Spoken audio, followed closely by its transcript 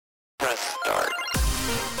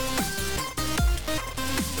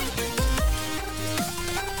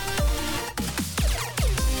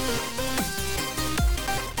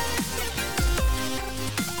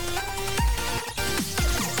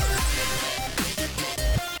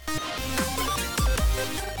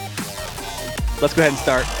Let's go ahead and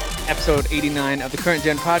start episode 89 of the Current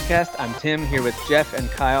Gen podcast. I'm Tim, here with Jeff and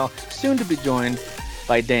Kyle, soon to be joined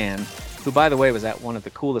by Dan, who, by the way, was at one of the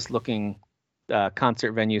coolest looking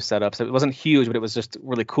concert venue setups. It wasn't huge, but it was just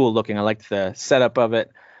really cool looking. I liked the setup of it.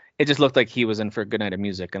 It just looked like he was in for a good night of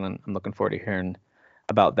music, and I'm looking forward to hearing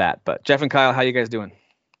about that. But Jeff and Kyle, how you guys doing?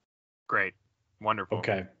 Great. Wonderful.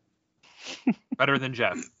 Okay. Better than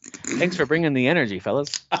Jeff. Thanks for bringing the energy,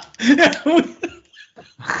 fellas.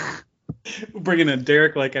 Bringing a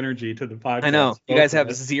Derek-like energy to the podcast. I know. You guys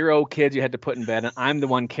have 0 kids you had to put in bed, and I'm the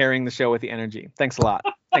one carrying the show with the energy. Thanks a lot.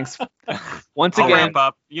 Thanks. Once I'll again, ramp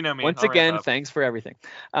up. You know me. Once I'll again, ramp up. thanks for everything.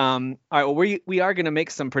 All right. Well, we are going to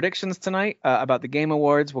make some predictions tonight about the Game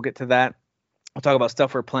Awards. We'll get to that. We'll talk about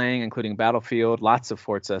stuff we're playing, including Battlefield, lots of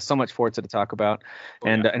Forza, so much Forza to talk about,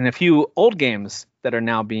 and a few old games that are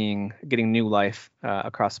now getting new life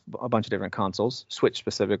across a bunch of different consoles, Switch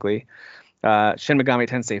specifically. Shin Megami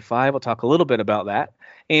Tensei 5, we'll talk a little bit about that.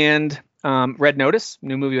 And Red Notice,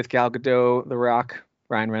 new movie with Gal Gadot, The Rock,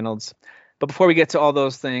 Ryan Reynolds. But before we get to all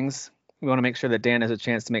those things, we want to make sure that Dan has a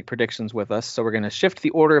chance to make predictions with us. So we're going to shift the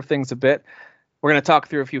order of things a bit. We're going to talk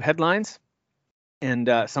through a few headlines. And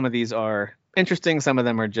some of these are interesting. Some of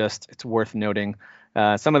them are just, it's worth noting.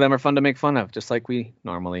 Some of them are fun to make fun of, just like we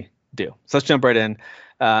normally do. So let's jump right in.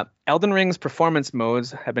 Elden Ring's performance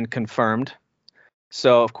modes have been confirmed.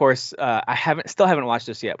 So, of course, I still haven't watched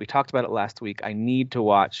this yet. We talked about it last week. I need to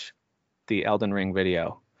watch the Elden Ring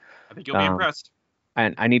video. I think you'll be impressed.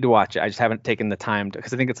 And I need to watch it. I just haven't taken the time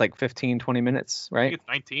because I think it's like 15, 20 minutes, right? I think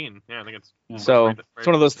it's 19. Yeah, I think it's. So right, it's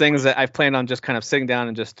one of those things that I've planned on just kind of sitting down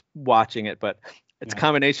and just watching it. But it's a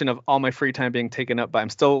combination of all my free time being taken up, but I'm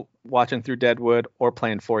still watching through Deadwood or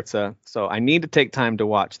playing Forza. So I need to take time to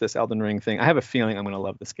watch this Elden Ring thing. I have a feeling I'm going to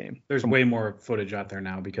love this game. There's way more footage out there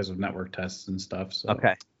now because of network tests and stuff. So.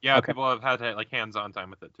 Okay. Yeah, okay. People have had like hands-on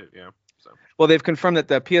time with it too. Yeah. So. Well, they've confirmed that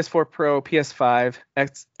the PS4 Pro, PS5,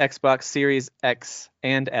 Xbox Series X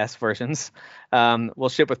and S versions will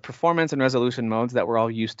ship with performance and resolution modes that we're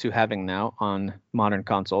all used to having now on modern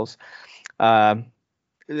consoles.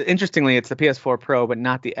 Interestingly, it's the PS4 Pro, but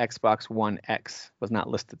not the Xbox One X was not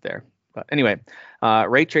listed there. But anyway,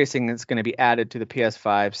 ray tracing is going to be added to the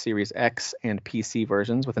PS5, Series X, and PC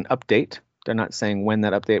versions with an update. They're not saying when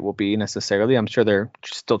that update will be necessarily. I'm sure they're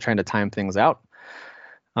still trying to time things out.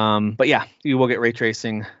 But yeah, you will get ray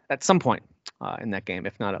tracing at some point in that game,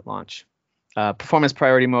 if not at launch. Performance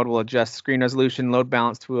priority mode will adjust screen resolution, load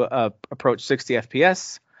balance to approach 60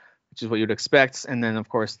 FPS, which is what you'd expect. And then, of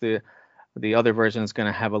course, the other version is going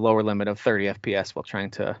to have a lower limit of 30 FPS while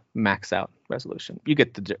trying to max out resolution. You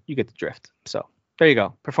get the drift. So there you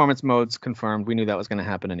go. Performance modes confirmed. We knew that was going to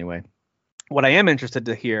happen anyway. What I am interested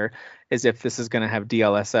to hear is if this is going to have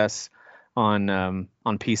DLSS on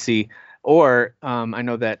PC. Or I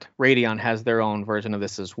know that Radeon has their own version of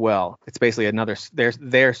this as well. It's basically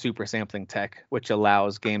their super sampling tech, which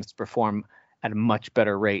allows games to perform at a much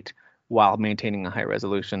better rate while maintaining a high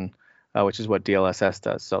resolution, which is what DLSS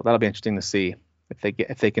does. So that'll be interesting to see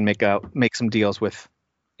if they can make some deals with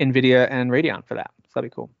NVIDIA and Radeon for that. So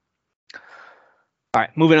that'd be cool. All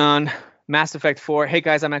right, moving on. Mass Effect 4. Hey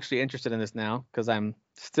guys, I'm actually interested in this now because I'm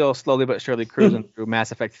still slowly but surely cruising through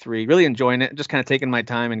Mass Effect 3, really enjoying it, just kind of taking my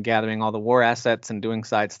time and gathering all the war assets and doing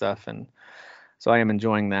side stuff, and so I am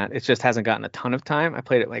enjoying that. It just hasn't gotten a ton of time. I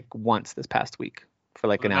played it like once this past week for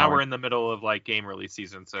like an hour. Now we're in the middle of like game release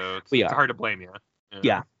season, so it's hard to blame you.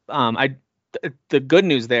 Yeah. The good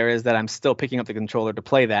news there is that I'm still picking up the controller to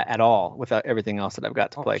play that at all without everything else that I've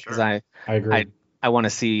got to play because sure. I agree. I want to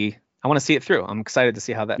see it through. I'm excited to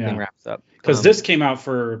see how that thing wraps up. Because this came out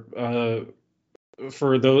for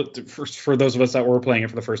those of us that were playing it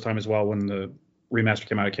for the first time as well when the remaster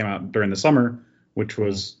came out. It came out during the summer, which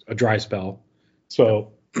was a dry spell.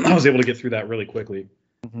 So I was able to get through that really quickly.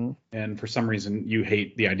 Mm-hmm. And for some reason, you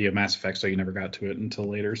hate the idea of Mass Effect, so you never got to it until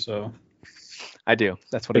later. So I do.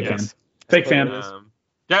 That's what it is. Fake fan.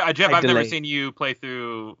 Yeah, Jeff, I've never seen you play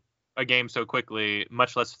through a game so quickly,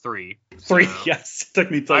 much less 3. So, yes. It took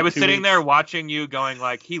me I was sitting there watching you going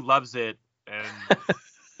like, he loves it. And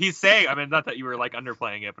he's saying, I mean, not that you were like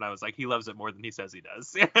underplaying it, but I was like, he loves it more than he says he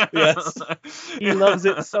does. Yes. He loves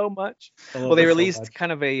it so much. Well, they released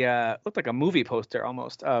kind of looked like a movie poster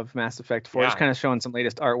almost of Mass Effect 4, just kind of showing some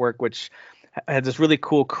latest artwork, which had this really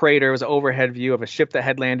cool crater. It was an overhead view of a ship that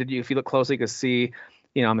had landed. If you look closely, you could see,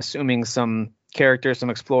 I'm assuming some characters, some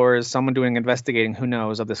explorers, someone doing investigating, who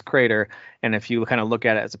knows, of this crater. And if you kind of look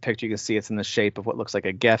at it as a picture, you can see it's in the shape of what looks like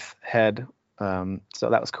a Geth head. So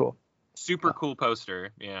that was cool. Super cool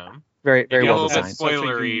poster. Yeah. Very, very well designed. designed. A little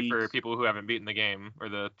bit spoilery for people who haven't beaten the game or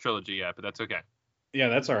the trilogy yet, but that's okay. Yeah,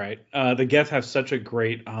 that's all right. The Geth have such a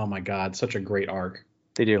great, oh my God, such a great arc.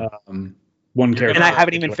 They do. One You're character. And I gonna-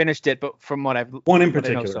 haven't even finished it, but from what I've One in what I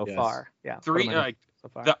know particular, so yes. far, yeah. Three, what I know like, so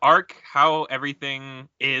far. The arc, how everything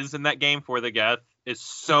is in that game for the Geth is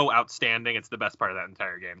so outstanding. It's the best part of that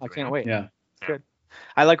entire game. I to can't me. wait. Yeah. It's good.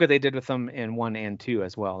 I like what they did with them in 1 and 2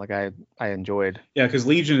 as well. Like I enjoyed. Yeah, because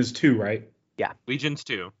Legion is 2, right? Legions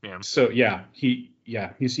too. Yeah. So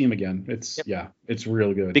you see him again. It's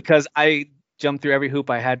real good. Because I jumped through every hoop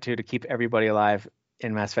I had to keep everybody alive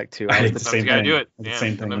in Mass Effect 2. I I was did the Sometimes same you gotta thing. do it. The Yeah. same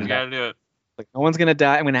thing, Sometimes you yeah. gotta do it. like, no one's gonna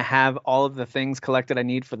die. I'm gonna have all of the things collected I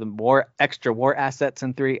need for the extra war assets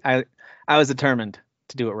in 3. I was determined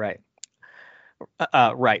to do it right.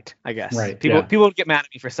 Right, I guess. Right, People yeah. people would get mad at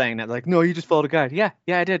me for saying that. Like, no, you just followed a guide. Yeah,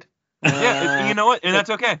 I did. Yeah. You know what? And that's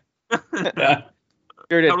okay. Yeah.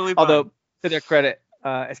 Sure did. Totally fine. Although, to their credit,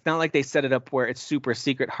 it's not like they set it up where it's super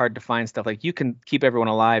secret, hard to find stuff. Like, you can keep everyone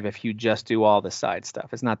alive if you just do all the side stuff.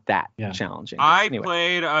 It's not that Yeah. challenging. I Anyway.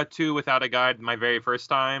 played 2 without a guide my very first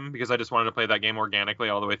time because I just wanted to play that game organically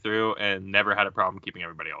all the way through and never had a problem keeping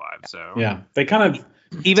everybody alive. So Yeah. They kind of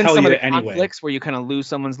Even tell some of you the anyway. conflicts where you kind of lose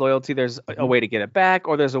someone's loyalty, there's a way to get it back,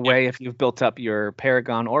 or there's a way if you've built up your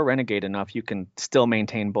Paragon or Renegade enough, you can still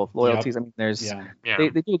maintain both loyalties. I mean, there's yeah. yeah. they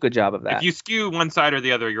do a good job of that. If you skew one side or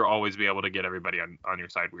the other, you'll always be able to get everybody on your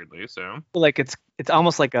side weirdly. So Like it's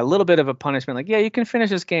almost like a little bit of a punishment. Like, yeah, you can finish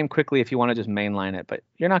this game quickly if you want to just mainline it, but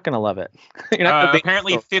you're not gonna love it. You're not gonna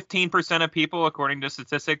apparently 15% of people, according to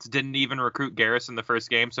statistics, didn't even recruit Garrus in the first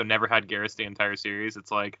game, so never had Garrus the entire series.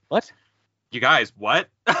 It's like, What? you guys, what?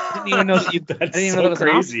 I didn't even know that you. That's I didn't even so know that was an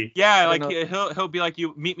option. crazy. Yeah, I like don't he'll be like,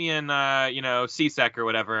 you meet me in CSEC or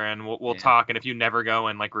whatever, and we'll Yeah. talk. And if you never go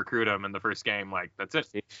and like recruit him in the first game, like that's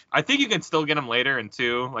it. I think you can still get him later in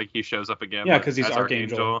 2, like he shows up again. Yeah, like, because he's as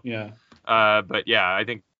Archangel. Yeah. But yeah, I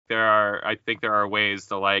think there are ways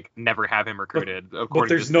to like never have him recruited. But according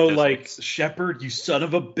there's to no like statistics. Shepard, you son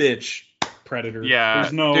of a bitch, Predator. Yeah,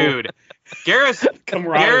 There's no dude. Garrus,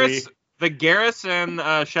 camaraderie. the Garrus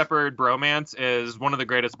and Shepard bromance is one of the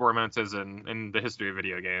greatest bromances in the history of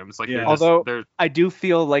video games. Like, Yeah. Although they're I do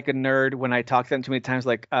feel like a nerd when I talk to them too many times.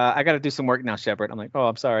 Like, I got to do some work now, Shepard. I'm like, oh,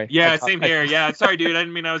 I'm sorry. yeah, I talk- same here. Yeah, sorry, dude. I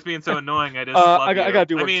didn't mean I was being so annoying. I just I love got you. to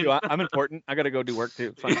do work mean, too. I'm important. I got to go do work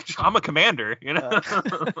too. Fine. I'm a commander, you know.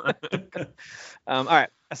 All right,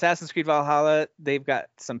 Assassin's Creed Valhalla. They've got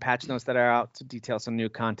some patch notes that are out to detail some new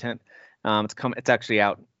content. It's actually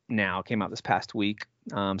out now. It came out this past week.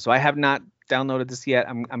 So I have not downloaded this yet.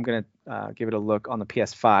 I'm gonna give it a look on the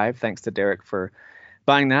PS5. Thanks to Derek for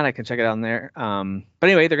buying that. I can check it out on there. But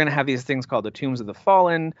anyway, they're gonna have these things called the Tombs of the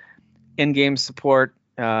Fallen, in-game support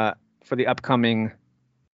for the upcoming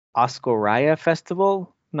Oscoraya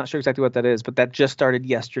Festival. I'm not sure exactly what that is, but that just started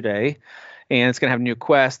yesterday. And it's going to have new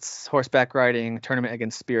quests, horseback riding, tournament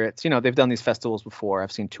against spirits. You know, they've done these festivals before.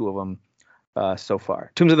 I've seen 2 of them so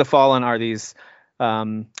far. Tombs of the Fallen are these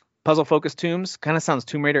puzzle-focused tombs. Kind of sounds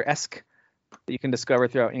Tomb Raider-esque that you can discover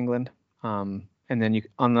throughout England. And then you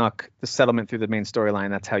unlock the settlement through the main storyline.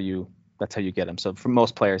 That's how you get them. So for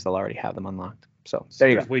most players, they'll already have them unlocked. So there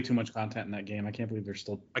you There's go. way too much content in that game. I can't believe they're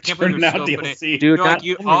still I can't believe turning they're out still putting- DLC. Dude, You're like,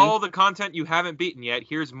 not only- all the content you haven't beaten yet.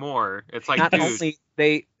 Here's more. It's like, Not dude, only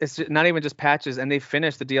it's not even just patches, and they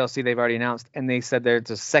finished the DLC they've already announced, and they said there's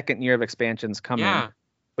a second year of expansions coming, yeah.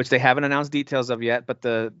 which they haven't announced details of yet. But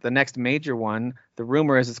the next major one, the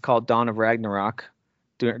rumor is it's called Dawn of Ragnarok,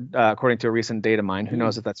 according to a recent data mine. Who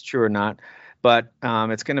knows if that's true or not? But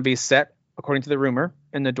it's going to be set, according to the rumor,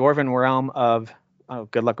 in the Dwarven realm of, oh,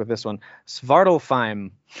 good luck with this one, Svartalfheim.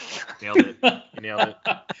 Nailed it. You nailed it.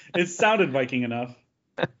 It sounded Viking enough.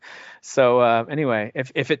 So anyway,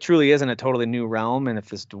 if it truly isn't a totally new realm, and if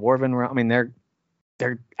this Dwarven realm, I mean,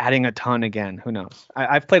 they're adding a ton again. Who knows?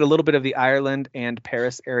 I've played a little bit of the Ireland and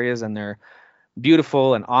Paris areas, and they're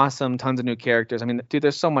beautiful and awesome. Tons of new characters. I mean, dude,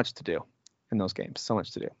 there's so much to do in those games. So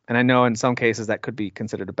much to do. And I know in some cases that could be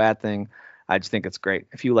considered a bad thing. I just think it's great.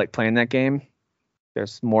 If you like playing that game,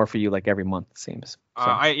 there's more for you like every month, it seems. So,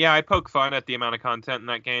 I poke fun at the amount of content in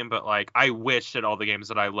that game, but like I wish that all the games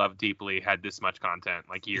that I love deeply had this much content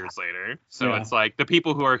like years later. So Yeah. it's like the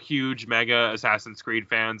people who are huge mega Assassin's Creed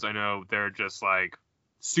fans, I know they're just like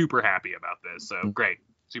super happy about this. So great,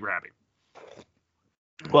 super happy.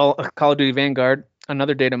 well, Call of Duty Vanguard,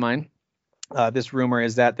 another data mine. This rumor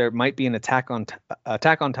is that there might be an Attack on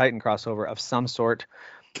Titan crossover of some sort.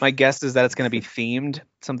 My guess is that it's going to be themed,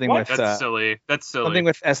 something What? with That's silly. That's silly. something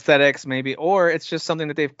with aesthetics, maybe, or it's just something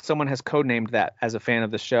that someone has codenamed that as a fan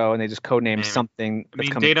of the show, and they just codenamed Man. something. I That's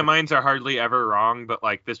mean, coming data through. mines are hardly ever wrong, but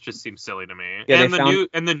like this just seems silly to me. Yeah, and they found-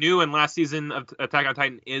 the new and last season of Attack on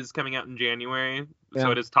Titan is coming out in January, Yeah.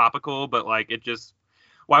 so it is topical. But like it just,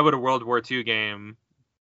 why would a World War II game?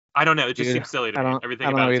 I don't know. It just Dude, seems silly to I me. don't, Everything I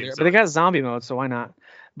don't about know it either. seems But they silly. got zombie mode, so why not?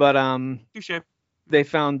 But Touché. they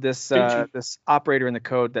found this this operator in the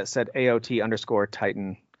code that said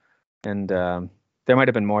AOT_Titan, and there might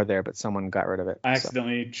have been more there, but someone got rid of it. I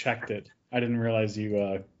accidentally checked it. I didn't realize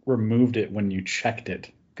you removed it when you checked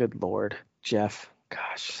it. Good Lord, Jeff.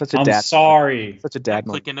 Gosh, such a I'm dad. sorry. Such a dad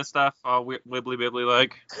moment. Click into stuff all wibbly bibbly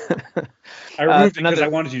like. I removed it because another- I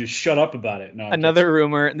wanted you to shut up about it. No, Another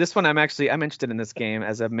rumor. And this one, I'm interested in this game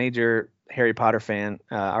as a major Harry Potter fan.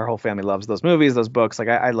 Our whole family loves those movies, those books. Like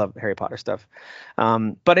I love Harry Potter stuff.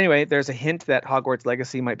 But anyway, there's a hint that Hogwarts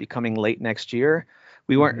Legacy might be coming late next year.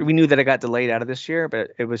 We knew that it got delayed out of this year,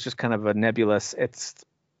 but it was just kind of a nebulous. It's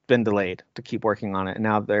been delayed to keep working on it, and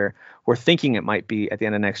now we're thinking it might be at the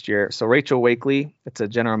end of next year. So Rachel Wakely, it's a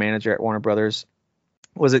general manager at Warner Brothers,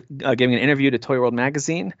 was giving an interview to Toy World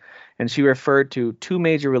magazine, and she referred to two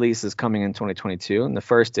major releases coming in 2022. And the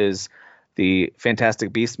first is the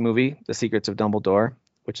Fantastic Beasts movie, The Secrets of Dumbledore,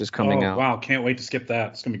 which is coming out. Wow, can't wait to skip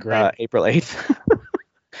that. It's gonna be great. April 8th.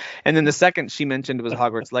 And then the second she mentioned was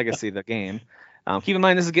Hogwarts Legacy, the game. Keep in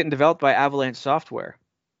mind, this is getting developed by Avalanche Software.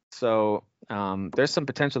 So there's some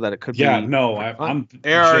potential that it could be. Yeah, no, I'm.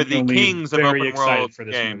 They are the genuinely kings of very open excited world for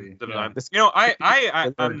this game movie. design. This- You know, I'm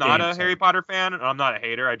not game, a Harry Potter fan, and I'm not a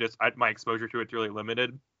hater. My exposure to it's really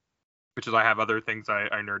limited, which is I have other things I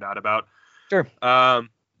nerd out about. Sure.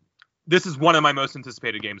 This is one of my most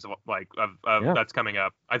anticipated games of Yeah. that's coming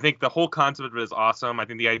up. I think the whole concept of it is awesome. I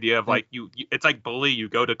think the idea of like you it's like Bully. You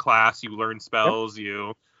go to class, you learn spells,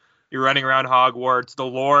 you're running around Hogwarts. The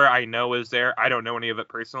lore I know is there. I don't know any of it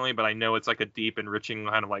personally, but I know it's like a deep, enriching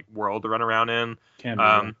kind of like world to run around in.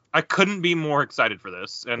 I couldn't be more excited for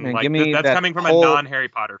this, and Man, like give me that's that coming from whole- a non-Harry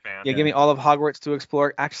Potter fan. Yeah, give me all of Hogwarts to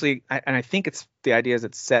explore. Actually, I think it's the idea is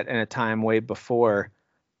it's set in a time way before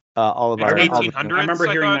all of It's our. all the- 1800s. I remember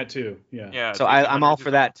I hearing thought. that too. Yeah. Yeah. So it's I'm all 1800s for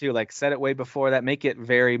or that too. Like set it way before that. Make it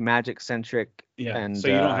very magic centric. Yeah. And, so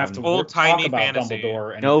you don't have to old talk timey about fantasy.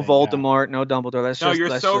 Dumbledore. Or No anything, yeah. Voldemort, no Dumbledore. That's No, just. you're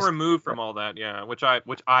that's so just- removed from all that, yeah. Which I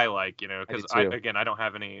like, you know, because I do too. I don't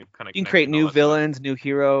have any kind of. You can create connection to all new that stuff. villains, new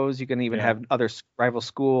heroes. You can even Yeah. have other rival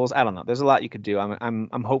schools. I don't know. There's a lot you could do.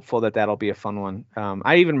 I'm hopeful that that'll be a fun one.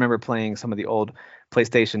 I even remember playing some of the old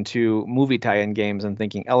PlayStation 2 movie tie-in games and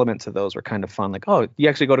thinking elements of those were kind of fun. Like, oh, you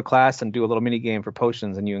actually go to class and do a little mini game for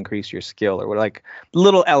potions and you increase your skill, or like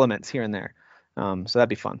little elements here and there. So that'd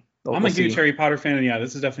be fun. I'm a huge Harry Potter fan, and yeah,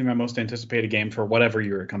 this is definitely my most anticipated game for whatever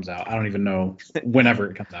year it comes out. I don't even know whenever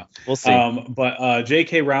it comes out. We'll see. But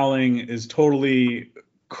J.K. Rowling is totally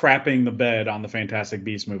crapping the bed on the Fantastic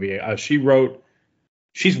Beasts movie.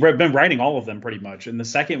 She's been writing all of them pretty much, and the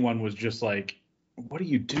second one was just like, what are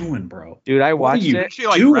you doing, bro? Dude, I What are watched you it. Didn't she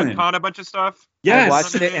like doing? retcon a bunch of stuff? Yes. I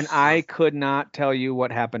watched it and I could not tell you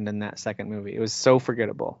what happened in that second movie. It was so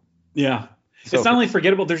forgettable. Yeah. So It's not only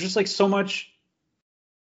forgettable. There's just like so much.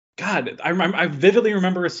 God, I vividly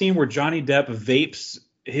remember a scene where Johnny Depp vapes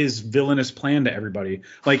his villainous plan to everybody.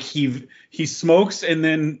 Like he smokes and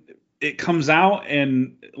then it comes out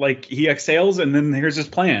and like he exhales and then here's his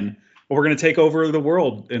plan. We're gonna take over the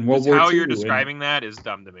world in World War II. How you're describing that is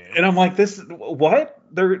dumb to me. And I'm like, this what?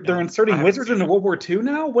 They're inserting I wizards haven't into World War II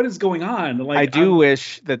now? What is going on? Like I do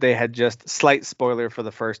wish that they had just slight spoiler for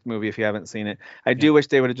the first movie if you haven't seen it. I do wish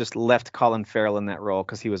they would have just left Colin Farrell in that role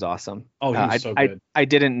because he was awesome. Oh, he was so good. I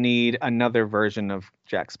didn't need another version of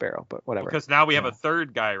Jack Sparrow, but whatever. Because now we have a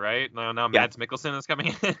third guy, right? Now Yeah. Mads Mikkelsen is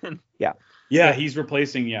coming in. Yeah, he's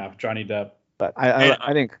replacing Johnny Depp. But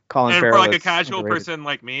I think Colin And Farrell for like a is casual underrated. person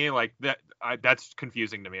like me, like that's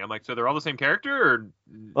confusing to me. I'm like, so they're all the same character, or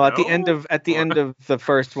Well, at the end no? of the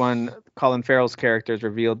first one, Colin Farrell's character is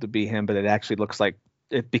revealed to be him, but it actually looks like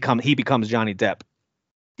he becomes Johnny Depp.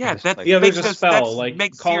 Yeah, Just that like- Yeah, makes there's a sense. spell. That's- Like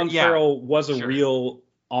makes Colin yeah. Farrell was a Sure. real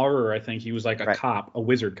Auror, I think. He was like a Right. cop, a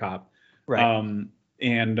wizard cop. Right.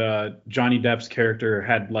 And Johnny Depp's character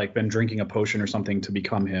had like been drinking a potion or something to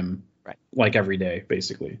become him. Right. Like every day,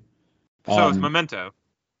 basically. So it's Memento.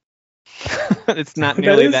 It's not That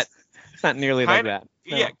nearly is- that. It's not nearly like Kinda-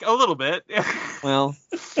 that. No. Yeah, a little bit. Well,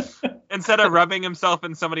 Instead of rubbing himself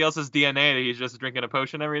in somebody else's DNA, he's just drinking a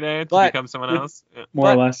potion every day to But become someone with- else. Yeah. More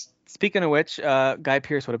or But- less. speaking of which, Guy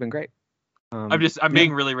Pearce would have been great. I'm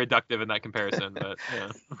being really reductive in that comparison, but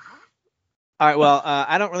yeah. All right. Well,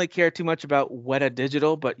 I don't really care too much about Weta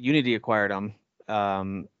Digital, but Unity acquired them.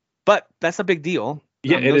 But that's a big deal.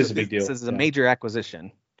 Yeah, it those is a big deal. This is a Yeah. major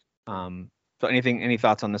acquisition. So any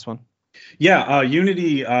thoughts on this one? Yeah,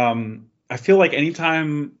 Unity. I feel like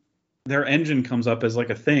anytime their engine comes up as like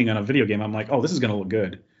a thing on a video game, I'm like, oh, this is gonna look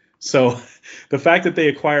good. So the fact that they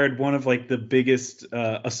acquired one of like the biggest,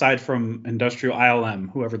 aside from Industrial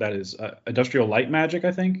ILM, whoever that is, Industrial Light Magic,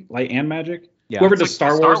 I think, Light and Magic, Yeah. whoever It's does like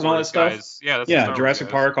Star the Wars and all that stuff. guys. Yeah, that's the Yeah, Star Wars Jurassic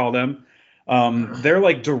guys. Park, all them. They're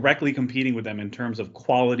like directly competing with them in terms of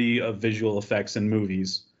quality of visual effects in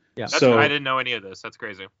movies. Yeah. So I didn't know any of this. That's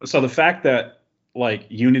crazy. so the fact that like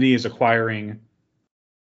Unity is acquiring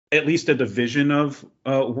at least a division of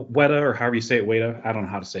Weta, or however you say it, Weta, I don't know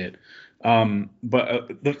how to say it.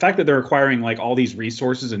 But the fact that they're acquiring like all these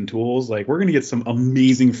resources and tools, like we're gonna get some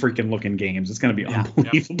amazing freaking looking games. It's gonna be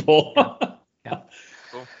unbelievable.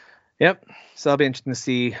 Cool. Yep. So it'll be interesting to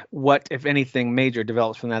see what, if anything, major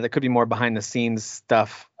develops from that. There could be more behind the scenes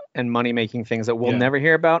stuff and money making things that we'll never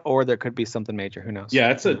hear about, or there could be something major. Who knows? Yeah,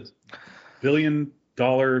 it's a $1 billion,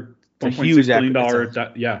 huge $1.6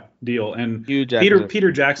 billion deal. And huge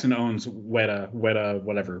Peter Jackson owns Weta,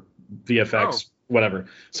 whatever, VFX, whatever.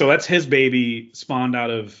 So that's his baby, spawned out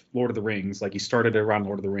of Lord of the Rings. Like he started around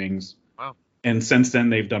Lord of the Rings. Wow. And since then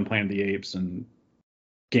they've done Planet of the Apes and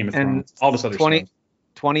Game of Thrones, all this other 20, stuff.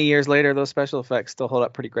 20 years later, those special effects still hold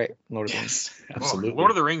up pretty great. Lord of the Rings. Yes, absolutely. Well,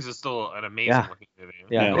 Lord of the Rings is still an amazing looking movie.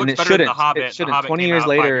 Yeah, It and looks it better shouldn't. than The Hobbit. It shouldn't. The Hobbit 20 came years out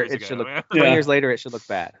 5 later, years it should ago. look. 20 years later, it should look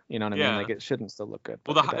bad. You know what I mean? Yeah. Like it shouldn't still look good.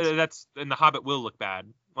 Well, but it does. and The Hobbit will look bad.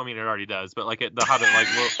 I mean, it already does, but like The Hobbit, like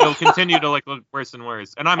it'll continue to like look worse and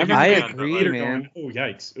worse. And I'm a huge I fan, agree, but, like, man. Oh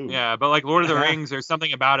yikes! Ooh. Yeah, but like Lord of the Rings, there's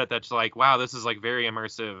something about it that's like, wow, this is like very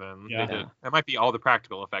immersive, and Yeah. it might be all the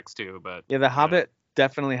practical effects too, but Yeah, The Hobbit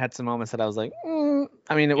definitely had some moments that I was like,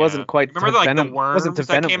 I mean, it wasn't quite. Remember like Venom, the worms wasn't to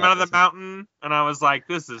that Venom came out of the levels. mountain, and I was like,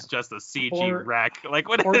 this is just a CG Poor- wreck. Like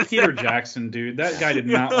what Poor is Peter that? Jackson, dude. That guy did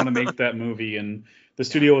not want to make that movie, and the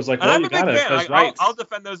studio was like, And "Well, I'm you a big gotta, fan. because Like, rights." I'll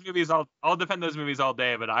defend those movies. I'll defend those movies all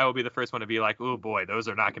day, but I will be the first one to be like, oh boy, those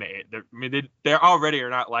are not going to. I mean, they already are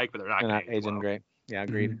not like, but they're not They're going not to age aging well. great. Yeah,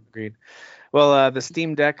 agreed. Well, the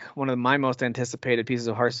Steam Deck, one of my most anticipated pieces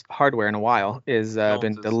of hardware in a while, is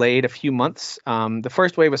been delayed a few months. The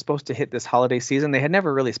first wave was supposed to hit this holiday season. They had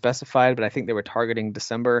never really specified, but I think they were targeting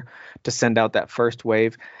December to send out that first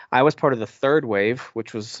wave. I was part of the third wave,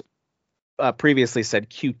 which was previously said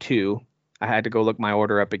Q2. I had to go look my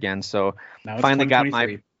order up again, so Now it's finally got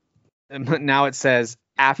 2023. now it says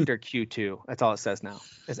after Q2. That's all it says now.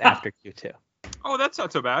 Is after Q2. Oh, that's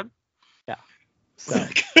not so bad. So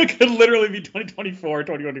It could literally be 2024,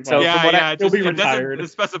 2025. So from what it he'll be it retired.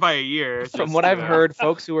 doesn't specify a year. It's from just, what I've you know. heard,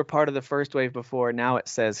 folks who were part of the first wave before, now it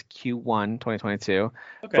says Q1 2022.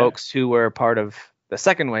 Okay. Folks who were part of the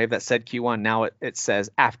second wave that said Q1, now it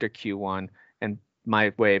says after Q1, and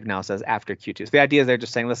my wave now says after Q2. So the idea is they're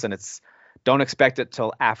just saying, listen, don't expect it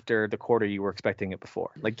till after the quarter you were expecting it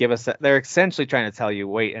before. Like they're essentially trying to tell you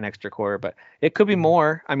wait an extra quarter, but it could be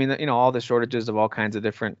more. I mean, all the shortages of all kinds of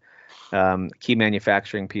different key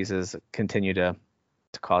manufacturing pieces continue to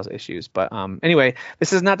cause issues. But anyway,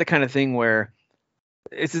 this is not the kind of thing where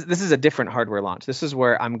this is a different hardware launch. This is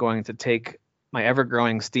where I'm going to take my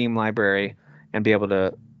ever-growing Steam library and be able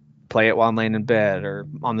to play it while I'm laying in bed or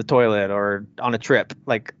on the toilet or on a trip.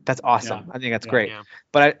 Like that's awesome. Yeah. I think that's Yeah. great. Yeah.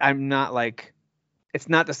 But I'm not like, it's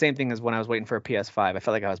not the same thing as when I was waiting for a PS5. I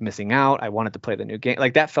felt like I was missing out. I wanted to play the new game.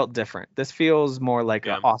 Like that felt different. This feels more like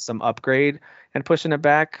an awesome upgrade, and pushing it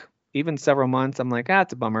back even several months, I'm like,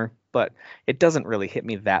 it's a bummer, but it doesn't really hit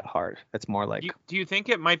me that hard. It's more like, Do you think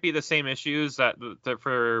it might be the same issues that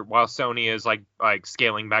for while Sony is like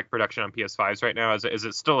scaling back production on PS5s right now? Is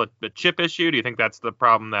it still a chip issue? Do you think that's the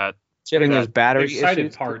problem that shipping those battery They've cited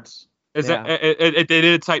issues? parts. is Yeah. it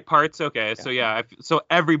did cite parts? Okay, so so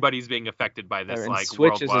everybody's being affected by this, And like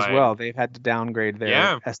switches worldwide. as well. They've had to downgrade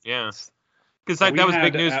their estimates. Because like We that was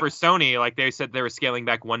big had news for Sony. Like they said they were scaling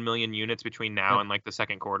back 1 million units between now Yep. and like the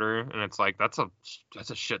second quarter, and it's like that's a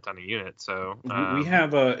shit ton of units. So We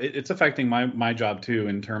have it's affecting my job too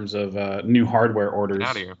in terms of new hardware orders get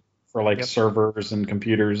out of here. for like servers and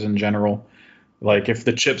computers in general. Like if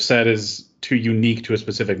the chipset is too unique to a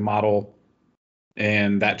specific model,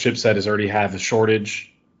 and that chipset is already have a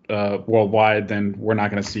shortage worldwide, then we're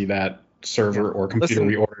not going to see that server or computer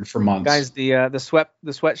reordered for months. Guys, the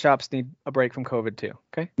sweatshops need a break from COVID too.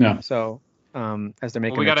 Okay. Yeah. So as they're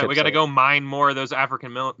making, We gotta go mine more of those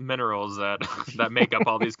African minerals that make up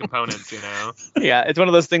all these components. Yeah, it's one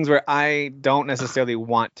of those things where I don't necessarily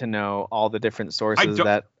want to know all the different sources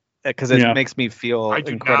because it makes me feel I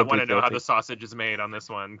do incredibly not want to know how guilty. the sausage is made on this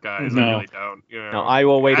one, guys. No. I really don't. No, I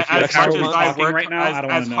will wait a few As extra much as months. I worked, right now, I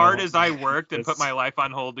don't as wanna hard know. as I worked and It's- put my life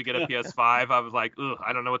on hold to get a PS5, I was like, ugh,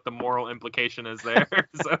 I don't know what the moral implication is there.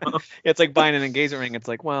 So It's like buying an engagement ring. It's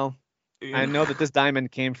like, well, I know that this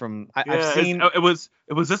diamond came from. Yeah, I've seen. it was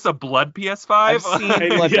this a blood PS5? I've seen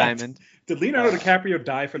Blood Yeah. Diamond. Did Leonardo DiCaprio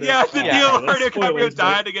die for this? Yeah, did Yeah. Leonardo That's DiCaprio spoilers,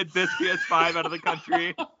 die but- to get this PS5 out of the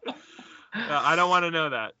country? I don't want to know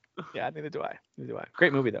that. Yeah, neither do I.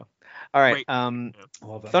 Great movie though. All right. Great. I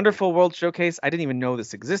love that. Thunderful World Showcase. I didn't even know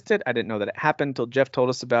this existed. I didn't know that it happened until Jeff told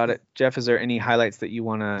us about it. Jeff, is there any highlights that you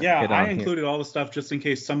want to Yeah, hit on I here? included all the stuff just in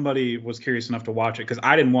case somebody was curious enough to watch it, because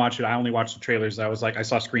I didn't watch it. I only watched the trailers. I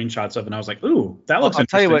saw screenshots of it, and I was like, ooh, that looks I'll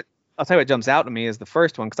tell interesting. you what jumps out to me is the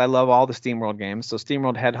first one, because I love all the SteamWorld games. So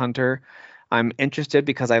SteamWorld Headhunter, I'm interested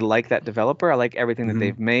because I like that developer. I like everything that Mhm.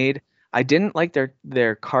 they've made. I didn't like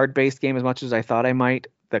their card-based game as much as I thought I might.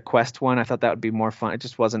 The Quest one, I thought that would be more fun. It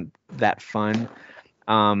just wasn't that fun.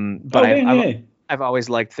 But I've always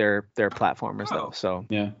liked their platformers though. So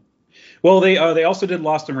Yeah. Well, they also did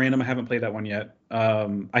Lost in Random. I haven't played that one yet.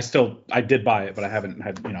 I did buy it, but I haven't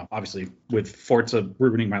had, obviously with Forza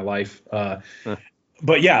ruining my life.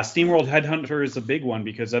 But yeah, SteamWorld Headhunter is a big one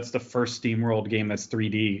because that's the first SteamWorld game that's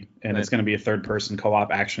 3D, and it's going to be a third-person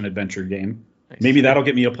co-op action adventure game. nice. Maybe that'll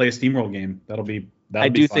get me to play a SteamWorld game. I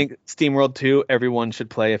do think SteamWorld 2 everyone should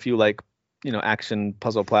play if you like, action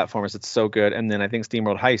puzzle platformers. It's so good. And then I think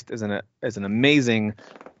SteamWorld Heist is an amazing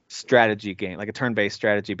strategy game, like a turn-based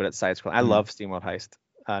strategy, but it's side-scrolling. I love SteamWorld Heist.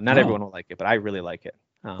 Not everyone will like it, but I really like it.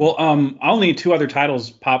 Well, only two other titles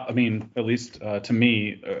pop. I mean, at least to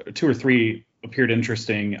me, 2 or 3 appeared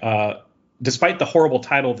interesting. Despite the horrible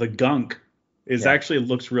title, The Gunk actually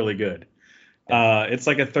looks really good. It's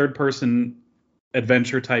like a third-person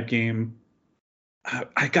adventure type game.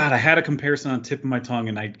 I had a comparison on the tip of my tongue,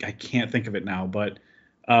 and I can't think of it now. But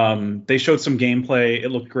they showed some gameplay. It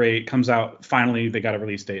looked great. Comes out finally. They got a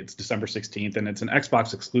release date. It's December 16th, and it's an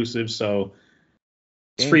Xbox exclusive, so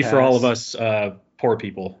it's free for all of us poor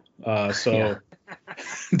people. So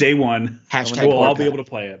day one, we'll all be able to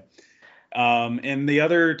play it. And the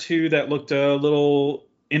other two that looked a little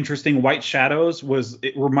interesting, White Shadows,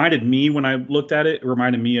 it reminded me when I looked at it. It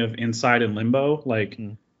reminded me of Inside and Limbo.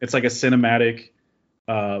 It's like a cinematic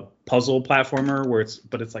puzzle platformer where it's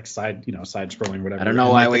like side scrolling, whatever. I don't know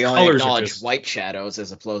why we only colors are acknowledge just- white shadows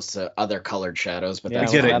as opposed to other colored shadows, but Yeah,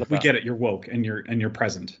 that's We get without it. a We doubt. get it. You're woke and you're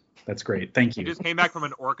present. That's great. Thank He you. just came back from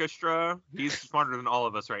an orchestra. He's smarter than all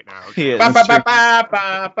of us right now. He is. Ba, That's ba, true. ba,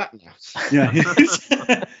 ba, ba. Yeah.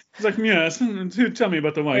 He's like, yes. Tell me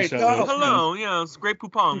about the White Shadows. Hello, yeah, it's great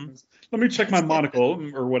poupon. Let me check my monocle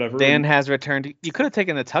or whatever. Dan has returned. You could have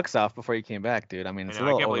taken the tux off before you came back, dude. I mean, it's I know,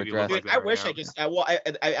 I a little can't believe you look overdressed. like Dude, I that wish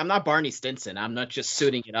right I just I'm not Barney Stinson. I'm not just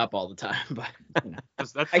suiting it up all the time, but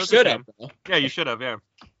That's I a should shame. have. though. Yeah, you should have. Yeah.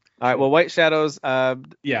 All right. Well, White Shadows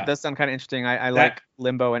Yeah. does sound kind of interesting. I like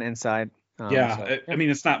Limbo and Inside. Yeah, so- I mean,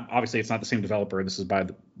 it's not the same developer. This is by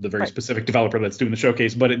the very Right. specific developer that's doing the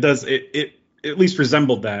showcase, but it at least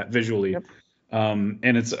resembled that visually. Yep. And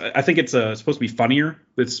I think it's supposed to be funnier.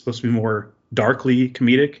 It's supposed to be more darkly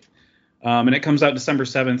comedic. And it comes out December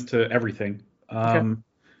 7th to everything.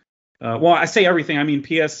 Well, I say everything. I mean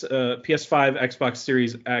PS5, Xbox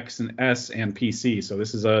Series X and S, and PC. So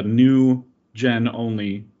this is a new gen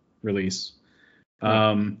only release.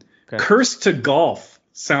 Okay. Cursed to Golf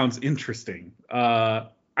sounds interesting. I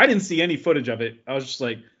didn't see any footage of it. I was just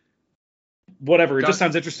like, whatever. It just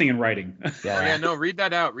sounds interesting in writing. Yeah, no, read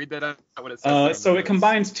that out. Read that out. What it says. So it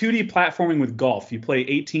combines 2D platforming with golf. You play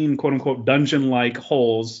 18 quote-unquote dungeon-like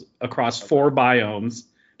holes across 4 biomes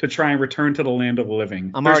to try and return to the land of the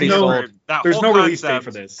living. I'm There's already no, sold. there's no release date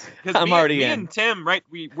for this. I'm already in. and Tim, right?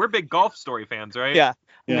 We're big golf story fans, right? Yeah.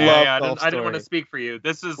 Yeah. Love I Golf didn't want to Story. speak for you.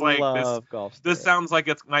 This is like Love Golf Story. this sounds like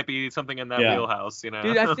it might be something in that Yeah. wheelhouse, you know.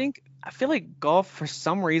 Dude, I feel like golf for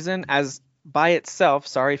some reason, as by itself,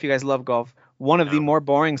 sorry if you guys love golf, one of the No. more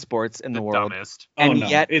boring sports in the world. dumbest. And no,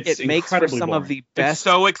 yet it's it makes for incredibly some boring. of the It's best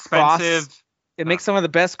so expensive. it makes some of the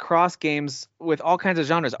best cross games with all kinds of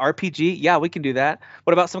genres. RPG, yeah, we can do that.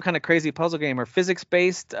 What about some kind of crazy puzzle game or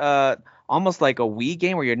physics-based, almost like a Wii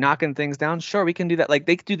game where you're knocking things down? Sure, we can do that. Like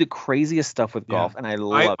they could do the craziest stuff with golf, and I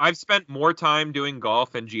love. I've spent more time doing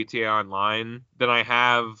golf in GTA Online than I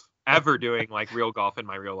have ever doing like real golf in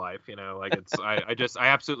my real life. You know, like it's I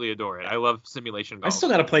absolutely adore it. I love simulation I golf. still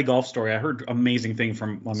got to play Golf Story. I heard amazing thing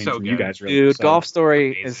from So from you good. guys. Really. Dude, So, Golf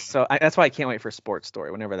Story amazing. is so. That's why I can't wait for Sports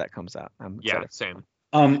Story whenever that comes out. I'm Yeah, excited.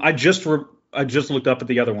 same. I just looked up at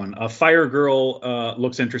the other one. Fire Girl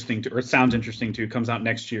looks interesting or it sounds interesting too. Comes out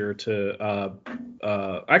next year to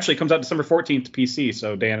actually it comes out December 14th to PC.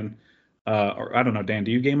 So Dan, or I don't know, Dan,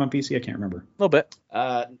 do you game on PC? I can't remember. A little bit.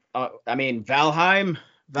 I mean, Valheim.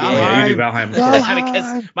 Yeah, you do Valheim.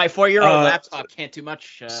 Because my 4-year-old Uh, laptop can't do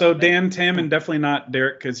much. So Dan, Tim, and definitely not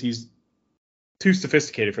Derek because he's too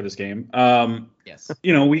sophisticated for this game. Yes.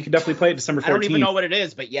 We could definitely play it December 14th. I don't even know what it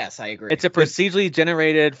is, but yes, I agree. It's a procedurally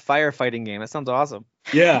generated firefighting game. That sounds awesome.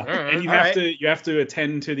 Yeah, Alright. and you have to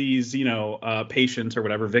attend to these patients or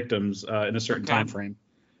whatever victims in a certain time frame.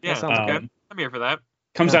 Yeah, That sounds good. I'm here for that.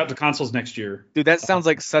 Comes out to consoles next year. Dude, that sounds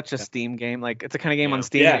like such a Steam game. Like, it's a kind of game on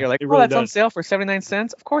Steam Yeah, that you're like, it really that's on does. sale for 79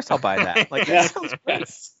 cents. Of course I'll buy that. Like, Yeah. that sounds great.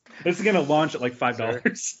 This is gonna launch at like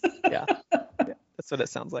 $5. Yeah, that's what it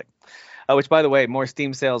sounds like. Which, by the way, more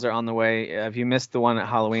Steam sales are on the way. If you missed the one at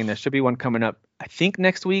Halloween, there should be one coming up, I think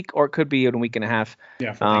next week, or it could be in a week and a half.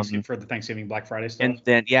 Yeah, for the Thanksgiving Black Friday stuff. And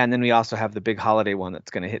then we also have the big holiday one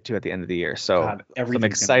that's going to hit too at the end of the year. So God, some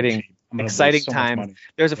everything's exciting gonna be cheap. I'm gonna lose so much time. money.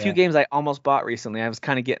 There's a few Yeah. games I almost bought recently. I was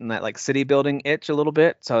kind of getting that like city building itch a little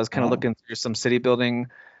bit, so I was kind of looking through some city building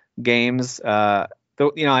games. I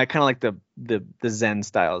kind of like the Zen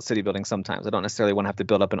style of city building sometimes. I don't necessarily want to have to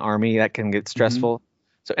build up an army. That can get stressful.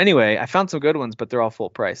 So anyway, I found some good ones, but they're all full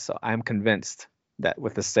price. So I'm convinced that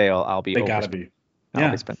with the sale, I'll be. They gotta be. I'll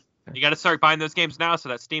Yeah. be spending. You got to start buying those games now, so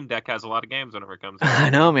that Steam Deck has a lot of games whenever it comes out. I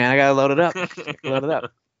know, man. I gotta load it up. Load it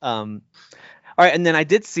up. All right, and then I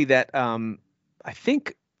did see that. I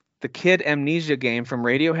think the Kid Amnesia game from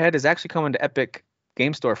Radiohead is actually coming to Epic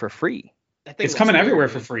Game Store for free. It's coming everywhere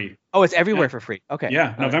for free. Oh, it's everywhere for free. Okay. Yeah, All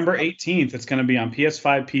right. November 18th. It's going to be on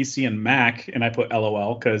PS5, PC, and Mac. And I put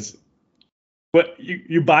LOL because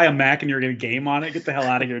you buy a Mac and you're going to game on it? Get the hell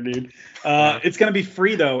out of here, dude. It's going to be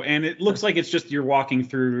free, though. And it looks like it's just you're walking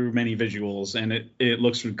through many visuals. And it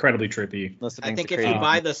looks incredibly trippy. I think if you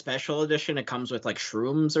buy the special edition, it comes with like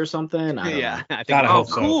shrooms or something. I don't know. I think God, I Oh, hope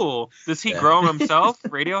so. cool. Does he grow them himself,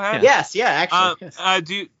 Radiohead? Yes, yeah, actually.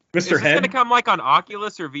 Yes. Is Mr. this Head, gonna come like on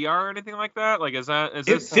Oculus or VR or anything like that? Like, is it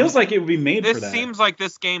this? feels like it would be made for This that. seems like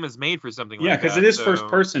this game is made for something Yeah, like that. because it is so- first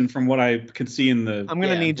person from what I could see in the I'm gonna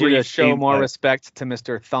Yeah, need you to brief show more gameplay. respect to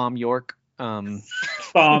Mr. Thom Yorke. thumb.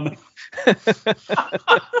 Ah.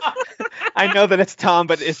 I know that it's Tom,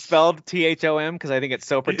 but it's spelled THOM because I think it's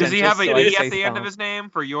so pretentious. Does he have a so I E say at the end Thom. of his name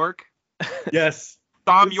for York? Yes.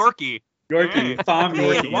 Thom It's- Yorkie. Yorkie. Thumb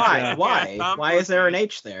Hey, Yorkie. why? Yeah. Why? Yeah, Tom Why is there an Yorkie.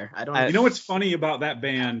 H there? I don't. You know what's funny about that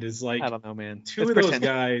band is like I don't know, man. two It's of those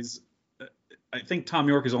pretentious. guys. I think Tom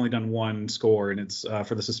York has only done one score, and it's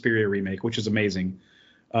for the Suspiria remake, which is amazing.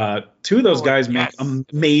 Two of those Oh, guys yes. make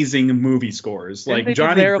amazing movie scores, Didn't they like do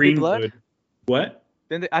Johnny There Will Be Blood? Greenwood. What?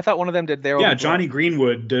 I thought one of them did There Will Yeah, Be Blood. Johnny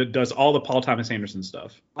Greenwood does all the Paul Thomas Anderson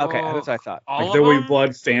stuff. Okay, Oh, that's what I thought. all Like of There Will Be them?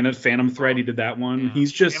 Blood, Phantom Thread. He did that one. Yeah.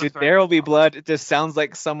 He's just Phantom Dude, There Will Be Blood. It just sounds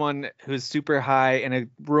like someone who's super high in a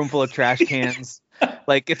room full of trash cans.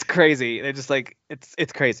 Like, it's crazy. They're just like, it's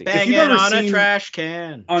crazy. If Banging you've ever on a seen- trash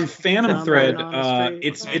can. on Phantom Someone Thread. on the street.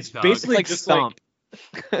 It's It's basically like just Stomp.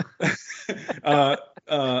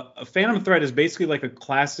 a Phantom Thread is basically like a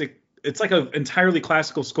classic. It's like an entirely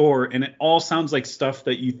classical score, and it all sounds like stuff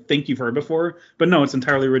that you think you've heard before, but no, it's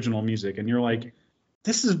entirely original music, and you're like,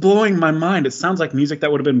 this is blowing my mind. It sounds like music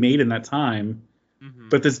that would have been made in that time, Mhm.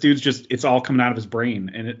 but this dude's it's all coming out of his brain,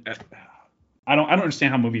 and I don't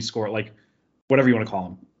understand how movies score, like whatever you want to call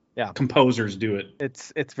them. Yeah. Composers do it.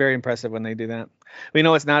 It's very impressive when they do that. We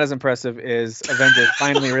know what's not as impressive is Avengers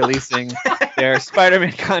finally releasing their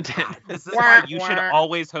Spider-Man content. This is why you should Wah.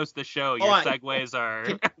 always host the show. Your Hold on. segues are.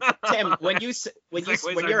 Tim, when segues when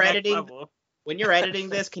are you're next editing level. when you're editing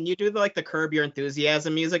this, can you do like the Curb Your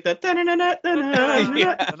Enthusiasm music? That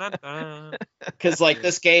because like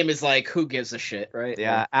this game is like who gives a shit, right?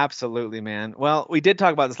 Yeah, absolutely, man. Well, we did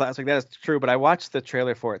talk about this last week. That is true, but I watched the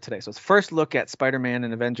trailer for it today. So it's first look at Spider-Man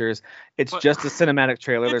and Avengers. It's What- just a cinematic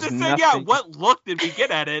trailer. It There's just nothing. said, yeah, what look did we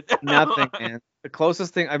get at it? Nothing, man. The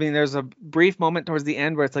closest thing, I mean, there's a brief moment towards the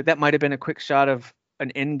end where it's like that might have been a quick shot of an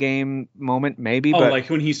in-game moment, maybe, Oh, but like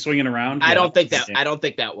when he's swinging around. I Yeah. don't think that was. I don't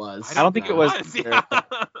think it was. Yeah.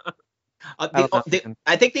 I don't know, man.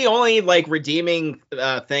 I think the only like redeeming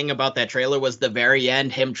thing about that trailer was the very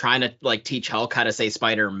end, him trying to like teach Hulk how to say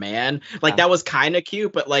Spider-Man. Like that was kind of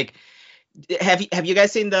cute, but like, have you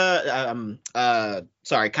guys seen the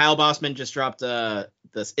sorry, Kyle Bossman just dropped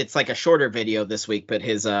this. It's like a shorter video this week, but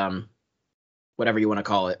his whatever you want to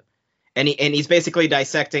call it. And he's basically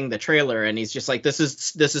dissecting the trailer, and he's just like, this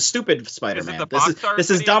is stupid Spider-Man. the This is box art this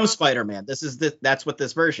is video? dumb Spider-Man. That's what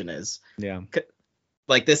this version is. Yeah.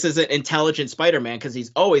 Like, this isn't intelligent Spider-Man because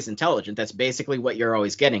he's always intelligent. That's basically what you're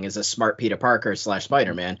always getting is a smart Peter Parker /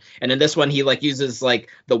 Spider-Man. And in this one, he like uses like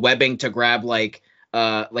the webbing to grab like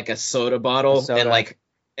a soda bottle Soda. and like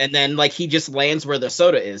And then like he just lands where the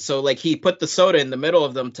soda is. So like he put the soda in the middle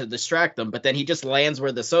of them to distract them, but then he just lands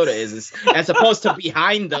where the soda is as opposed to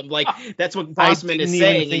behind them. Like that's what Bossman is saying.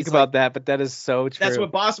 I didn't even think about that, but that is so true. That's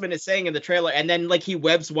what Bossman is saying in the trailer. And then like he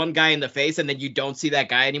webs one guy in the face and then you don't see that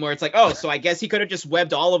guy anymore. It's like, oh, so I guess he could have just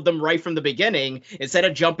webbed all of them right from the beginning instead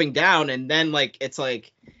of jumping down. And then like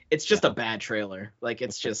it's just a bad trailer. Like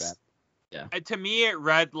it's just To me, it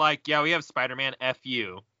read like, yeah, we have Spider-Man, F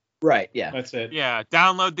you. Right, yeah. That's it. Yeah,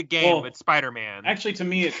 download the game with Spider-Man. Actually, to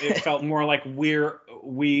me, it felt more like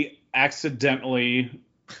we accidentally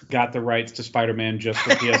got the rights to Spider-Man just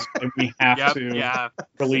for PS, and we have to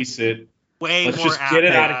release it. Let's just get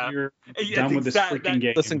it out of here. Done with this freaking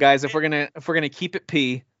game. Listen, guys, if we're gonna keep it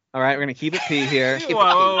P, all right, we're gonna keep it P here.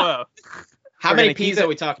 Whoa. How many P's are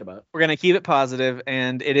we talking about? We're gonna keep it positive,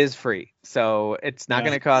 and it is free, so it's not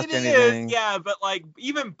gonna cost anything. Yeah, but like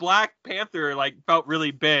even Black Panther like felt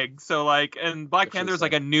really big. So like, and Black Panther is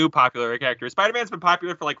like a new popular character. Spider-Man's been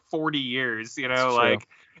popular for like 40 years, you know, like,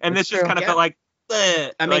 and this just kind of felt like.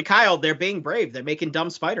 I mean, Kyle, they're being brave. They're making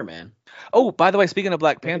dumb Spider-Man. Oh, by the way, speaking of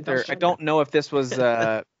Black Panther, I don't know if this was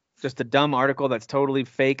just a dumb article that's totally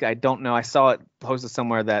fake. I don't know. I saw it posted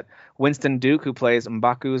somewhere that Winston Duke, who plays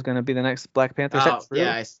M'Baku, is going to be the next Black Panther. Oh,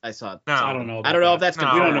 yeah, I saw it. No, I don't know. I don't know if that's we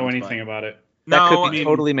don't know anything about it. That could be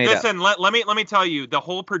totally made up. Listen, let me tell you, the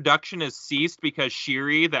whole production is ceased because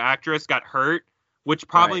Shuri, the actress, got hurt, which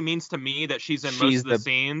probably means to me that she's in most of the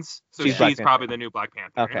scenes. So she's probably the new Black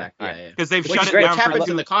Panther. Okay. Because they've shut it down. Which happens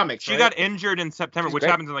in the comics. She got injured in September, which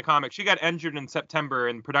happens in the comics. She got injured in September,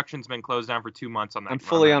 and production's been closed down for 2 months on that. I'm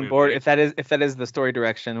fully on board. If that is the story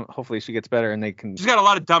direction, hopefully she gets better and they can. She's got a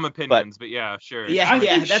lot of dumb opinions, but yeah, sure. Yeah,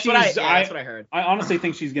 that's what I heard. I honestly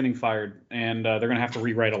think she's getting fired, and they're gonna have to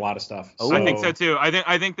rewrite a lot of stuff. So. I think so too.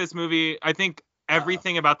 I think this movie.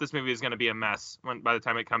 Everything about this movie is going to be a mess by the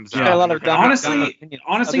time it comes out. A lot of honestly,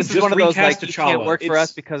 this just is one of those like T'Challa. You can't work for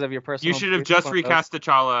us because of your personal. You should have just recast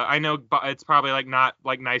T'Challa. I know it's probably like not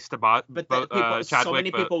like nice to Chadwick. So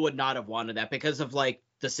many people would not have wanted that because of like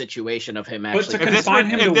the situation of him actually. But to confine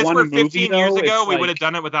him to one movie, 15 years ago, we would have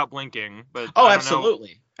done it without blinking. But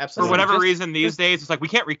absolutely. For whatever reason, these days it's like we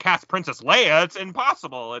can't recast Princess Leia. It's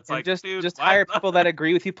impossible. It's like just dude, hire people that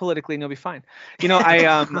agree with you politically, and you'll be fine. You know,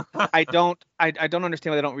 I don't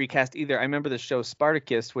understand why they don't recast either. I remember the show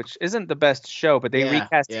Spartacus, which isn't the best show, but they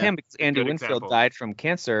recast him because Andy Winfield died from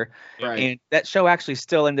cancer, and that show actually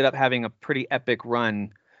still ended up having a pretty epic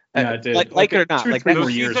run. Yeah, it did. Like it or not, like those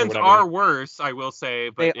seasons are worse, I will say,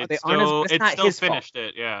 but it still finished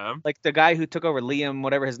it. Yeah. Like the guy who took over, Liam,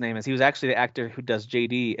 whatever his name is, he was actually the actor who does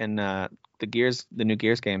JD in the new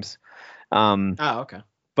Gears games. Okay.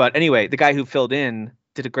 But anyway, the guy who filled in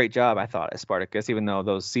did a great job, I thought, as Spartacus, even though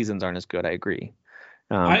those seasons aren't as good. I agree.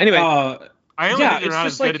 Anyway. I only think they're not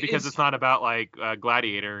as good because it's not about like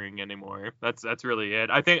gladiatoring anymore. That's really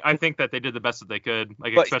it. I think that they did the best that they could,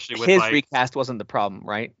 like especially with his recast wasn't the problem,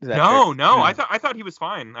 right? No. I thought he was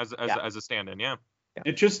fine as a stand-in. Yeah.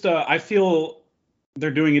 It just I feel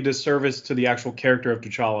they're doing a disservice to the actual character of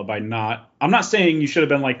T'Challa by not. I'm not saying you should have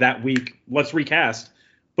been like that week. Let's recast,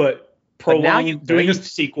 but doing a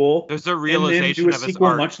sequel. There's a realization and then do a of his sequel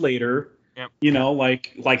art. Much later. Yep. You know,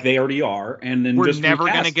 like they already are, and then we're just never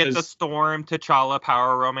gonna get the Storm T'Challa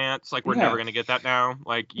power romance. Like we're never gonna get that now.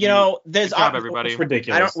 Like there's job, everybody. It's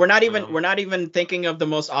ridiculous. We're not even thinking of the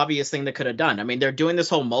most obvious thing they could have done. I mean, they're doing this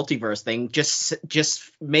whole multiverse thing. Just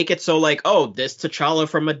make it so like, oh, this T'Challa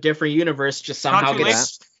from a different universe just somehow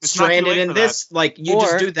gets stranded in this. That. Like you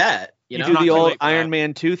just do that. You do the old Iron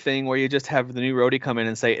Man 2 thing where you just have the new roadie come in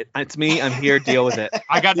and say, "It's me. I'm here. Deal with it."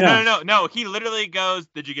 No. He literally goes,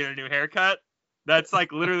 "Did you get a new haircut?" That's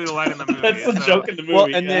like literally the line in the movie. That's the joke in the movie.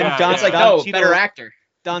 Well, and then It's like, no, better actor.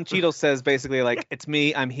 Don Cheadle says basically like, "It's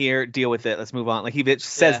me. I'm here. Deal with it. Let's move on." Like he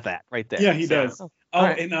says that right there. Yeah, he does.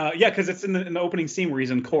 And because it's in the opening scene where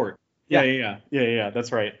he's in court. Yeah.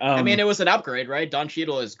 That's right. I mean, it was an upgrade, right? Don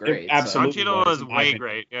Cheadle is great. Absolutely. Don Cheadle is way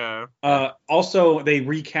great. Yeah. Also, they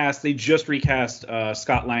just recast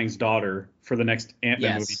Scott Lang's daughter for the next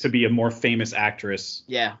Ant-Man movie to be a more famous actress.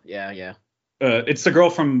 Yeah. It's the girl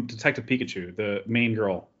from Detective Pikachu, the main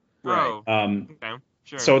girl. Right. Okay.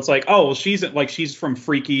 Sure. So it's like, she's from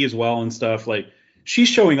Freaky as well and stuff. Like, she's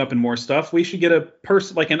showing up in more stuff. We should get a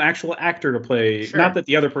person, like an actual actor to play. Sure. Not that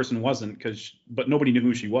the other person wasn't, but nobody knew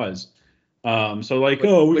who she was. We got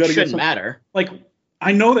to shouldn't matter. Like,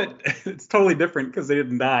 I know that it's totally different because they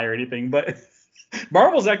didn't die or anything, but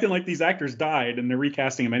Marvel's acting like these actors died and they're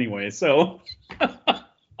recasting them anyway. So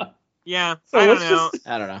yeah, so I don't know.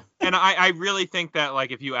 I don't know. And I really think that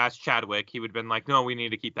like if you asked Chadwick, he would have been like, no, we need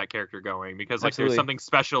to keep that character going because like Absolutely. there's something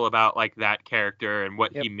special about like that character and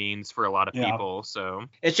what Yep. he means for a lot of Yeah. people. So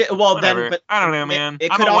It's just, well whatever. then, but I don't know, man.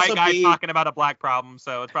 It I'm could a white also guy be, talking about a black problem,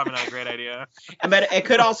 so it's probably not a great idea. but it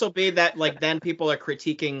could also be that like then people are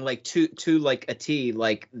critiquing like to like a T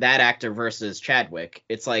like that actor versus Chadwick.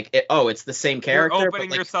 It's like it's the same character. You're but,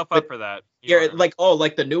 opening like, yourself but up for that. You're like,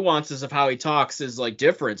 like the nuances of how he talks is like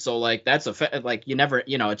different. So like that's like you never,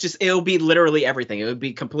 it's just it'll be literally everything. It would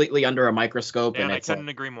be completely under a microscope. And I it's couldn't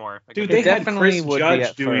agree more. Dude, It they had definitely Chris would be Judge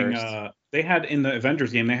at doing. first. They had in the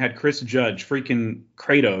Avengers game. They had Chris Judge, freaking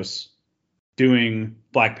Kratos, doing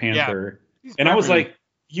Black Panther, and I was like,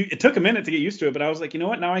 it took a minute to get used to it, but I was like, you know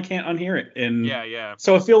what? Now I can't unhear it. And yeah.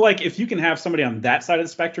 so I feel like if you can have somebody on that side of the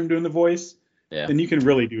spectrum doing the voice, Yeah. then you can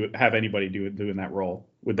really have anybody doing that role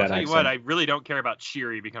with that I'll tell you accent. what, I really don't care about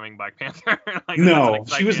Shuri becoming Black Panther. Like, that No, doesn't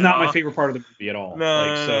excite she was me at not all. my favorite part of the movie at all. No,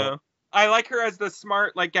 Like, so I like her as the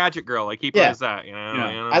smart, like gadget girl. Like he plays that, you know.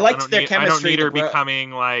 Yeah. Like, I liked don't their need, I don't chemistry, need her the bro-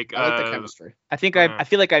 becoming like. I like the chemistry. I think Yeah. I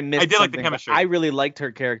feel like I missed I did like the something, but chemistry. I really liked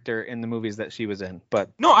her character in the movies that she was in.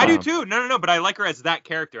 But No, I do um, too. No. But I like her as that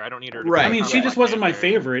character. I don't need her. To Right. I become mean, a she Black just wasn't my Panther.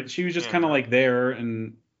 favorite. She was just Yeah. kind of like there,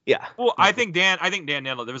 and yeah, Well, I think Dan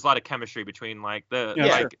nailed it. There was a lot of chemistry between like the Yeah,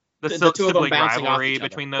 like sure. the, The two of them sibling bouncing off rivalry each other.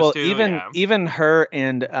 between those well, two. even yeah. her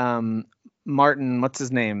and Martin, what's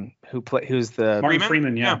his name, who's the Martin Freeman?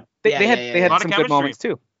 Freeman, yeah. Yeah. they Yeah, had yeah, they yeah. had A lot some of good chemistry. moments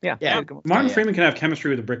too. Yeah, Yeah. they had good moments. Martin yeah. Freeman can have chemistry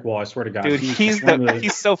with a brick wall. I swear to God. Dude, he's one of the-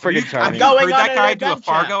 so friggin' I'm charming. going for on that an guy to do a adventure.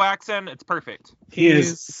 Fargo accent. It's perfect. he is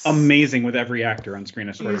He's- amazing with every actor on screen.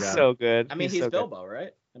 I swear to He's God. so good. I mean, he's so good. Bilbo, right?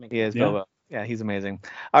 I mean, He is Yeah. Bilbo. Yeah, he's amazing.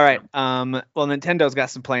 All right. Well, Nintendo's got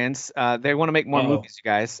some plans. They want to make more Uh-oh. movies, you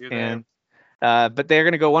guys, Do they? and but they're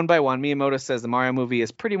going to go one by one. Miyamoto says the Mario movie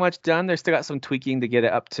is pretty much done. They're still got some tweaking to get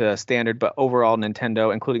it up to standard, but overall,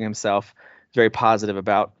 Nintendo, including himself, is very positive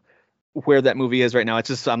about where that movie is right now. It's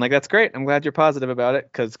just, I'm like, that's great. I'm glad you're positive about it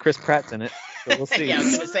because Chris Pratt's in it. So we'll see. yeah, I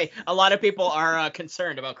was gonna say a lot of people are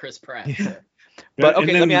concerned about Chris Pratt. Yeah. But, okay, and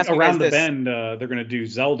then let me ask you around guys the this. bend, they're gonna do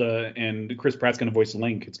Zelda, and Chris Pratt's gonna voice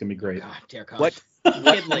Link. It's gonna be great. God, dear God. What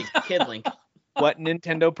Kid Link. what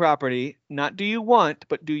Nintendo property, not do you want,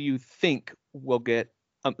 but do you think will get?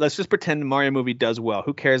 Let's just pretend the Mario movie does well.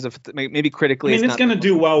 Who cares if maybe I critically mean, it's not gonna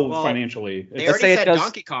do well Well, financially. They Let's say already it said does-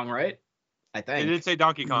 Donkey Kong, right? I They think. did say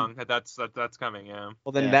Donkey Kong. That's coming. Yeah.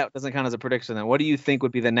 Well, then Yeah. that doesn't count as a prediction. Then what do you think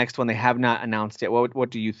would be the next one they have not announced yet? What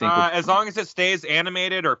do you think? As long as it stays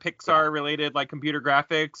animated or Pixar related, like computer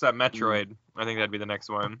graphics, Metroid. I think that'd be the next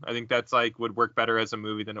one. I think that's like would work better as a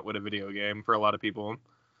movie than it would a video game for a lot of people.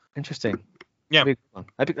 Interesting. Yeah. That'd be a good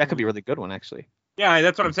one. That could be a really good one, actually. Yeah,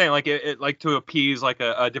 that's what I'm saying. Like it like to appease like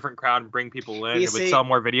a different crowd and bring people in. You It would see- sell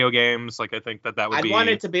more video games. Like I think that would I'd be. want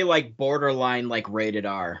it to be like borderline like rated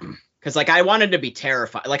R. Because like I wanted to be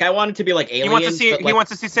terrified. Like I wanted to be like Alien. He wants to see. but, He like- wants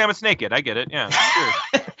to see Samus naked. I get it. Yeah.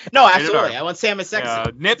 Sure. No, Rated absolutely. R. I want Samus sexy. Yeah.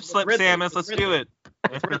 Nip slip Ridley, Samus. with Let's Ridley. do it.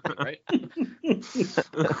 With Ridley, right?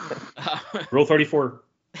 Rule 34.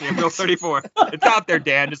 Yeah, Rule 34. It's out there,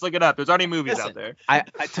 Dan. Just look it up. There's already movies Listen. out there.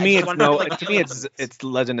 To me, just it's wonder, no. like, To me, it's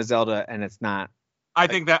Legend of Zelda, and it's not. I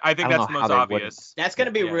think that's I don't the know most how they wouldn't. obvious. That's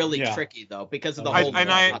gonna be Yeah. really Yeah. tricky though, because of the I- whole and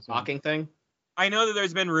not talking thing. I know that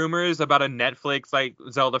there's been rumors about a Netflix like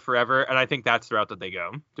Zelda Forever, and I think that's the route that they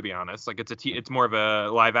go. To be honest, like it's more of a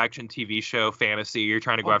live action TV show fantasy. You're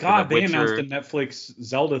trying to go Oh after God, the they Witcher. announced a Netflix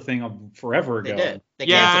Zelda thing forever ago. They did. They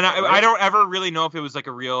Yeah, and canceled it, I right? don't ever really know if it was like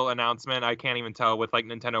a real announcement. I can't even tell with like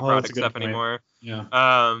Nintendo Oh, that's a product good stuff point. anymore.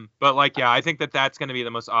 Yeah. But like, yeah, I think that's going to be the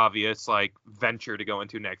most obvious like venture to go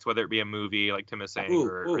into next, whether it be a movie like Tim is saying,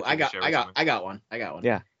 or Ooh, a I TV got show or something. I got one.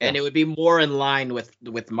 Yeah. And it would be more in line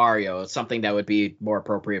with Mario, something that would be more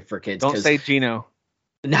appropriate for kids. Don't 'cause- say Gino.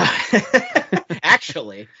 no.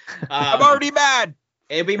 Actually, I'm already mad.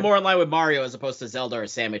 it'd be more in line with Mario as opposed to Zelda or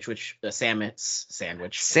Sandwich, which sandwich.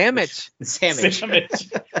 Sandwich. Sandwich. Sandwich.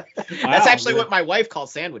 That's Wow, actually your- what my wife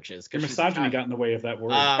calls sandwiches. 'cause Your she's misogyny Italian. got in the way of that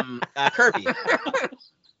word. Kirby.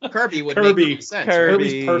 Kirby would Kirby. make sense. Kirby.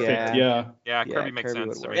 Kirby's perfect. yeah. Yeah. Yeah, Kirby makes Kirby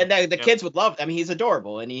sense would to work. me. And the Yeah. kids would love. I mean, he's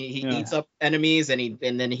adorable, and he Yeah. eats up enemies, and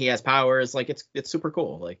then he has powers. Like it's super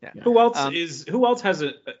cool. Like Yeah. you know. Who else has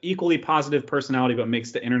an equally positive personality but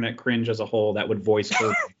makes the internet cringe as a whole that would voice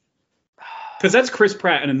Kirby? Because that's Chris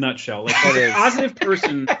Pratt in a nutshell. Like he's It a is. positive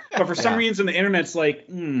person, but for some Yeah. reason the internet's like,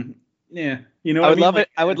 yeah, you know. I what would mean? love Like,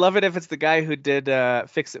 it. I would love it if it's the guy who did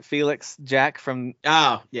Fix It Felix, Jack from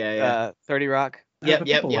Oh yeah. 30 Rock. but Yep.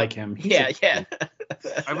 people like him. He's Yeah, a- yeah.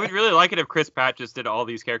 I would really like it if Chris Pratt just did all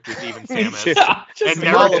these characters, even Me Samus, too. Just and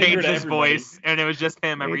middle never finger changed to his everybody. voice, and it was just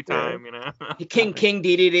him every Me too. time, King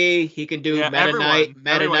DDD. He can do Yeah, Meta Knight. Meta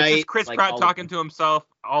everyone. It's Knight. just Chris like, Pratt all of talking them. to himself.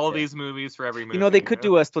 All of Yeah. these movies for every movie. You know, they could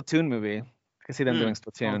do a Splatoon movie. I can see them doing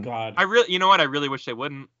Oh Splatoon. God. You know what? I really wish they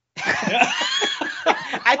wouldn't.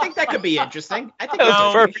 I think that could be interesting. I think That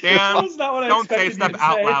was No, perfect. Dan, That was not what I don't say expected you stuff to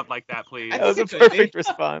out say. loud like that, please. I That was a think it could be. perfect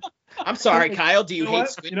response. I'm sorry, Kyle. Do you know hate what?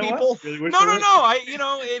 squid You know what? people? Really wish No, they no, would.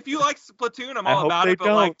 no. If you like Splatoon, I'm I all hope about they it.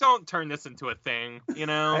 But like, don't. don't turn this into a thing. You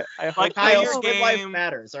know, I hope Like, they play Kyle, your don't. squid life game,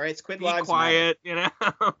 matters. All right, squid be lives quiet. You know.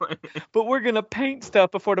 But we're gonna paint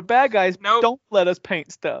stuff before the bad guys Nope. don't let us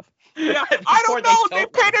paint stuff. Yeah, Before I don't they know. They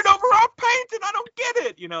don't painted let us. over our paint, and I don't get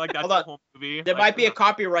it. You know, like that's Hold the on. whole movie. There Like, might be a no.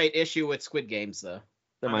 copyright issue with Squid Games, though.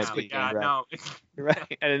 There I might know, be. yeah, Right. no. You're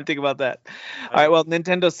right. I didn't think about that. All right. Well,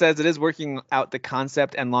 Nintendo says it is working out the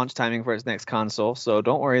concept and launch timing for its next console. So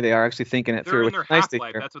don't worry, they are actually thinking it They're through. in Which their is nice to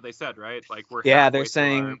half-life. hear. That's what they said, right? Like we're Yeah, halfway they're through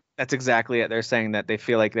saying that's exactly it. They're saying that they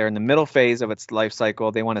feel like they're in the middle phase of its life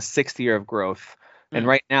cycle. They want a sixth year of growth. And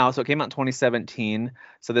right now, so it came out in 2017.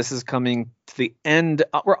 So this is coming to the end.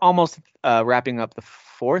 We're almost wrapping up the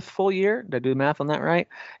fourth full year. Did I do the math on that right?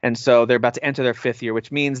 And so they're about to enter their fifth year, which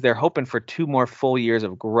means they're hoping for 2 more full years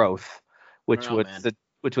of growth, which know, would man.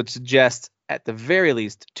 which would suggest at the very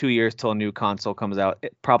least 2 years till a new console comes out.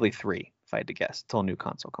 Probably 3, if I had to guess, till a new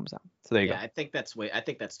console comes out. So there you Yeah, go. I think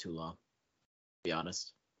that's too long. To be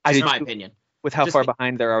honest, I just do my too. opinion. With how just far be-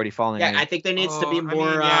 behind they're already falling. Yeah, I think there needs to be more.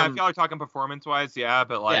 I mean, yeah, if y'all are talking performance-wise, yeah,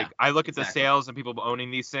 but like Yeah, I look at the exactly. sales and people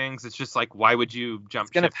owning these things, it's just like, why would you jump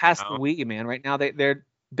It's gonna ship pass now? the Wii, man. Right now, they're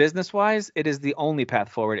business wise, it is the only path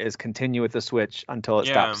forward is continue with the Switch until it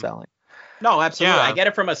Yeah. stops selling. No, absolutely. Yeah. I get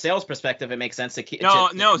it from a sales perspective. It makes sense to keep. No,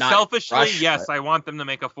 to no. not Selfishly, rush, yes, but- I want them to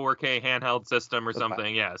make a 4K handheld system or Okay.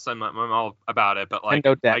 something. Yes, I'm all about it. But like,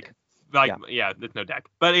 Nintendo Deck. yeah, there's no deck.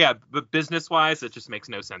 But yeah, but business-wise, it just makes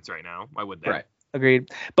no sense right now. Why would they? Right. Agreed.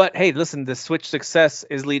 But hey, listen, the Switch success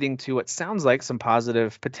is leading to what sounds like some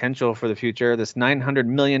positive potential for the future. This $900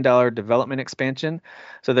 million development expansion.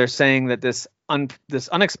 So they're saying that this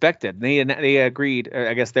unexpected. They agreed. Or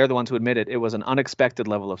I guess they're the ones who admitted it was an unexpected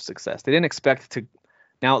level of success. They didn't expect to.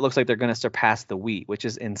 Now it looks like they're going to surpass the Wii, which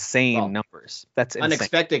is insane Well, numbers. That's insane.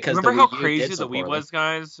 Unexpected because Remember how crazy the Wii was,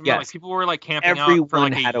 guys? Remember, like Yes. people were like camping out for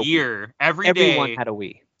Everyone like had a a Wii. year every Everyone day. had a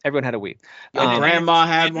Wii. Everyone had a Wii. Your And grandma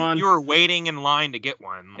had and one. You were waiting in line to get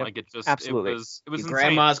one. Yep, Like it just absolutely. it was Your insane.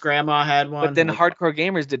 grandma's grandma had one. But then like- hardcore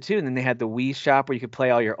gamers did too, and then they had the Wii Shop where you could play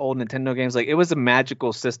all your old Nintendo games. Like it was a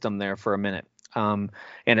magical system there for a minute, and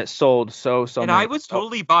it sold so And many. I was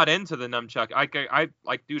totally bought into the nunchuck. I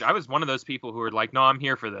like, dude, I was one of those people who were like, no, I'm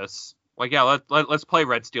here for this. Like, yeah, let's play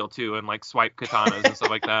Red Steel 2 and like swipe katanas and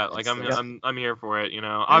stuff like that. Like, I'm here for it. You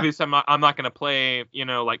know, obviously I'm not gonna play, you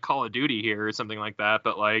know, like Call of Duty here or something like that.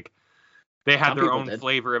 But like, they had Some their people own did.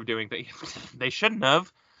 flavor of doing things. They shouldn't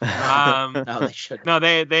have. No, they should. No,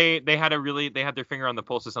 they had their finger on the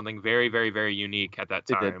pulse of something very, very, very unique at that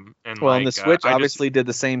They did. time. And Well, like, and the Switch I just- obviously did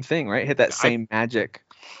the same thing, right? Hit that same magic.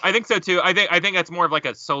 I think so too. I think that's more of like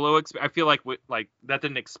a solo. I feel like like that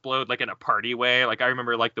didn't explode like in a party way. Like I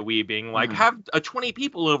remember like the Wii being like, have 20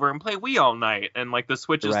 people over and play Wii all night, and like the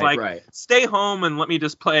Switch is like, Right. stay home and let me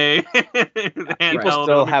just play the handheld. People and still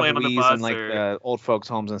let me have play it on the Wii's bus in like or- the old folks'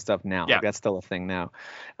 homes and stuff now. Yeah. Like, that's still a thing now.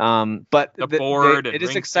 But The board and it is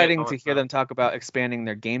ring fit, exciting all to that hear stuff. them talk about expanding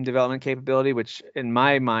their game development capability, which in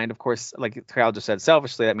my mind, of course, like Kyle just said,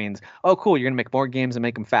 selfishly, that means, oh, cool, you're gonna make more games and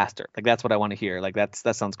make them faster. Like that's what I want to hear. Like that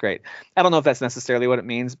sounds great. I don't know if that's necessarily what it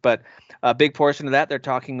means, but a big portion of that, they're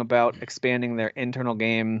talking about expanding their internal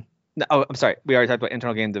game. Oh, I'm sorry. We already talked about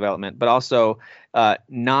internal game development, but also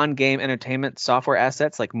non-game entertainment software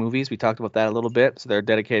assets like movies. We talked about that a little bit. So they're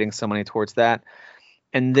dedicating some money towards that.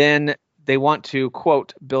 And then they want to,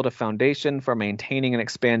 quote, build a foundation for maintaining and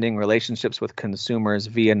expanding relationships with consumers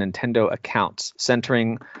via Nintendo accounts,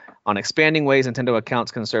 centering on expanding ways Nintendo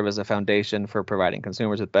accounts can serve as a foundation for providing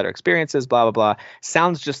consumers with better experiences, blah, blah, blah.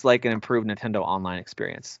 Sounds just like an improved Nintendo online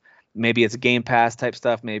experience. Maybe it's Game Pass type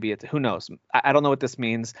stuff. Maybe it's, who knows? I don't know what this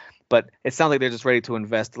means, but it sounds like they're just ready to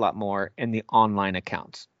invest a lot more in the online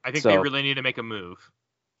accounts. I think So- they really need to make a move.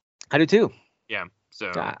 I do too. Yeah.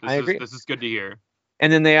 So Yeah, this I is agree. this is good to hear.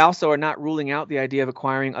 And then they also are not ruling out the idea of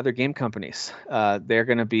acquiring other game companies. They're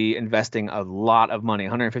going to be investing a lot of money,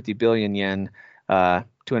 150 billion yen, to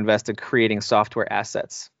invest in creating software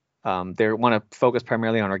assets. They want to focus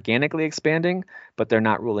primarily on organically expanding, but they're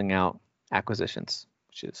not ruling out acquisitions,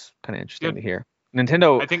 which is kind of interesting Good. to hear.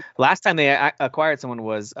 Nintendo, I think last time they acquired someone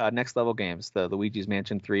was Next Level Games, the Luigi's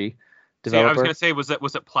Mansion 3 Yeah, I was developer. gonna say, was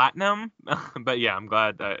it Platinum? But yeah, I'm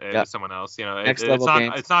glad that it Yep. was someone else. You know, Next it's Level not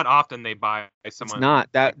Games. it's not often they buy It's someone.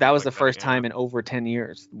 not that was the like first that, time yeah. in over 10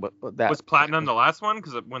 years. That Was Platinum the last one?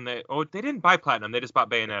 Because when they didn't buy Platinum, they just bought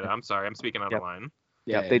Bayonetta. I'm sorry, I'm speaking out Yep. of line.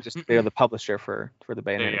 Yep, Yeah. they're the publisher for the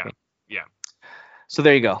Bayonetta Yeah, game. yeah. So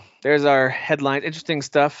there you go. There's our headline. Interesting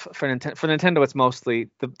stuff for Nintendo. For Nintendo, it's mostly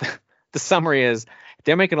the summary is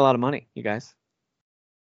they're making a lot of money, you guys.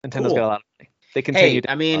 Nintendo's Cool. got a lot of money. They continue. Hey,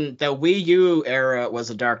 I mean, the Wii U era was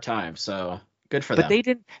a dark time, so good for but them. they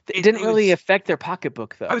didn't. It It didn't really was- affect their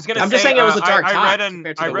pocketbook though. I was gonna I'm say, just saying it was a dark I time read an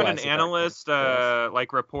compared to I the read Wii. an It's a dark time. analyst Yes.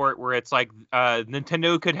 like report where it's like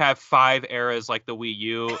Nintendo could have 5 eras like the Wii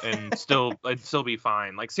U and still be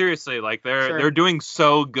fine. Like seriously, like Sure. they're doing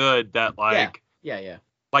so good that like Yeah.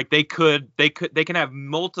 like they can have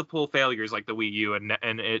multiple failures like the Wii U and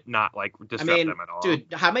it not like I disrupt mean, them at all. dude,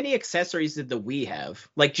 how many accessories did the Wii have?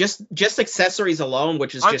 Like just accessories alone,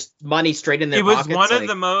 which is I- just money straight in their It was pockets. one of like-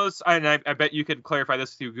 the most, and I bet you could clarify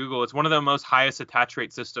this through Google. It's one of the most highest attach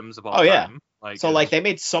rate systems of all Oh, yeah. time. Like, So like they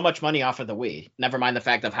made so much money off of the Wii. Never mind the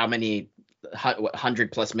fact of how many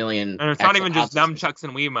 100+ million. and it's not actual even just consoles. nunchucks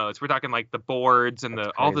and Wiimotes. We're talking like the boards and That's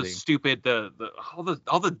all the crazy. stupid all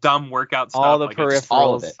the dumb workout stuff. All the like, it's just peripherals.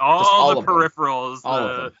 All of it. all Just all the of them. peripherals, All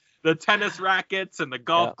of them. the tennis rackets and the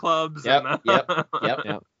golf Yep. clubs. Yep, And yep.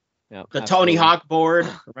 Yep. The absolutely. Tony Hawk board.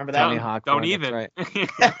 Remember that? Tony one? Hawk. Don't board, even. That's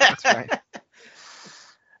right. That's right.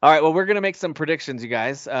 All right, well, we're going to make some predictions, you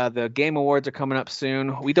guys. The Game Awards are coming up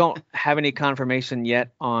soon. We don't have any confirmation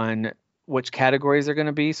yet on which categories they're going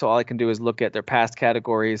to be, so all I can do is look at their past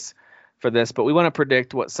categories for this. But we want to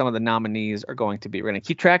predict what some of the nominees are going to be. We're going to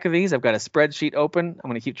keep track of these. I've got a spreadsheet open. I'm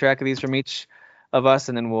going to keep track of these from each of us,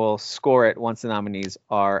 and then we'll score it once the nominees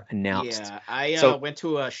are announced. Yeah, I So- went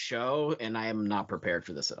to a show and I am not prepared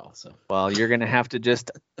for this at all. So Well, you're going to have to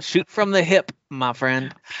just shoot from the hip, my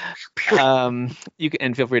friend. You can,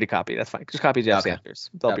 and feel free to copy. That's fine. Just copy Jeff's Okay. answers.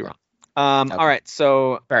 They'll be Okay. wrong. Okay. All right,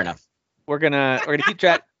 so fair enough. we're gonna keep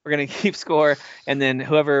track. We're gonna keep score, and then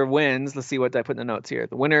whoever wins, let's see what I put in the notes here.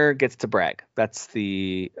 The winner gets to brag. That's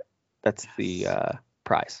the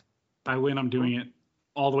prize. I win. I'm doing it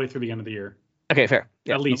all the way through the end of the year. Okay, fair.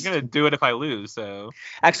 Yeah. At I'm least. gonna do it if I lose. So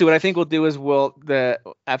Actually, what I think we'll do is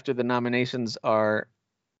after the nominations are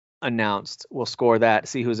announced, we'll score that,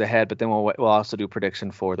 see who's ahead, but then we'll also do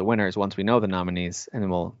prediction for the winners once we know the nominees, and then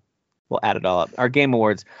we'll add it all up. Our Game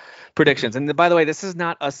Awards predictions. And by the way, this is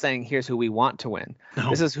not us saying here's who we want to win. No.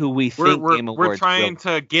 This is who we think Game Awards. we're trying will.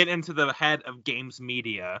 to get into the head of games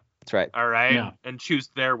media. That's right. All right, Yeah. and choose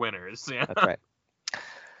their winners. Yeah. That's right.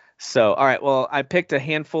 So, all right. Well, I picked a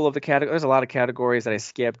handful of the categories. There's a lot of categories that I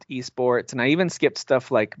skipped. Esports, and I even skipped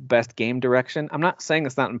stuff like best game direction. I'm not saying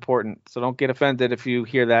it's not important, so don't get offended if you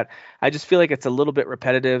hear that. I just feel like it's a little bit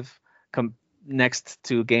repetitive. Next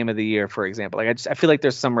to game of the year, for example, I feel like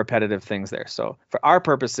there's some repetitive things there. So, for our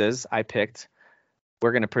purposes,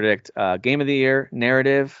 we're going to predict game of the year,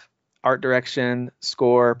 narrative, art direction,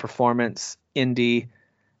 score, performance, indie,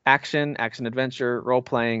 action adventure, role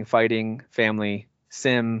playing, fighting, family,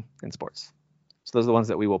 sim, and sports. So those are the ones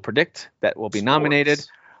that we will predict that will be nominated.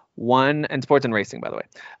 And sports and racing, by the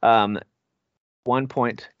way. 1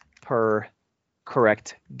 point per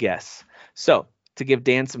correct guess. So to give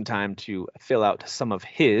Dan some time to fill out some of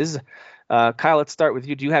his, Kyle, let's start with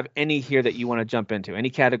you. Do you have any here that you want to jump into? Any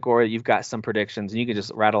category you've got some predictions, and you can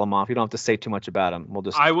just rattle them off. You don't have to say too much about them. We'll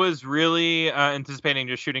just. I was really anticipating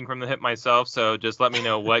just shooting from the hip myself, so just let me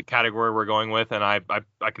know what category we're going with, and I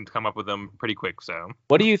can come up with them pretty quick. So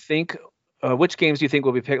What do you think? Which games do you think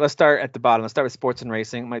will be picked? Let's start at the bottom. Let's start with sports and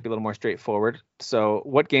racing. It might be a little more straightforward. So,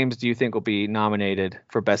 what games do you think will be nominated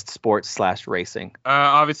for best sports/racing?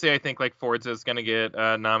 obviously, I think like Forza is gonna get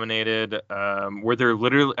nominated. Were there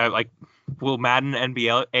literally will Madden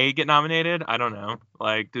NBA get nominated? I don't know.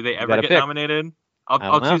 Like, do they ever gotta get pick. nominated? I don't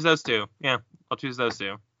I'll know. choose those two. Yeah, I'll choose those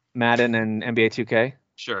two. Madden and NBA 2K.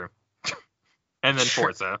 Sure. And then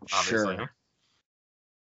Forza, obviously. Sure.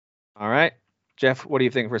 All right, Jeff. What do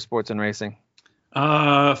you think for sports and racing?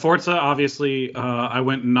 Forza, obviously. I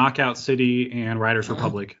went Knockout City and Riders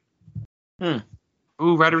Republic. Ooh,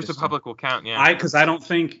 Riders Interesting. Republic will count. Yeah. Because I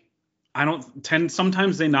don't tend.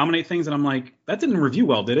 Sometimes they nominate things and I'm like, that didn't review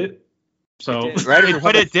well, did it? So It did. Riders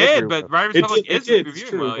But it Republic did did. But Riders It Republic did, is it's reviewing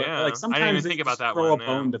true, well. but, Yeah. like I sometimes didn't even they think about just that throw one. a Yeah.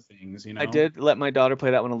 bone to things, you know. I did let my daughter play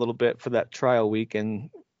that one a little bit for that trial week, and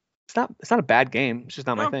it's not a bad game. It's just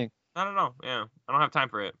not my No. thing. I don't know. Yeah. I don't have time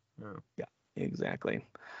for it. Yeah. Exactly.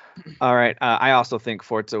 All right. I also think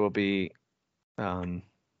Forza will be. I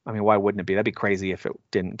mean, why wouldn't it be? That'd be crazy if it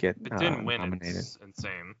didn't get If it didn't win, nominated. it's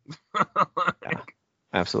insane.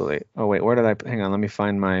 Absolutely. Oh wait, where did I? Hang on. Let me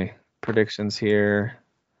find my predictions here.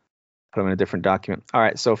 Put them in a different document. All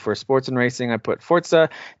right, so for sports and racing, I put Forza,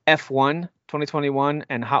 F1 2021,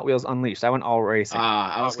 and Hot Wheels Unleashed. I went all racing.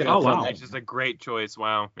 I was gonna. Oh, wow. It's just a great choice.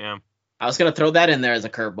 Wow. Yeah. I was gonna throw that in there as a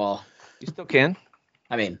curveball. You still can.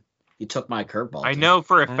 I mean, you took my curveball. I too. know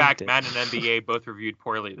for a I fact did. Madden and NBA both reviewed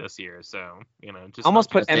poorly this year, so just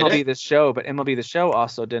Almost put Did MLB it? The Show, but MLB The Show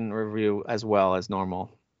also didn't review as well as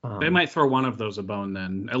normal. They might throw one of those a bone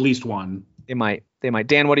then, at least one. They might.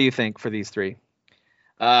 Dan, what do you think for these three?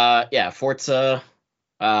 Yeah, Forza,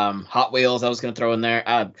 Hot Wheels. I was gonna throw in there.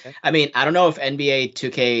 I mean, I don't know if NBA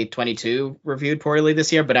 2K22 reviewed poorly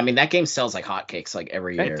this year, but I mean that game sells like hotcakes like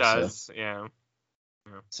every year. It does. Yeah.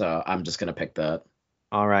 So I'm just gonna pick that.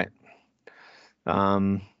 All right.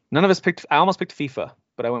 None of us picked. I almost picked FIFA,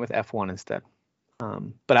 but I went with F1 instead.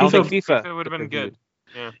 But I don't think FIFA It would have been good.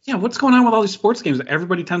 Yeah. Yeah, what's going on with all these sports games that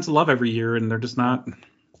everybody tends to love every year, and they're just not.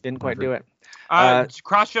 Didn't quite Never. do it.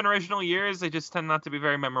 Cross-generational years, they just tend not to be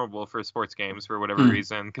very memorable for sports games for whatever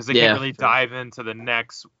reason, because they Yeah. can't really dive into the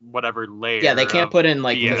next whatever layer. Yeah, they can't of put in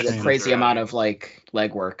like BS the they're crazy amount adding. of like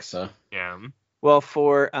legwork. So Yeah. Well,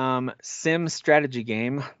 for sim strategy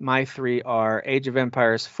game, my three are Age of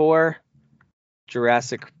Empires 4,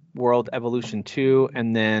 Jurassic World Evolution 2,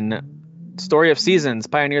 and then Story of Seasons,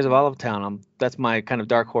 Pioneers of Olive Town. That's my kind of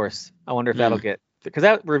dark horse. I wonder if that'll get, because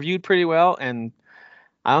that reviewed pretty well, and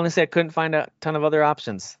I honestly I couldn't find a ton of other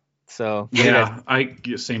options. So Yeah,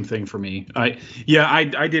 same thing for me. I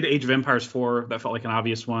did Age of Empires 4. That felt like an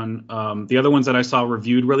obvious one. The other ones that I saw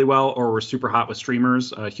reviewed really well or were super hot with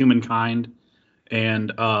streamers, Humankind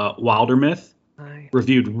and Wilder Myth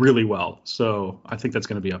reviewed really well. So I think that's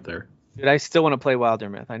going to be up there. Dude, I still want to play Wilder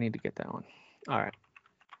Myth. I need to get that one. All right.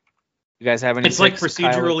 You guys have any? It's like picks,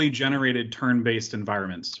 Kyle? procedurally generated turn-based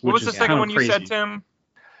environments. What which was the is second kind one of you said, crazy. Tim?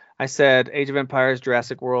 I said Age of Empires,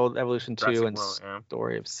 Jurassic World Evolution 2, Jurassic and World, yeah.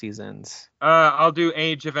 Story of Seasons. I'll do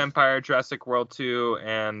Age of Empire, Jurassic World 2,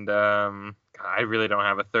 and I really don't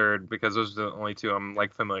have a third because those are the only two I'm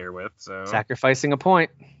like familiar with. So Sacrificing a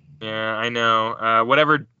point. yeah, I know.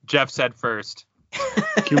 Whatever Jeff said first.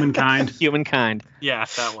 Humankind. Humankind, Yeah,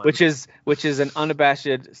 that one. which is an unabashed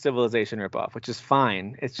Civilization ripoff, which is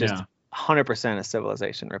fine. It's just Yeah. 100% a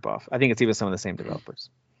Civilization ripoff. I think it's even some of the same developers.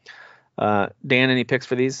 Dan, any picks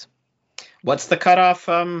for these? what's the cutoff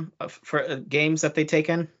for games that they take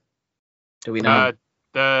in? Do we know I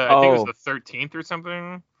think it was the 13th or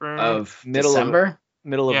something for of middle of- December?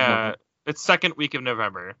 Middle of yeah. November. It's second week of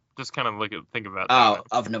November. Just kind of think about Oh, that.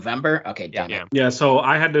 of November. Okay, Yeah. damn it. Yeah, so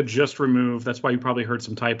I had to just remove. That's why you probably heard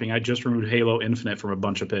some typing. I just removed Halo Infinite from a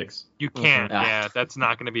bunch of picks. You can't. Ah. Yeah, that's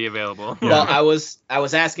not going to be available. Yeah. Well, I was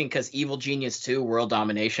asking because Evil Genius 2 World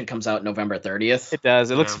Domination comes out November 30th. It does.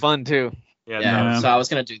 It looks Yeah. fun too. Yeah, Yeah, Yeah. so I was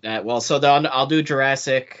gonna do that. Well, so then I'll do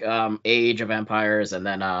Jurassic, Age of Empires, and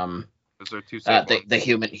then those are two separate the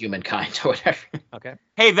humankind or whatever. Okay.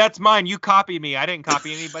 Hey, that's mine. You copy me. I didn't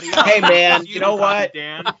copy anybody else. Hey, man, You you know copied what?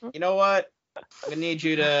 Dan. You know what? I need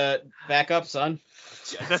you to back up, son.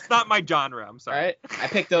 That's not my genre. I'm All sorry. right, I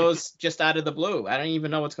picked those just out of the blue. I don't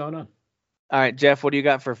even know what's going on. All right, Jeff, what do you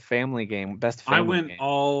got for family game? Best family I went game.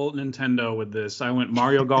 all Nintendo with this. I went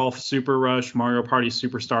Mario Golf, Super Rush, Mario Party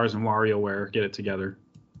Superstars, and WarioWare. Get it together.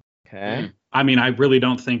 Okay. I mean, I really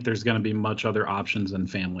don't think there's going to be much other options than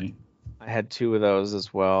family. I had two of those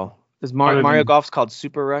as well. Is Other Mario than- Golf's called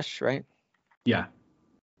Super Rush, right? Yeah.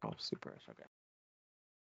 Oh, Super Rush.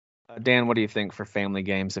 Okay. Dan, what do you think for family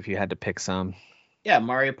games if you had to pick some? Yeah,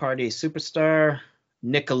 Mario Party Superstar,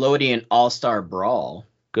 Nickelodeon All Star Brawl.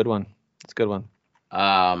 Good one. It's a good one.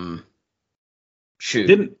 Shoot.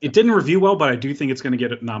 It didn't review well, but I do think it's going to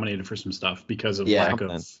get nominated for some stuff because of Yeah. lack Something.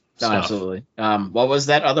 of No, stuff. absolutely. What was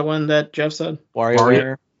that other one that Jeff said?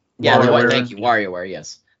 WarioWare. Yeah, WarioWare. thank you, WarioWare.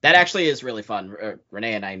 Yes, that actually is really fun.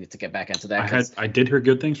 Renee and I need to get back into that. 'Cause- I did hear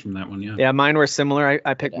good things from that one. Yeah. Yeah, mine were similar.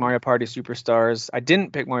 I picked Yeah. Mario Party Superstars. I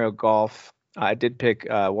didn't pick Mario Golf. I did pick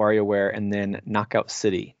WarioWare and then Knockout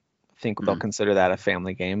City. I think they'll consider that a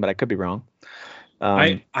family game, but I could be wrong.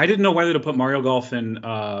 I didn't know whether to put Mario Golf in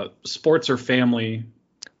sports or family.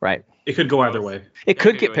 Right. It could go either way. It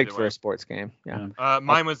could could get go picked either for way. a sports game. Yeah.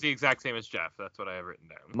 Mine was the exact same as Jeff. That's what I have written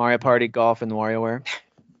down. Mario Party, Golf, and WarioWare.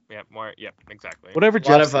 Yeah, more. Yeah, exactly. Whatever a lot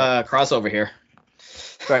Jeff of said. crossover here.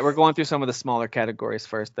 Right, we're going through some of the smaller categories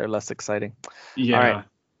first. They're less exciting. Yeah. All right.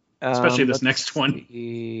 Especially this Let's next one.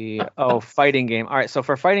 see. Oh, fighting game. All right, so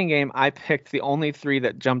for fighting game, I picked the only three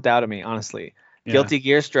that jumped out at me, honestly. Yeah. Guilty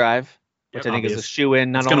Gear Strive, which Yep. I think is a Obvious.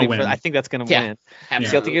 shoe-in. Not It's gonna only for, win. I think that's going to Yeah. win.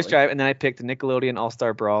 Absolutely. Guilty Gear Strive, and then I picked Nickelodeon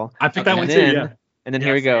All-Star Brawl. I picked that Okay. one And too. then, Yeah. and then Yeah,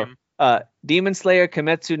 here we go. same. Demon Slayer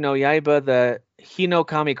Kimetsu no Yaiba, the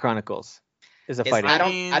Hinokami Chronicles. is a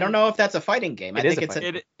fighting. I don't know if that's a fighting game. I think it's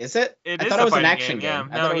is it? It I is thought a it was an fighting action game.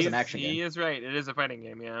 Yeah. I thought it was an action game. He is right. It is a fighting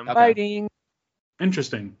game. Yeah. Okay. Fighting.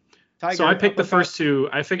 Interesting. Tiger, So I picked the first two.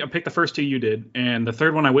 I think I picked the first two you did, and the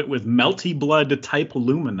third one I went with Melty Blood Type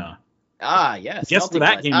Lumina. Ah, yes. Guess where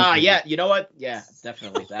that game Ah, was yeah. You know what? Yeah,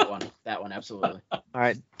 definitely that one. That one, absolutely. All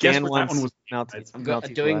right. Guess Dan what that wants one was? Melty. I'm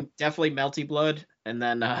Melty doing Blood. definitely Melty Blood, and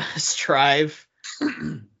then Strive,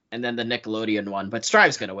 and then the Nickelodeon one. But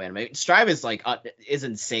Strive's gonna win. I mean, Strive is like is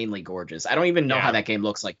insanely gorgeous. I don't even know how that game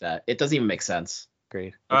looks like that. It doesn't even make sense.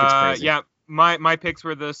 Great. Like, it's crazy. Yeah. My picks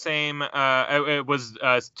were the same. It was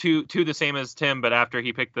two the same as Tim, but after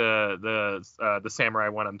he picked the samurai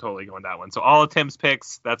one, I'm totally going that one. So all of Tim's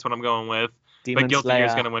picks, that's what I'm going with. Demon but Guilty Slayer.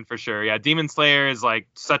 Gear's gonna win for sure. Yeah, Demon Slayer is like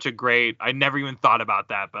such a great. I never even thought about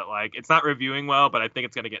that, but like it's not reviewing well, but I think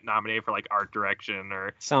it's gonna get nominated for like art direction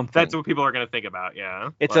or Something. that's what people are gonna think about. Yeah,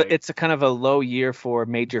 It's like, a kind of a low year for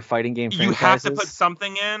major fighting game you franchises. have to put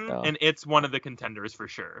something in, So. and it's one of the contenders for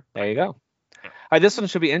sure. There you go. Yeah. All right, this one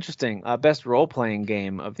should be interesting. Best role playing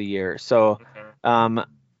game of the year. So, Okay.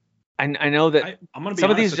 I know that I'm gonna be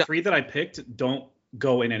some of honest. these The three that I picked don't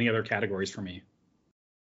go in any other categories for me.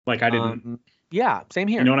 Like I didn't. yeah, same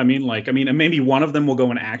here. You know what I mean? Like I mean, and maybe one of them will go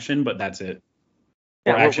in action, but that's it.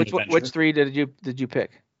 Or yeah, action which adventure. three did you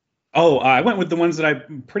pick? Oh, I went with the ones that I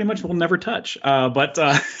pretty much will never touch. But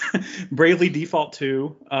Bravely Default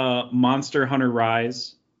 2, Monster Hunter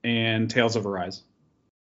Rise, and Tales of Arise.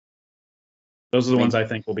 Those are the ones I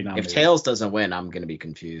think will be nominated. If Tails doesn't win, I'm gonna be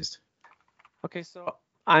confused. Okay, so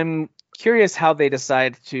I'm curious how they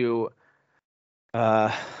decide to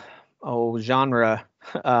genre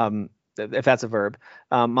if that's a verb,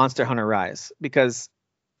 Monster Hunter Rise, because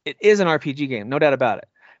it is an RPG game, no doubt about it.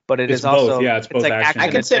 But it's It's both, also it's both like action I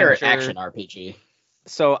and consider it adventure. action RPG.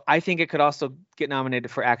 So I think it could also get nominated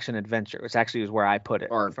for action adventure, which actually is where I put it.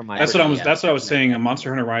 Or for my That's what I was. Yeah, That's what I was saying. Monster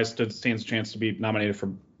Hunter Rise stands a chance to be nominated for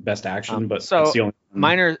best action, but so it's the only.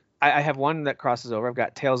 Mine are. I have one that crosses over. I've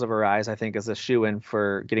got Tales of Arise. I think is a shoe-in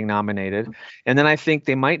for getting nominated, and then I think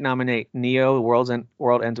they might nominate Neo: World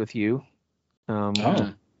Ends with You,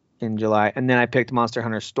 Oh. in July, and then I picked Monster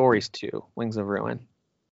Hunter Stories 2: Wings of Ruin,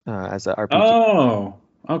 as a RPG. Oh,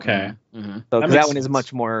 okay. Mm-hmm. So That that makes one is sense.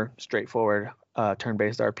 much more straightforward,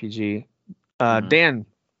 turn-based RPG. Mhm. Dan,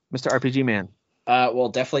 Mr. RPG Man. Well,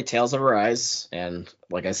 definitely Tales of Arise, and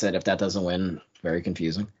like I said, if that doesn't win, very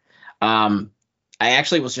confusing. I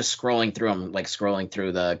actually was just scrolling through them, like scrolling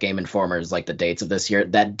through the Game Informer's, like the dates of this year.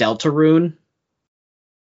 That Deltarune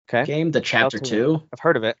Okay, game, the Chapter Deltarune. 2. I've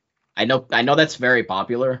heard of it. I know that's very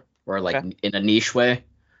popular, or like Okay. in a niche way.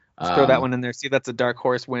 Let's throw that one in there. See, that's a dark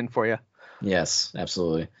horse win for you. Yes,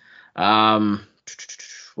 absolutely.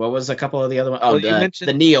 What was a couple of the other ones? Oh, Well, you mentioned-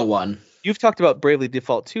 the Neo one. You've talked about Bravely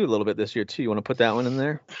Default 2 a little bit this year too. You want to put that one in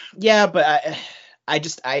there? Yeah, but I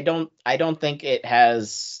don't think it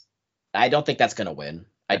has. I don't think that's gonna win.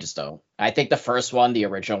 I just don't. I think the first one, the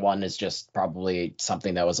original one, is just probably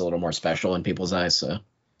something that was a little more special in people's eyes. So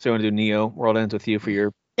So you want to do Neo: World Ends with You for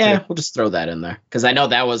your? yeah, we'll just throw that in there because I know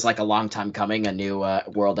that was like a long time coming. A new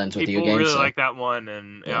World Ends with You People game. really So. like that one,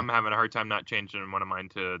 and Yeah. I'm having a hard time not changing one of mine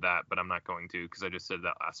to that, but I'm not going to because I just did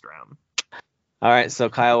that last round. All right. So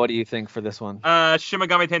Kyle, what do you think for this one? Shin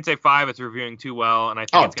Megami Tensei 5, it's reviewing too well, and I think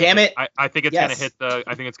Oh, it's gonna damn hit- it. I think it's Yes. gonna hit the.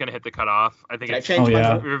 I think it's gonna hit the cutoff. I think Can I it's change Oh, my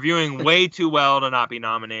yeah. vote? reviewing way too well to not be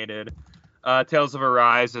nominated. Tales of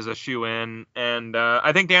Arise is a shoe-in, and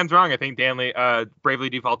I think Dan's wrong. I think Bravely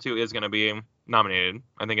Default 2 is gonna be nominated.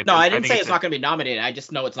 I think it's. No, I didn't say think it's not going to be nominated. I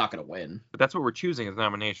just know it's not going to win. But that's what we're choosing as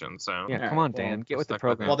nomination. So Yeah, All come right, on, Dan. well, Get with the stuck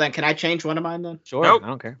with program. Well, then, can I change one of mine then? Sure. Nope. I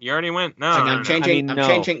don't care. you already went. No, I'm no, no. changing. I mean,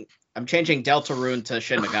 no. I'm changing Deltarune to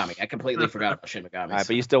Shin Megami. I completely forgot about Shin Megami. All right,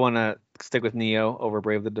 but you still want to stick with Neo over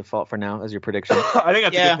Brave the Default for now as your prediction. I think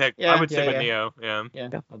that's a Yeah, good pick. yeah, I would stick yeah, with yeah. Neo. Yeah.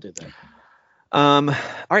 Yeah, I'll do that. All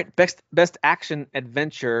right, best action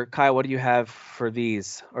adventure. Kyle, what do you have for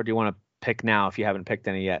these, or do you want to pick now if you haven't picked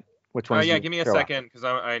any yet? Which ones? Yeah, do you give me a throw out? second because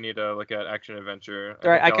I need to look at action adventure. All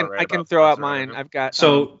right, think I y'all can are right I can about throw out Monster Hunter. mine. I've got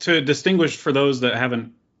So to distinguish for those that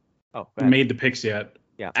haven't oh, go ahead. made the picks yet,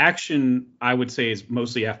 Yeah. action I would say is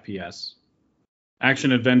mostly FPS.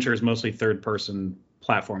 Action adventure is mostly third-person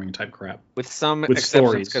platforming type crap. with some with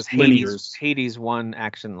exceptions stories, because linears. Hades won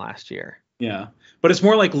action last year. Yeah, but it's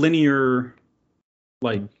more like linear,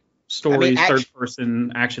 like stories, act-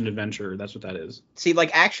 third-person action adventure. That's what that is. See,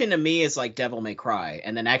 like action to me is like Devil May Cry,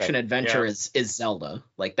 and then action adventure Yeah. is Zelda.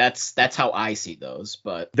 Like that's how I see those.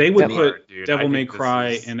 But They would Devil- put Dude, I Devil May think this Cry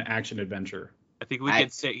is- in action adventure. I think we I-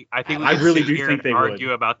 could say. I think I we could really sit do here think and they would.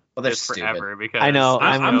 argue about Well, they're this stupid. forever because I know,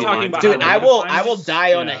 there's I'm no talking lines about- to dude, it. I will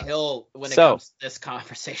die on a Yeah. hill when it So- comes to this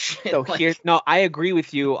conversation. So Like, here, no, I agree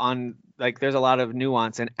with you on like there's a lot of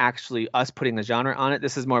nuance in actually us putting the genre on it.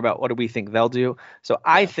 This is more about what do we think they'll do. So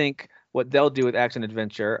I think what they'll do with action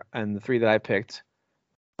adventure, and the 3 that I picked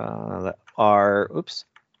are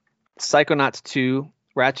Psychonauts 2,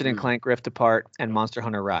 Ratchet and Clank Rift Apart, and Monster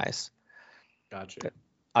Hunter Rise. Gotcha.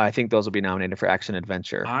 I think those will be nominated for action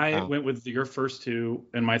adventure. I went with your first 2,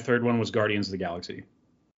 and my third one was Guardians of the Galaxy.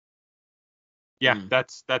 Yeah,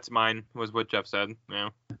 that's mine. Was what Jeff said. Yeah.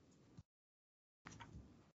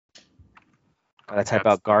 Gotta type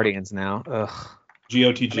out Guardians now. Ugh.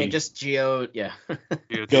 GOTG. I mean, just Geo. Yeah.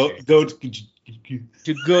 Go.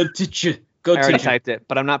 I already typed it,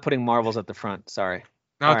 but I'm not putting Marvels at the front. Sorry.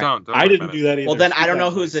 No, Right. don't I didn't do that either. Well, then I don't know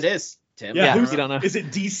whose it is, Tim. Yeah, you don't know. Is it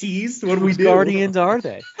DC's? What do we Whose do? Guardians are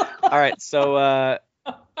they? All right, so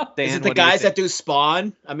Dan, Is it the guys that do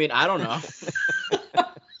Spawn? I mean, I don't know.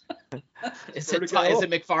 Is it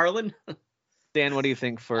McFarlane? Dan, what do you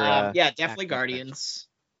think for? Yeah, definitely action Guardians.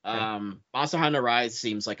 Monster Hunter Rise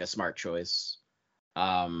seems like a smart choice.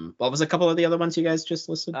 What was a couple of the other ones you guys just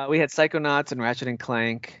listed? We had Psychonauts and Ratchet and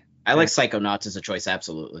Clank. I like Psychonauts as a choice,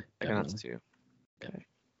 absolutely. Psychonauts too. Okay.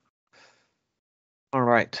 All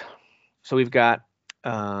right. So we've got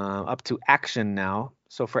up to action now.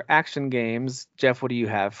 So for action games, Jeff, what do you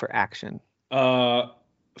have for action?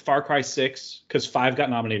 Far Cry 6, because 5 got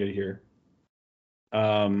nominated here.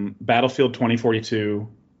 Battlefield 2042.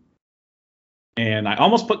 And I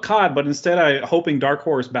almost put COD, but instead I'm hoping Dark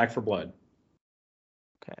Horse Back 4 Blood.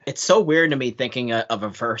 Okay. It's so weird to me thinking of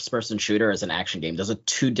a first-person shooter as an action game. Those are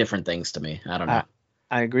 2 different things to me. I don't know.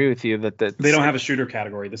 I agree with you that They don't have a shooter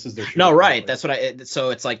category. This is their shooter No, right. category. That's what so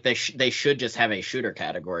it's like they should just have a shooter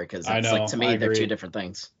category because I it's know, like to me I they're agree. 2 different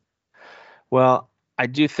things. Well, I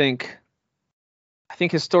think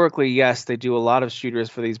historically, yes, they do a lot of shooters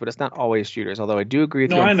for these, but it's not always shooters. Although I do agree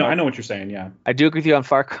with you. No, I know what you're saying. Yeah. I do agree with you on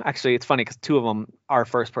Far Cry. Actually, it's funny because 2 of them are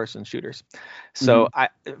first-person shooters. So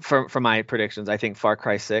for my predictions, I think Far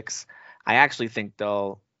Cry 6. I actually think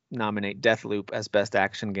they'll nominate Deathloop as best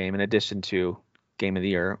action game in addition to Game of the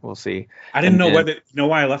Year. We'll see. I didn't know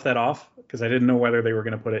why I left that off, because I didn't know whether they were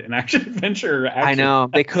going to put it in action adventure or action. I know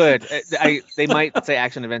they could. They might say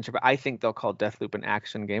action adventure, but I think they'll call Deathloop an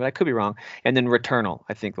action game. I could be wrong. And then Returnal,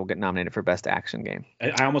 I think, will get nominated for best action game.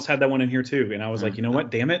 I almost had that one in here too, and I was like, you know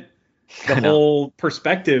what? Damn it! I The know. whole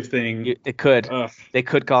perspective thing. It could. Ugh. They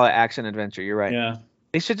could call it action adventure. You're right. Yeah.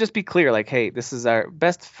 They should just be clear, like, hey, this is our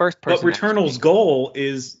best first person. But Returnal's goal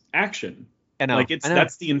is action. I know. Like I know.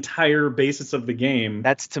 that's the entire basis of the game.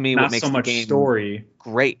 That's to me not what makes so the much game story.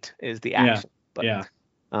 great is the action. But, Yeah.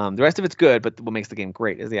 The rest of it's good, but what makes the game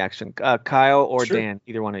great is the action. Kyle or Sure. Dan,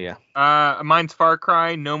 either one of you. Mine's Far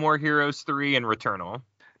Cry, No More Heroes 3, and Returnal.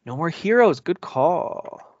 No More Heroes. Good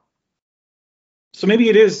call. So maybe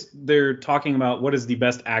it is they're talking about what is the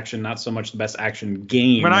best action, not so much the best action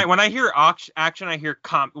game. When I hear action, I hear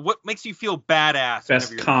what makes you feel badass. Best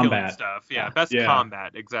whenever you're combat. killing stuff. Yeah, Yeah. best Yeah.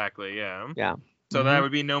 combat. Exactly. Yeah. Yeah. So Mhm. that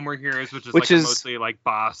would be No More Heroes, which is Which like is- a mostly like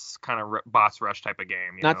boss kind of boss rush type of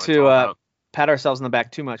game. You Not know, it's to all about- pat ourselves on the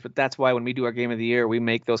back too much, but that's why when we do our game of the year, we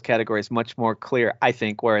make those categories much more clear. I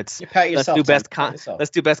think where it's You pat yourself. let's do best Tim, pat yourself.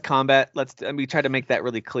 let's do best combat. We try to make that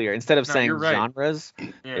really clear instead of No, saying you're right. genres. yeah.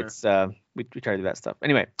 It's we try to do that stuff.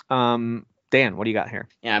 Anyway, Dan, what do you got here?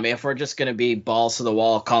 Yeah, I mean, if we're just gonna be balls to the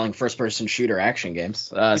wall calling first-person shooter action games,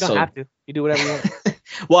 You don't have to. You do whatever you want.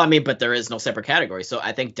 well, I mean, but there is no separate category, so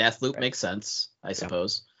I think Deathloop makes sense, I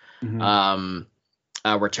suppose. Mhm.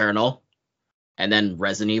 Returnal, and then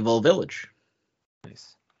Resident Evil Village.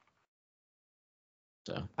 Nice.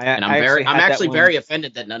 So, I'm I'm actually very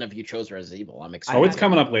offended that none of you chose Resident Evil. I'm excited. Oh, it's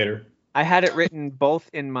coming up later. I had it written both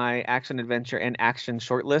in my action adventure and action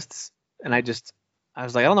short lists, and I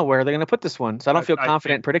was like, I don't know where they're gonna put this one, so I don't feel I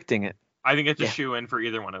confident think- predicting it. I think it's a Yeah. shoe in for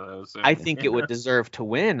either one of those. I think it would deserve to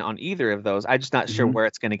win on either of those. I'm just not sure Mhm. where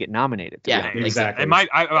it's gonna get nominated. To be Yeah, honest. Exactly. It might.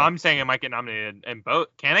 I'm saying it might get nominated in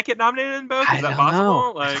both. Can it get nominated in both? I Is that don't possible?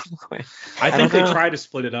 know. Like, I don't think they know. try to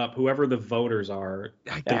split it up. Whoever the voters are,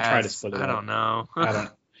 I they try to guess. split it I up. don't know.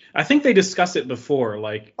 I think they discussed it before.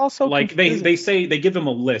 Like Also, like confusing. they say they give them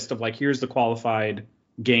a list of like, here's the qualified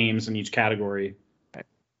games in each category, Right.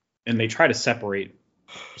 and they try to separate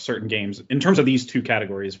certain games in terms of these 2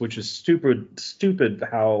 categories, which is stupid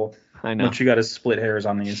how I know. much you got to split hairs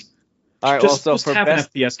on these. All right. just well, just so for have best,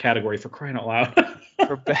 an FPS category for crying out loud.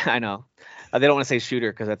 I know they don't want to say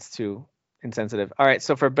shooter because that's too insensitive. All right.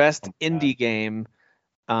 So for best indie game,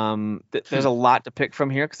 there's a lot to pick from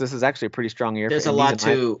here because this is actually a pretty strong year. There's for a indies, lot in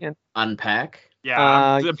my to opinion. unpack. Yeah,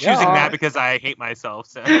 I'm choosing yeah. that because I hate myself.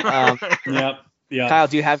 So. Yep. Yeah. Kyle,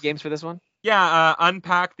 do you have games for this one? Yeah,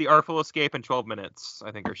 Unpack, The Artful Escape, and 12 Minutes,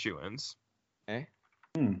 I think, are shoe-ins. Okay.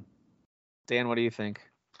 Hmm. Dan, what do you think?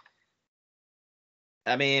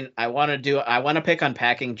 I mean, I want to pick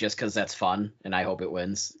Unpacking just because that's fun, and I hope it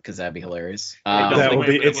wins because that'd be hilarious.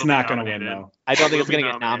 It's not going to win though. I don't think it's going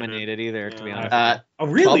to get nominated either, to be honest. Oh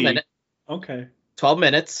really? 12 Okay. 12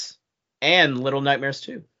 minutes and Little Nightmares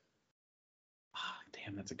 2.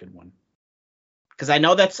 Damn, that's a good one. Because I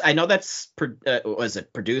know that's was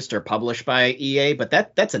it produced or published by EA, but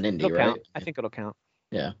that's an indie, It'll right? count. I think it'll count.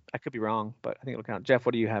 Yeah. I could be wrong, but I think it'll count. Jeff,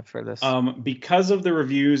 what do you have for this? Because of the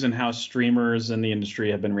reviews and how streamers in the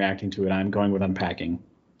industry have been reacting to it, I'm going with Unpacking.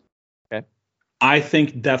 Okay. I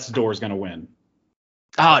think Death's Door is going to win.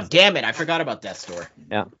 Oh, damn it. I forgot about Death's Door.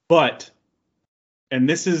 Yeah. But, and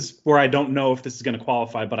this is where I don't know if this is going to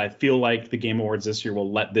qualify, but I feel like the Game Awards this year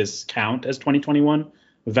will let this count as 2021,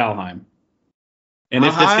 Valheim. And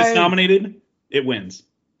if this gets nominated, it wins.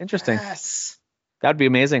 Interesting. Yes. That'd be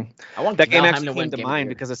amazing. I want that game Valheim actually to came win to Game mind of the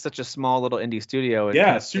Year. because it's such a small little indie studio. It Yeah,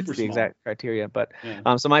 kind of super fits the small. exact criteria. But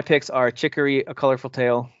Yeah. so my picks are Chicory, A Colorful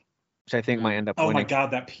Tale, which I think might end up Oh winning. my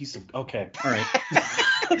god, that piece of okay, all right.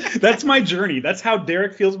 That's my journey. That's how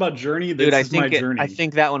Derek feels about Journey. This Dude, is my journey. I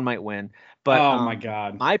think that one might win. But oh my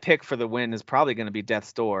god. my pick for the win is probably going to be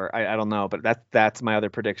Death's Door. I don't know, but that's my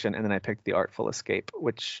other prediction. And then I picked The Artful Escape,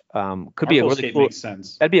 which could be a really Escape cool. Makes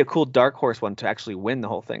sense. That'd be a cool dark horse one to actually win the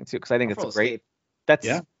whole thing too, because I think it's a great. That's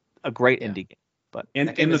a great indie game. But And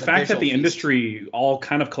the fact that the industry all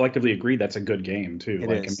kind of collectively agreed that's a good game too.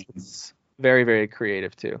 It's very, very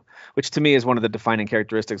creative too, which to me is one of the defining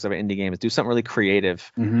characteristics of an indie game is do something really creative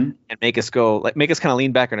and make us kind of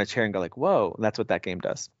lean back in a chair and go like, whoa, that's what that game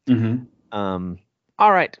does. All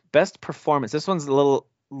right, best performance. This one's a little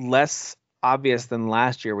less obvious than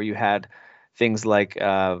last year, where you had things like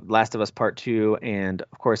Last of Us Part 2 and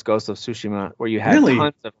of course Ghost of Tsushima, where you had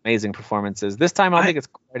tons of amazing performances. This time I don't think it's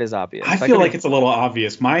quite as obvious. I feel like it's a little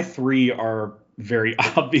obvious. My three are very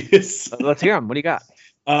obvious. Let's hear them. What do you got?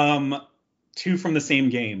 Two from the same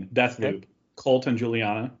game, Deathloop, Colt and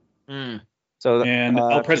Juliana. So and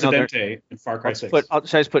El Presidente in Far Cry 6. Should I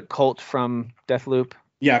just put Colt from Deathloop?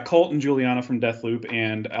 Yeah, Colt and Juliana from Deathloop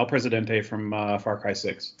and El Presidente from Far Cry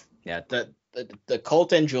 6. Yeah, the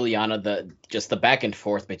Colt and Juliana, the back and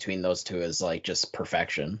forth between those two is like just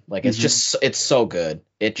perfection. Like it's so good.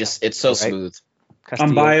 It's so smooth. Castillo.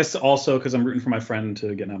 I'm biased also because I'm rooting for my friend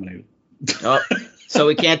to get nominated. Oh, so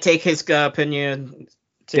we can't take his opinion.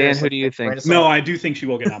 Dan, who do you think? No, I do think she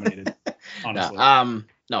will get nominated. Honestly.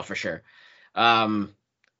 No, for sure.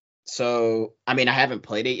 So I mean, I haven't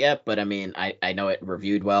played it yet, but I mean, I know it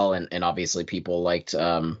reviewed well, and obviously people liked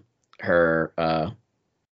her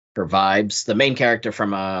vibes. The main character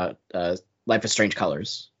from Life is Strange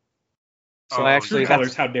Colors. So actually,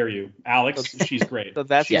 Colors, how dare you, Alex? She's great. So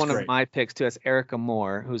that's one of my picks too. That's Erica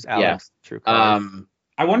Moore, who's Alex. True Colors.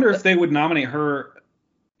 I wonder if they would nominate her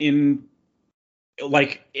in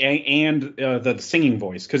like the singing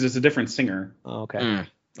voice because it's a different singer. Oh, okay.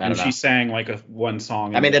 And she sang like one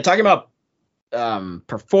song. I mean, they're talking about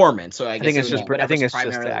performance, so I think it's just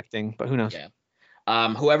acting, but who knows?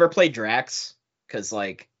 Yeah. Whoever played Drax, because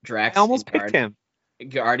like Drax, I almost picked him.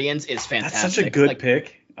 Guardians is fantastic. That's such a good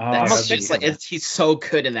pick. He's so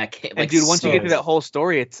good in that game. Like, dude, once you get through that whole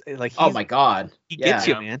story, it's like oh my god, he gets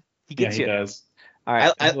you, man. He gets you. He does. All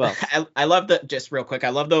right. I love just real quick. I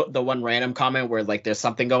love the one random comment where like there's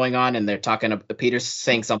something going on and they're talking. Peter's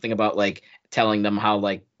saying something about like telling them how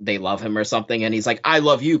like they love him or something, and he's like, "I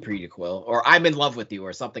love you, Prequel," or "I'm in love with you,"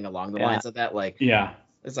 or something along the lines of that. Like,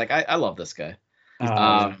 it's like I love this guy.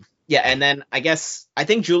 Yeah, and then I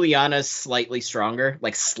think Juliana's slightly stronger,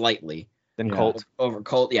 like slightly than Colt over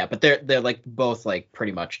Colt. Yeah, but they're like both like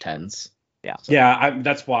pretty much 10s. Yeah. So. Yeah,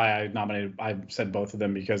 that's why I said both of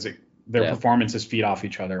them because their performances feed off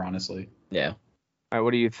each other, honestly. Yeah. All right,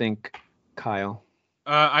 what do you think, Kyle?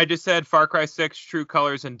 I just said Far Cry 6, True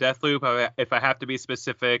Colors, and Deathloop. If I have to be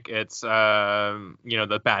specific, it's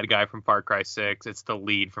the bad guy from Far Cry 6, it's the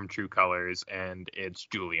lead from True Colors, and it's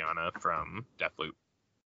Juliana from Deathloop.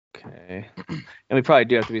 Okay. And we probably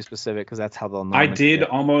do have to be specific because that's how they'll know. I did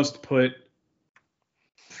almost put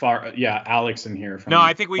Alex in here. From no,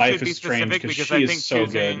 I think we Life should be specific because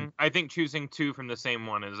I think choosing two from the same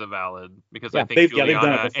one is a valid because I think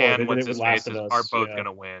Juliana and what's his face are both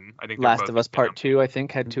gonna win. I think Last of Us Part 2 I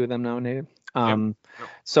think had two of them nominated.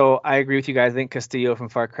 So I agree with you guys. I think Castillo from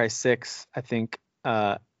Far Cry 6. I think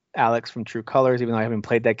Alex from True Colors. Even though I haven't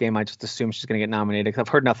played that game, I just assume she's gonna get nominated because I've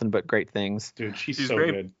heard nothing but great things. Dude, she's so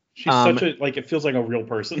great. Good. She's such a it feels like a real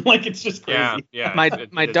person. Like it's just crazy. Yeah.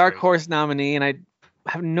 My dark horse nominee, and I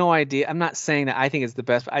have no idea. I'm not saying that I think it's the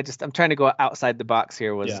best. But I'm trying to go outside the box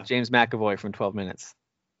here. Was James McAvoy from 12 Minutes?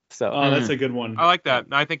 So Oh, that's a good one. I like that.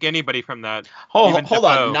 I think anybody from that. Hold Even on,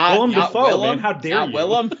 Dafoe. not Willem not Dafoe, Willem, man, how dare not you?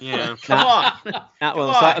 Willem. Yeah. Come on. not Come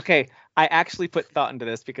Willem. So, on. okay, I actually put thought into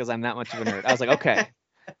this because I'm that much of a nerd. I was like, okay,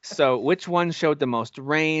 so which one showed the most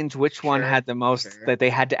range? Which one Sure, had the most sure. that they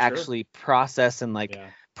had to actually process and like Yeah.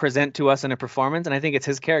 present to us in a performance? And I think it's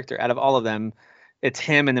his character. Out of all of them, it's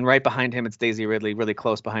him, and then right behind him, it's Daisy Ridley, really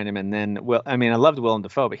close behind him. And then, I loved Willem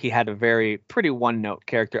Dafoe, but he had a pretty one-note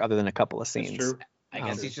character other than a couple of scenes. That's true. I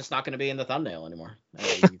guess he's just not going to be in the thumbnail anymore.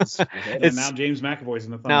 And now James McAvoy's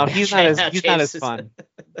in the No, thumbnail. he's not James as is- fun.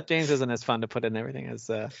 James isn't as fun to put in everything as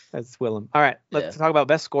Willem. All right, let's Yeah. talk about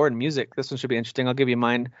best score in music. This one should be interesting. I'll give you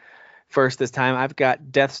mine first this time. I've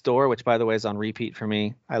got Death's Door, which by the way is on repeat for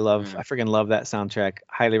me. I freaking love that soundtrack.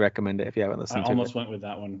 Highly recommend it if you haven't I listened to almost it. went with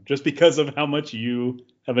that one just because of how much you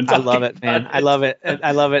have been I talking love it, about man. I love it.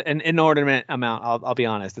 I love it an inordinate amount. I'll be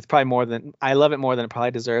honest. It's probably more than I love it more than it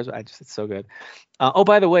probably deserves. It's so good. Oh,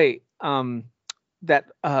 by the way, that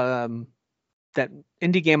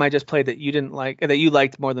indie game I just played that you didn't like, that you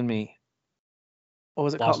liked more than me. What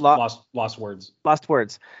was it called? Lost Words. Lost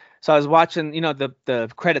Words. So I was watching,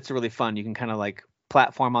 the credits are really fun. You can kind of like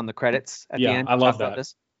platform on the credits at the end. I love Talk about that.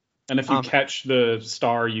 this. And if you catch the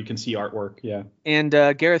star, you can see artwork. Yeah. And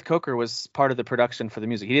Gareth Coker was part of the production for the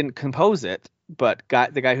music. He didn't compose it, but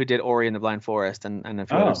the guy who did Ori and the Blind Forest and a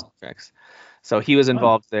few other soundtracks. So he was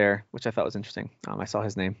involved there, which I thought was interesting. I saw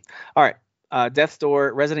his name. All right. Death's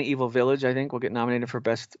Door, Resident Evil Village, I think will get nominated for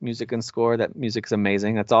best music and score. That music's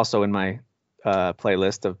amazing. That's also in my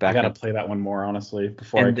playlist of back. I gotta play that one more honestly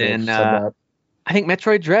before and I then said that. I think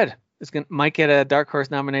Metroid Dread might get a Dark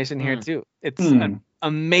Horse nomination here too. It's an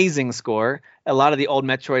amazing score. A lot of the old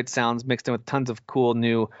Metroid sounds mixed in with tons of cool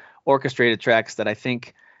new orchestrated tracks that I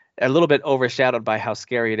think are a little bit overshadowed by how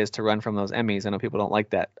scary it is to run from those Emmys. I know people don't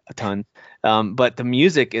like that a ton, but the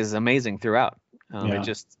music is amazing throughout.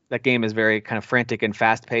 That game is very kind of frantic and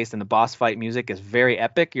fast paced, and the boss fight music is very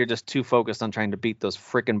epic. You're just too focused on trying to beat those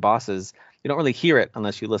freaking bosses. You don't really hear it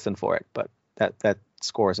unless you listen for it, but that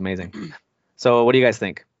score is amazing. So what do you guys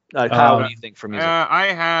think? Kyle, what do you think for music? I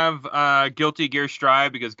have Guilty Gear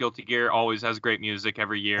Strive because Guilty Gear always has great music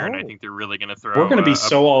every year, and I think they're really going to throw. We're going to be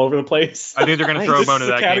so all over the place. I think they're going to throw a bone to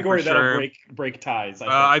that category game for sure. That'll break ties.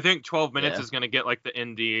 I think 12 minutes is going to get like the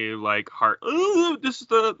indie like heart. Oh, this is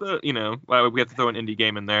the we have to throw an indie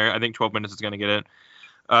game in there. I think 12 minutes is going to get it.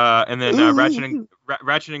 And then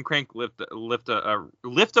Ratchet and Crank lift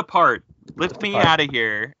apart. Lift me out of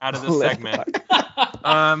here, out of this segment.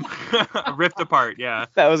 Rift apart, yeah.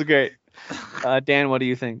 That was great. Dan, what do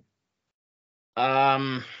you think?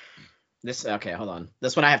 Okay, hold on.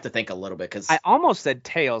 This one I have to think a little bit because I almost said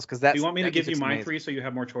Tails because that's. Do you want me to give you mine amazing. for you so you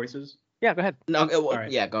have more choices? Yeah, go ahead. No, right.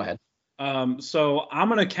 Yeah, go ahead. So I'm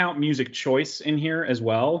gonna count music choice in here as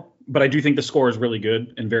well, but I do think the score is really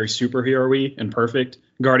good and very superhero-y and perfect.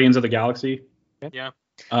 Guardians of the Galaxy. Yeah.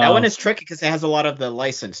 That one is tricky because it has a lot of the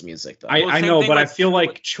licensed music though. I know, but I feel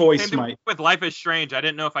like choice might. With Life is Strange, I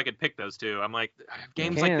didn't know if I could pick those two. I'm like, have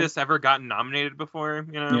games like this ever gotten nominated before?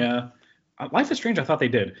 Yeah. Life is Strange. I thought they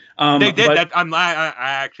did. They did. But, I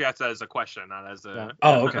actually asked that as a question, not as a.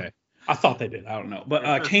 Oh, okay. I thought they did. I don't know, but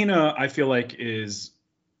Kena, I feel like is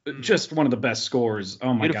just one of the best scores.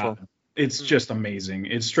 Oh my Beautiful. god, it's just amazing.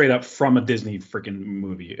 It's straight up from a Disney freaking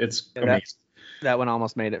movie. It's amazing. That one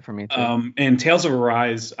almost made it for me too. And Tales of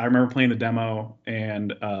Arise, I remember playing the demo,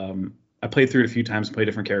 and I played through it a few times, played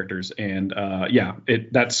different characters, and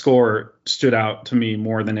that score stood out to me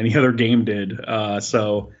more than any other game did.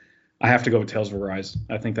 So I have to go with Tales of Arise.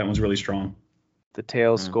 I think that one's really strong. The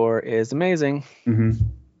Tales score is amazing. Mm-hmm.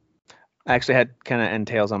 I actually had Kena and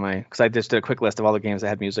Tales on because I just did a quick list of all the games that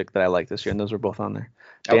had music that I liked this year, and those were both on there.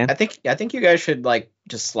 Dan? I think you guys should like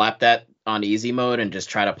just slap that on easy mode and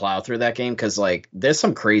just try to plow through that game because like there's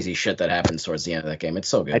some crazy shit that happens towards the end of that game. It's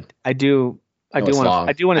so good. I do want to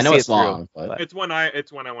I know see it's it long, through. but It's one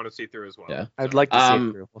I want to see through as well. Yeah. I'd like to see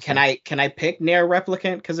it through. Can I pick Nier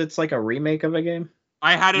Replicant because it's like a remake of a game?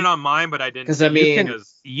 I had it on mine, but I didn't. Because I mean,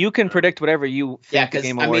 you can predict whatever you think the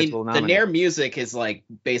Game Awards will nominate. the Nier music is like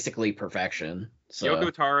basically perfection. So.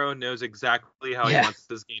 Yoko Taro knows exactly how he wants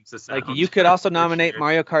this game to sound. Like you could also nominate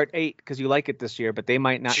Mario Kart 8 because you like it this year, but they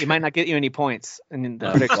might not. You might not get you any points. And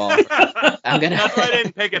Well, I'm gonna. That's why I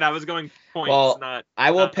didn't pick it. I was going points. Well, not. I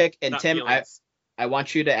will not, pick. And not Tim, feelings. I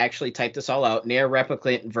want you to actually type this all out. Nier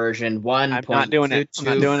Replicant version 1. I'm not doing it. I'm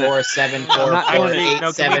not doing 4, it. 7, 4, I'm not 4, doing it. 8,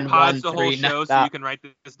 No, 7, can we pause 1, the 3, whole show so you can write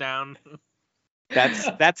this down?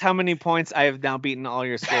 That's how many points I have now beaten all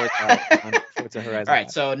your scores on Forza Horizon. All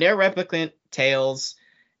right, so Nier Replicant, Tales,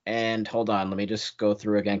 and hold on, let me just go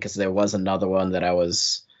through again because there was another one that I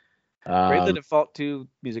was. Bravely Default 2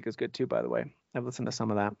 music is good too, by the way. I've listened to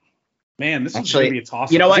some of that. Man, this is Actually, gonna be a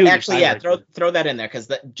toss. You know what? Dude, Actually, yeah, tiebreaker. throw that in there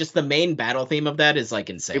because just the main battle theme of that is like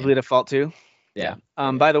insane. Bravely Default 2. Yeah.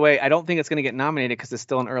 By the way, I don't think it's going to get nominated because it's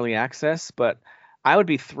still in early access, but I would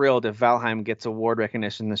be thrilled if Valheim gets award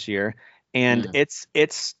recognition this year. And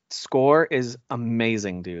its score is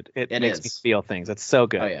amazing, dude. It makes me feel things. It's so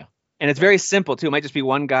good. Oh yeah. And it's very simple too. It might just be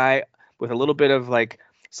one guy with a little bit of like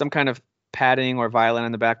some kind of padding or violin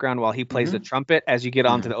in the background while he plays the trumpet. As you get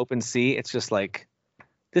onto the open sea, it's just like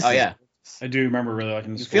this. Yeah. I do remember really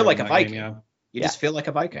liking the You score feel like in a that Viking. game, yeah. You just feel like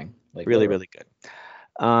a Viking. Like really, really good.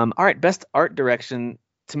 All right, best art direction.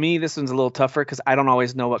 To me, this one's a little tougher because I don't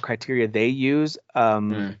always know what criteria they use.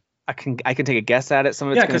 I can take a guess at it. Some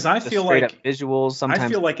of it's because I feel straight like up visuals. Sometimes I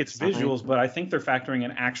feel like it's design. visuals, but I think they're factoring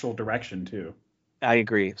in actual direction too. I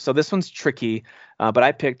agree. So this one's tricky, but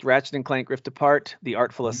I picked Ratchet and Clank Rift Apart, The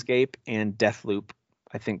Artful Escape, and Deathloop.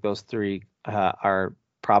 I think those three are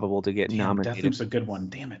probable to get nominated. Deathloop's a good one.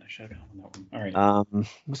 Damn it, I should have gone on that one. All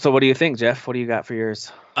right. So what do you think, Jeff? What do you got for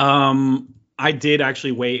yours? I did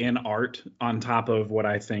actually weigh in art on top of what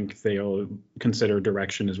I think they'll consider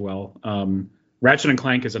direction as well. Ratchet and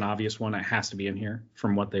Clank is an obvious one. It has to be in here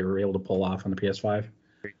from what they were able to pull off on the PS5.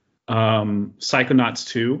 Psychonauts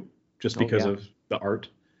 2, just because of the art.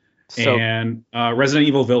 And Resident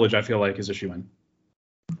Evil Village, I feel like, is a shoe-in.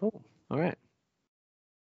 Oh, all right.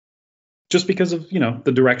 Just because of,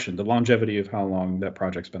 the direction, the longevity of how long that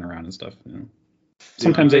project's been around and stuff.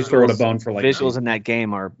 Sometimes they throw it a bone for like visuals in that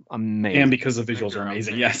game are amazing. And because the visuals are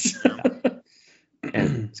amazing, yes.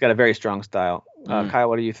 And it's got a very strong style. Kyle,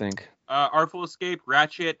 what do you think? Artful Escape,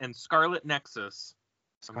 Ratchet, and Scarlet Nexus.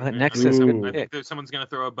 Scarlet Nexus. I think that someone's gonna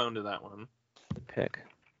throw a bone to that one. Good pick.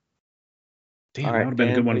 Damn, that would have been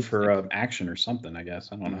a good one for action or something, I guess.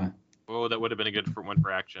 I don't know. Oh, that would have been a good one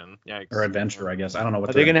for action. Yeah. Or adventure, I guess. I don't know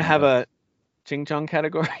what. Are they gonna have a Ching Chong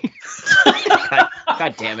category?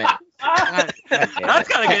 God damn it. God damn it. That's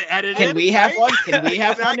gotta get edited. Can we have one? Can we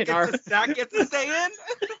have one in our? That gets to stay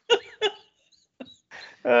in.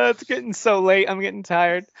 It's getting so late. I'm getting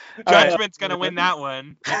tired. Judgment's gonna win that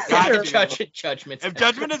one. Judgment. If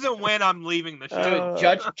Judgment doesn't win, I'm leaving the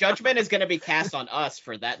show. Judgment is gonna be cast on us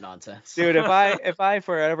for that nonsense. Dude, if I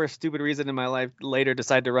for whatever stupid reason in my life later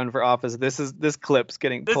decide to run for office, this clip's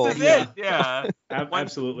getting pulled. This is it. Yeah.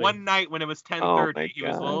 Absolutely. One night when it was 10:30, he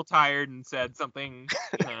was a little tired and said something.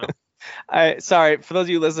 Sorry for those of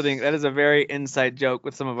you listening. That is a very inside joke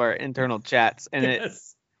with some of our internal chats, and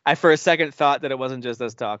I for a second thought that it wasn't just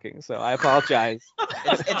us talking, so I apologize.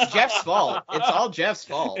 It's Jeff's fault. It's all Jeff's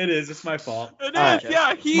fault. It is. It's my fault. It is.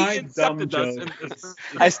 Yeah, he incepted us.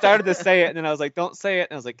 I started to say it, and then I was like, "Don't say it,"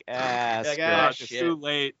 and I was like, It's too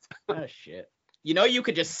late." Oh shit. You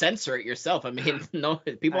could just censor it yourself. I mean, no,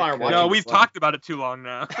 people aren't watching. No, we've talked about it too long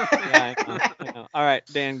now. Yeah, I know. All right,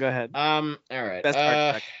 Dan, go ahead. All right. Best art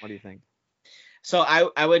direction, what do you think? So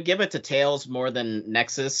I would give it to Tales more than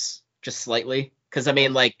Nexus, just slightly. Because I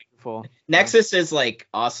mean, like, Nexus is like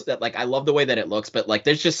awesome. Like, I love the way that it looks, but like,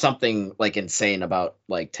 there's just something like insane about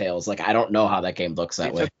like Tales. Like, I don't know how that game looks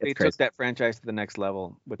that way. They took that franchise to the next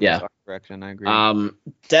level with this art direction. I agree.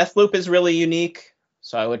 Deathloop is really unique,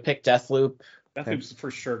 so I would pick Deathloop. Deathloop's for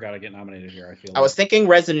sure got to get nominated here. I was thinking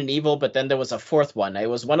Resident Evil, but then there was a fourth one. It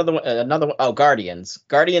was one of another one. Oh, Guardians.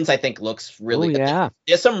 Guardians, I think, looks really.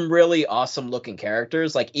 There's some really awesome looking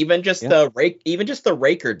characters. Like even just the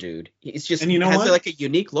Raker dude. He's just has like a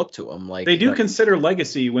unique look to him. Like they do consider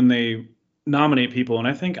legacy when they nominate people, and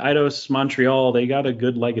I think Eidos Montreal, they got a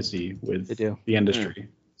good legacy with the industry.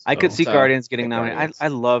 I could see Guardians getting nominated. I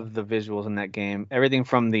love the visuals in that game. Everything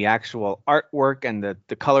from the actual artwork and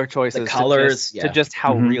the color choices, to just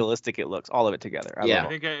how realistic it looks. All of it together. I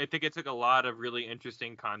think it took a lot of really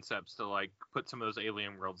interesting concepts to like put some of those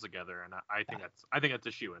alien worlds together, and I think that's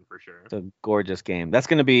a shoe-in for sure. It's a gorgeous game. That's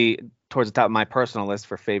going to be towards the top of my personal list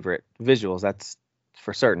for favorite visuals. That's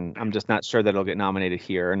for certain. I'm just not sure that it'll get nominated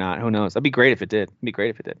here or not. Who knows? That'd be great if it did.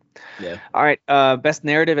 Yeah. All right. Best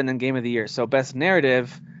narrative and then game of the year. So best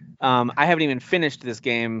narrative. I haven't even finished this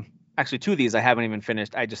game. Actually, two of these I haven't even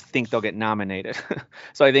finished. I just think they'll get nominated.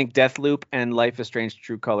 So I think Deathloop and Life is Strange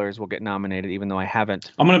True Colors will get nominated, even though I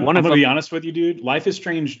haven't. I'm gonna be honest with you, dude. Life is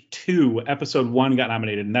Strange 2 Episode 1 got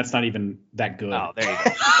nominated, and that's not even that good. Oh, there you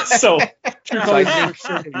go. So True Colors for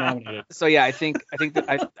sure get nominated. So yeah, I think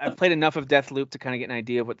that I've played enough of Deathloop to kind of get an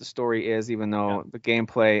idea of what the story is, even though the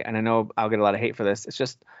gameplay, and I know I'll get a lot of hate for this. It's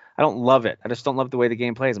just I don't love it. I just don't love the way the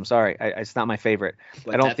game plays. I'm sorry. It's not my favorite.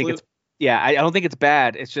 I don't think it's. Yeah, I don't think it's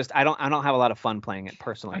bad. It's just I don't have a lot of fun playing it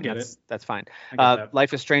personally. That's fine.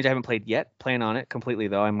 Life is Strange I haven't played yet. Playing on it completely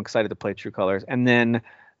though. I'm excited to play True Colors. And then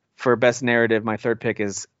for best narrative, my third pick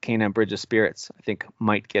is Kena Bridge of Spirits. I think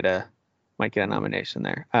might get might get a nomination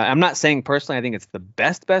there. I'm not saying personally I think it's the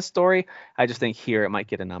best story. I just think here it might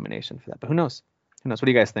get a nomination for that. But who knows? What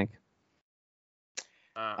do you guys think?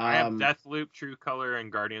 I have Deathloop, True Color,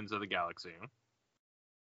 and Guardians of the Galaxy.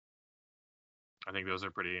 I think those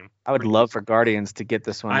are pretty. I would love for Guardians to get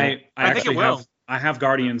this one. I think it will. I have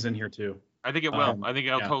Guardians in here too. I think it will. I think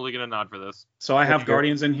I'll totally get a nod for this. So I have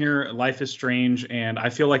Guardians in here, Life is Strange, and I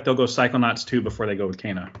feel like they'll go Psychonauts 2 before they go with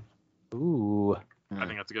Kena. Ooh. I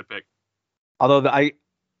think that's a good pick. Although I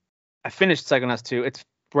finished Psychonauts 2. It's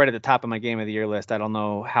right at the top of my Game of the Year list. I don't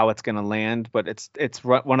know how it's going to land, but it's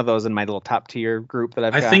one of those in my little top tier group that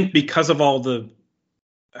I've got. I think because of all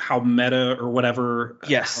how meta or whatever.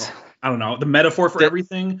 Yes. I don't know. The metaphor for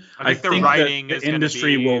everything. I think the writing the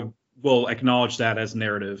industry will acknowledge that as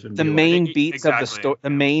narrative. And the main beats exactly. of the story, the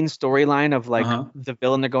main storyline of the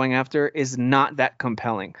villain they're going after is not that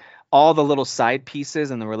compelling. All the little side pieces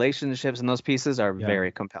and the relationships and those pieces are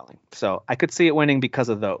very compelling. So I could see it winning because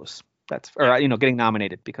of those. Getting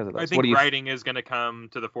nominated because of those. I think writing is going to come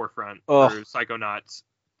to the forefront for Psychonauts.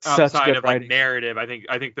 Such Outside good of writing. narrative, I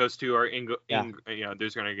think those two are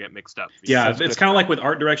there's going to get mixed up. Yeah, it's kind of like with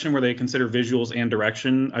art direction where they consider visuals and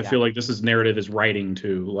direction. I feel like this is narrative is writing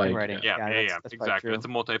too. Like writing. Yeah, exactly. It's a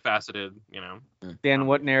multifaceted, Dan,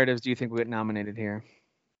 what narratives do you think will get nominated here?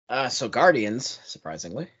 So Guardians,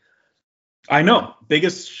 surprisingly. I know,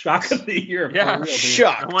 biggest shock of the year. Yeah,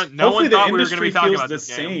 shocked. No one thought we were going to be talking about the this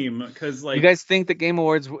same because you guys think the Game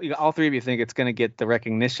Awards, all three of you think it's going to get the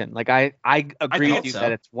recognition. Like I agree with you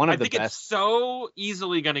that it's one of the best. I think it's so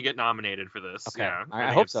easily going to get nominated for this. Okay, yeah,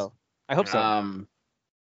 I hope so.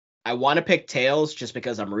 I want to pick Tales just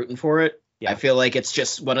because I'm rooting for it. Yeah. I feel like it's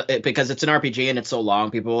just because it's an RPG and it's so long.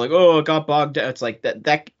 People are like, oh, it got bogged down. It's like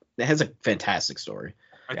that has a fantastic story.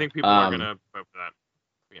 I think people are going to vote for that.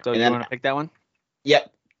 Yeah. So you want to pick that one? Yep,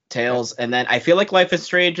 Tales, and then I feel like Life is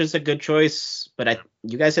Strange is a good choice, but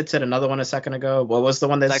you guys had said another one a second ago. What was the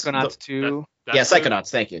one that's Psychonauts 2? Psychonauts.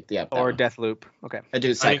 Thank you. Yeah, or Deathloop. Okay, I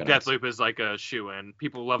do. I think Deathloop is like a shoe-in.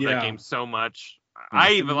 People love that game so much.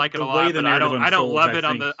 I even like it a lot, but I don't love it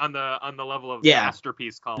on the level of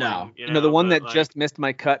masterpiece column. No, the one that just missed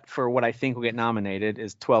my cut for what I think will get nominated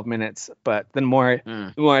is 12 Minutes. But then the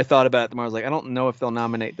more I thought about it, the more I was like, I don't know if they'll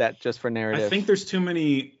nominate that just for narrative. I think there's too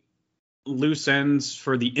many loose ends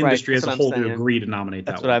for the industry as a whole to agree to nominate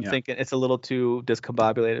that. That's what I'm thinking. It's a little too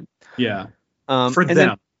discombobulated. Yeah. For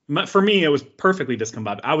them. For me, it was perfectly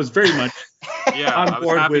discombobulated. I was very much I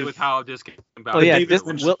was happy with how discombobulated. Oh yeah,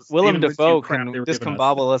 Willem Dafoe can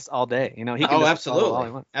discombobble us all day. He can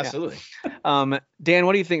absolutely. Absolutely. Yeah. Dan,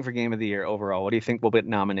 what do you think for Game of the Year overall? What do you think will get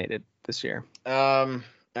nominated this year? All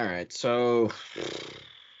right, so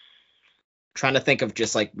trying to think of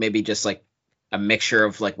maybe a mixture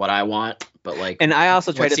of what I want, but and I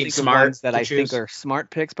also try to think of ones that I think are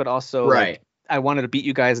smart picks, but also right. I wanted to beat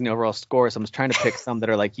you guys in the overall score, so I'm just trying to pick some that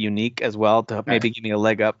are unique as well to maybe give me a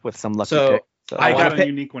leg up with some lucky pick. So I got a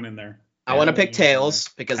unique one in there. I want to pick Tales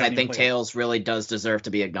because I think Tales really does deserve to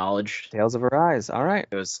be acknowledged. Tales of Arise. All right.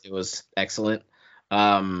 It was excellent.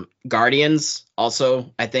 Guardians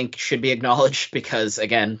also I think should be acknowledged because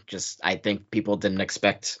again, I think people didn't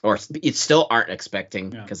expect or still aren't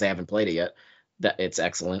expecting because they haven't played it yet. That it's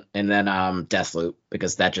excellent. And then Deathloop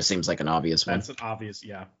because that just seems like an obvious one. That's an obvious,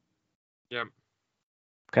 yeah. Yep.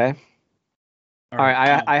 Okay. All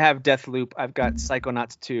right. I have Deathloop. I've got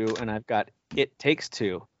Psychonauts 2, and I've got It Takes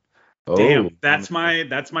Two. Oh, damn, that's my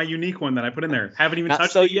unique one that I put in there. Haven't even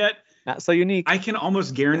touched it yet. Not so unique. I can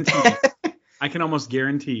almost guarantee.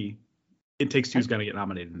 It Takes Two is going to get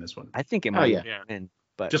nominated in this one. I think it might win.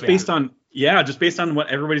 But just based on what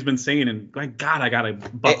everybody's been saying, and my God, I gotta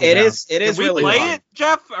buckle it down. It is Can we really play fun. it,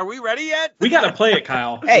 Jeff? Are we ready yet? We gotta play it,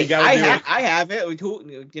 Kyle. Hey, I have it. We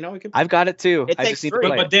can. I've got it too. It takes 3.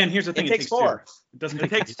 But Dan, here's the thing. It takes 4. It doesn't. It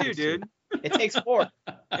takes 2, dude. It takes 4.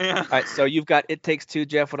 Yeah. All right, so you've got It Takes Two,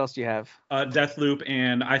 Jeff. What else do you have? Deathloop,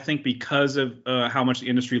 and I think because of how much the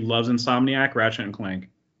industry loves Insomniac, Ratchet and Clank.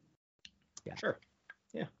 Yeah, sure.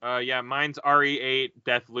 Yeah. Mine's RE8,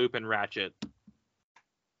 Deathloop, and Ratchet.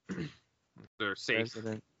 They're safe.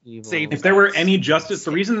 If there were any justice,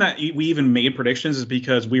 the reason that we even made predictions is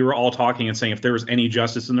because we were all talking and saying if there was any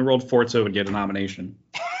justice in the world, Forza would get a nomination.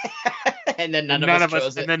 And then none of us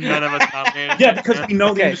chose it. And then none of us nominated. Yeah, because we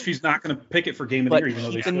know the industry's not going to pick it for Game of the Year, even though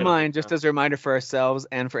they should. Keep in mind, just as a reminder for ourselves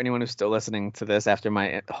and for anyone who's still listening to this after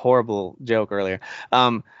my horrible joke earlier,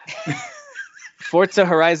 Forza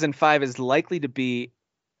Horizon 5 is likely to be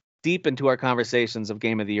deep into our conversations of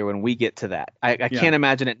Game of the Year when we get to that. I can't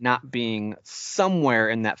imagine it not being somewhere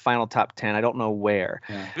in that final top 10. I don't know where.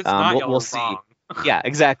 Yeah. It's not, we'll see. Yeah,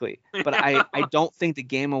 exactly. But I don't think the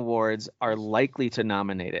Game Awards are likely to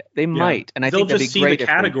nominate it. They might, and I they'll think that'd just be see great the if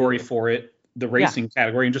they category do. for it, the racing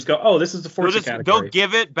category, and just go, oh, this is the Forza They'll category.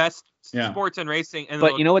 give it best Yeah. sports and racing, and But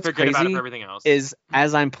they'll you know what's forget about it crazy for everything else. is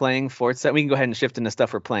as I'm playing Forza, we can go ahead and shift into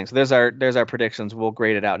stuff we're playing. So there's our predictions. We'll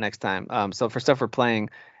grade it out next time. So for stuff we're playing,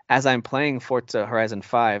 as I'm playing Forza Horizon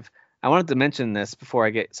 5, I wanted to mention this before I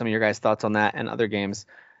get some of your guys' thoughts on that and other games.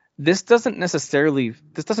 This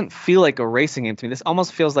doesn't feel like a racing game to me. This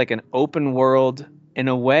almost feels like an open world, in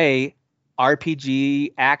a way,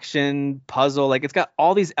 RPG, action, puzzle. Like it's got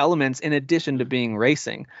all these elements in addition to being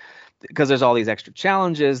racing. Because there's all these extra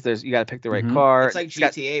challenges. You got to pick the right car. It's like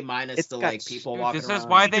GTA minus the like people walking This around. is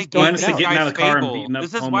why they gave Minus these getting out of guys the car and Fable. beating up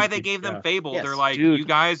This is homeless why they people. gave them Yeah. Fable. Yes. They're like, Dude, you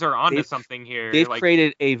guys are onto they've- something here. They've Like,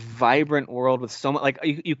 created a vibrant world with so much. Like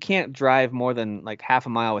you can't drive more than like half a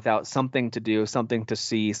mile without something to do, something to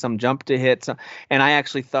see, some jump to hit. And I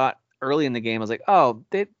actually thought early in the game, I was like, oh,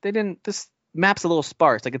 they didn't. This map's a little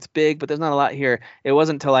sparse. Like it's big, but there's not a lot here. It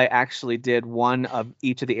wasn't until I actually did one of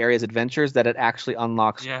each of the area's adventures that it actually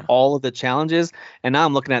unlocks all of the challenges. And now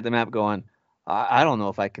I'm looking at the map going, I don't know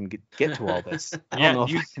if I can get to all this. I don't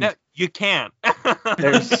know if you can't.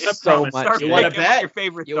 There's so much. You want to bet? Your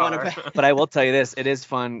favorite You want to car. bet? But I will tell you this: it is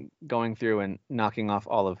fun going through and knocking off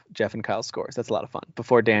all of Jeff and Kyle's scores. That's a lot of fun.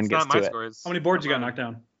 Before Dan It's gets not to my it, scores. How many boards you got knocked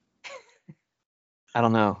down? I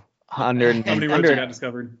don't know, 100, How many roads you got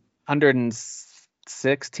discovered?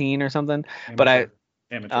 116 or something. But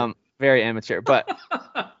Amateur. very amateur. But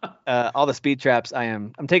all the speed traps,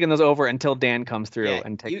 I'm taking those over until Dan comes through Yeah,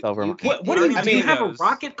 and takes you- over. you can't- What do you? I Do you mean, have a those.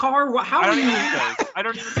 rocket car? How I do don't you? even need those. I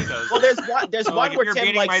don't even need those. Well, there's So, one like, where if you're Tim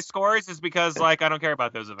beating like my scores, is because like I don't care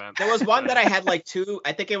about those events. there was one that I had like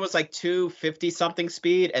I think it was like 250 something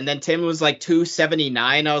speed, and then Tim was like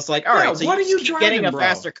 279. I was like, all Yeah, right, so what you are you just keep driving, getting a bro?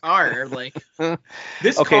 faster car, like.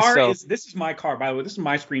 This Okay, car so- this is my car. By the way, this is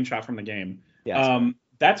my screenshot from the game. Yeah.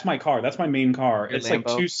 That's my car. That's my main car. Your It's like Lambo?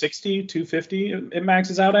 260, 250. It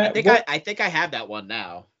maxes out at. I think I have that one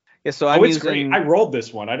now. Yeah, so Oh, I'm it's using. great. I rolled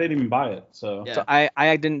this one. I didn't even buy it. So Yeah. So I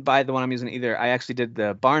didn't buy the one I'm using either. I actually did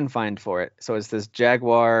the barn find for it. So it's this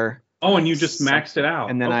Jaguar. oh, and you just maxed it out.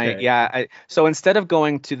 And then Okay. so instead of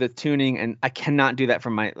going to the tuning, and I cannot do that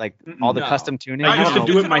from my all the No. custom tuning. I used to don't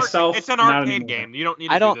do know. it myself. It's an not arcade anymore. game. You don't need.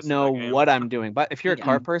 To I do don't this in know that game. what I'm doing, but if you're a Yeah.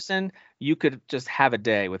 car person, you could just have a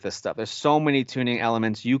day with this stuff. There's so many tuning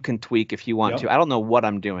elements you can tweak if you want Yep. to. I don't know what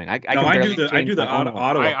I'm doing. I No, can I barely do change the my own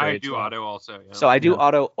auto one. I upgrades. do auto also. Yeah. So I do Yeah.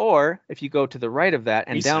 auto, or if you go to the right of that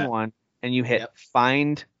and down Reset. one, and you hit Yep.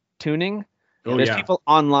 find tuning. Oh, There's yeah. people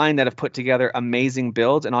online that have put together amazing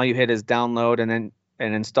builds, and all you hit is download and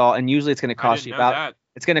install. And usually it's going to I cost didn't you know about that.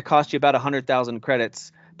 100,000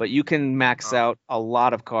 credits, but you can max Oh. out a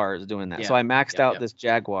lot of cars doing that. So Yeah. I maxed Yep, out yep. this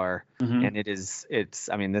Jaguar, Mhm. and it's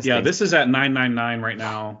I mean this Yeah, thing- this is at 999 right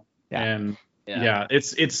now, Yeah. and Yeah.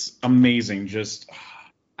 it's amazing. Just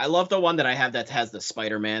I love the one that I have that has the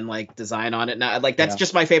Spider-Man like design on it now. Like that's Yeah.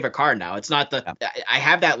 just my favorite car now. It's not the I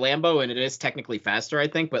have that Lambo and it is technically faster, I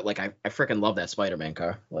think, but like I freaking love that Spider-Man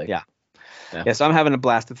car. Like Yeah. Yeah, so I'm having a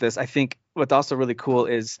blast with this. I think what's also really cool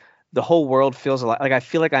is the whole world feels a lot like I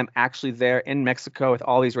feel like I'm actually there in Mexico with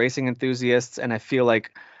all these racing enthusiasts, and I feel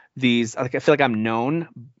like I feel like I'm known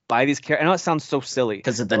by these characters. I know it sounds so silly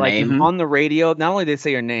because of the like name. on the radio. Not only did they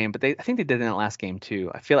say your name, but I think they did it in that last game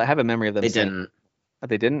too. I have a memory of them. They saying- didn't. Oh,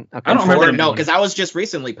 they didn't. Okay. I don't remember Four, them no, doing because I was just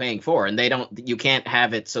recently paying 4 and you can't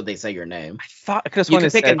have it so they say your name. I thought I could have You sworn can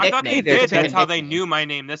they pick a said, I thought they nickname. there, did. Tim. That's how they knew my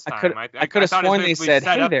name this I time. could- I could have thought it sworn was they basically said,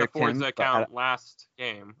 set "Hey up there, the Forza Tim," but account last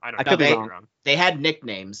game. I don't I know. could be Maybe wrong. wrong. They had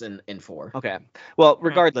nicknames in 4. Okay. Well,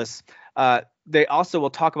 regardless, they also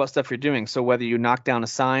will talk about stuff you're doing. So whether you knock down a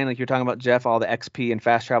sign, like you're talking about, Jeff, all the XP and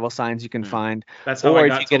fast travel signs you can find. that's how Or I if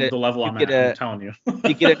got you to get the level you I'm get at. a- I'm telling you.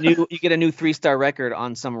 You get a new 3-star record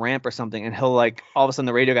on some ramp or something, and he'll like all of a sudden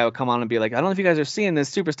the radio guy will come on and be like, I don't know if you guys are seeing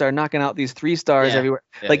this superstar knocking out these 3 stars Yeah. everywhere.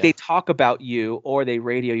 Yeah, Like yeah. they talk about you or they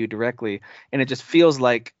radio you directly, and it just feels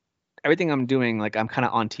like everything I'm doing, like I'm kind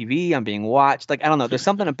of on TV, I'm being watched. Like I don't know, there's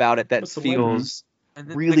something about it that What's the feels And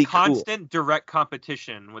the, really the constant direct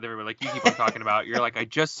competition with everybody, like you keep on talking about. You're like, I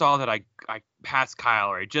just saw that I passed Kyle,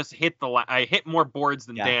 or I just hit I hit more boards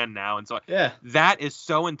than Yeah. Dan now, and so Yeah. that is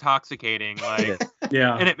so intoxicating. Like,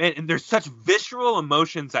 Yeah. and there's such visceral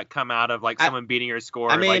emotions that come out of like someone beating your score.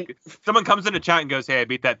 I mean- like someone comes into chat and goes, "Hey, I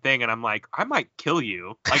beat that thing," and I'm like, I might kill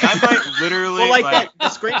you. Like I might literally. Well, like that the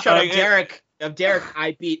screenshot like, of Derek,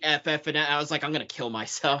 I beat FF, and I was like, I'm gonna kill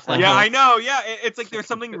myself. Like, Yeah, I know. Yeah, it's like there's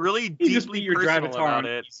something really You just deeply beat your personal Drivatar about on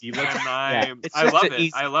it. easy. And Let's- It's I just love an it.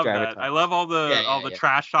 easy I love that. Drivatar. I love all the Yeah, all the yeah.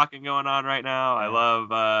 trash talking going on right now. I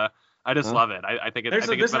love I just love it. I think it's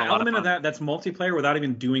There's been an a lot of element of fun. that that's multiplayer without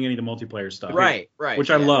even doing any of the multiplayer stuff. Right. Which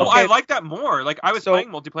I love. Well, I like that more. Like I was playing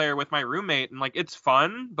multiplayer with my roommate, and like it's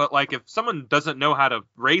fun, but like if someone doesn't know how to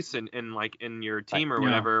race in your team or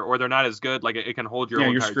whatever, or they're not as good, like it can hold your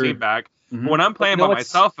whole entire team back. Mm-hmm. But when I'm playing by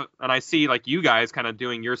myself and I see like you guys kind of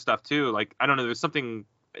doing your stuff too, like I don't know, there's something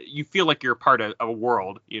you feel like you're part of a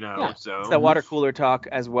world, So it's that water cooler talk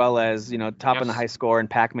as well as topping the high score and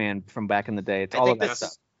Pac-Man from back in the day. It's all of that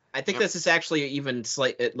stuff. I think this is actually even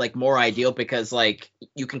like more ideal because like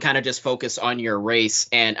you can kind of just focus on your race.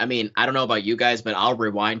 And I mean, I don't know about you guys, but I'll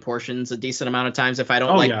rewind portions a decent amount of times if I don't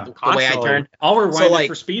the way I turn. I'll rewind it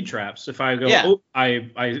for speed traps if I go.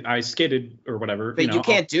 I skidded or whatever. But you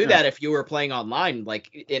can't do that if you were playing online,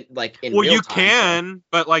 like in well, real you time, can,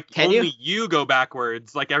 but like only you? you go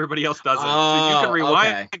backwards, like everybody else doesn't. Oh, so you can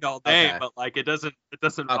rewind all day, Okay. but like it doesn't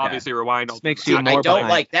obviously rewind all. Makes you time. more I don't behind.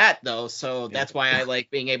 like that though, so that's why I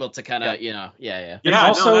like being able to kind of Yeah. Also,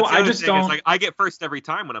 that's the I other just thing, don't. is, like I get first every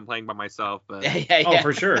time when I'm playing by myself, but Oh,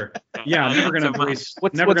 for sure. Yeah, I'm never gonna race.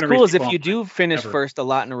 What's never gonna cool race is if people you do finish ever. first a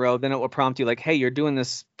lot in a row, then it will prompt you like, hey, you're doing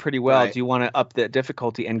this pretty well. Right. Do you want to up the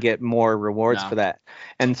difficulty and get more rewards No. for that?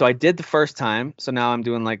 And so I did the first time. So now I'm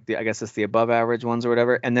doing like I guess it's the above average ones or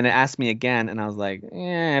whatever. And then it asked me again, and I was like,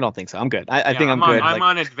 I don't think so. I'm good. I think I'm good. I'm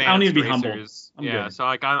on advanced. I don't need to be racers. humble. I'm good. So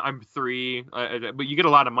like I'm 3, but you get a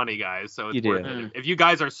lot of money, guys. So it's You do. worth it. If you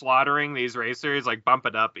guys are slaughtering these racers, like bump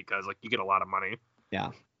it up because like you get a lot of money.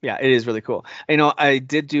 Yeah, it is really cool. I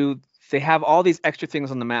did do. They have all these extra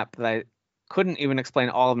things on the map that I couldn't even explain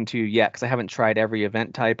all of them to you yet because I haven't tried every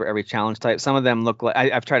event type or every challenge type. Some of them look like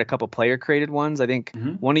I've tried a couple player created ones. I think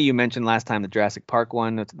one of you mentioned last time the Jurassic Park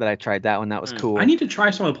one that I tried that one. That was cool. I need to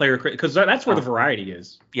try some of the player because that's where the variety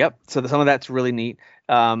is. Yep. So some of that's really neat.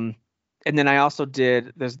 And then I also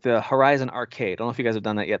there's the Horizon Arcade. I don't know if you guys have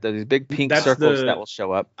done that yet. There's these big pink circles that will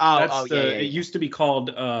show up. It used to be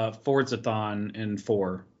called Forzathon in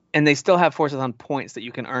 4. And they still have Forzathon points that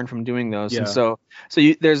you can earn from doing those. Yeah. And so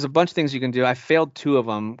there's a bunch of things you can do. I failed 2 of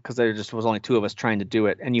them because there just was only 2 of us trying to do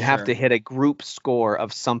it. And you have to hit a group score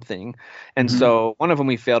of something. And so one of them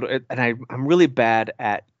we failed. And I'm really bad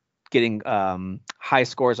at getting high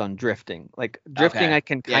scores on drifting. Like drifting I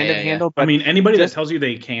can kind of handle. But I mean, anybody that tells you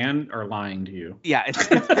they can are lying to you. Yeah, it's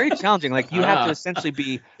very challenging. Like you have to essentially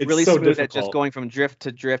be really so smooth difficult. at just going from drift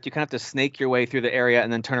to drift. You kind of have to snake your way through the area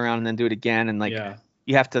and then turn around and then do it again. And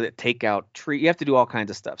you have to take out tree. You have to do all kinds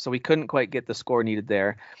of stuff. So we couldn't quite get the score needed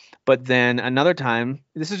there. But then another time,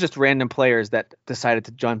 this is just random players that decided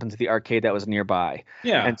to jump into the arcade that was nearby.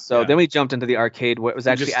 Yeah. And so then we jumped into the arcade where it was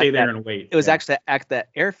actually just stay there and wait. It was actually at that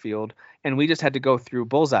airfield. And we just had to go through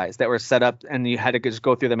bullseyes that were set up, and you had to just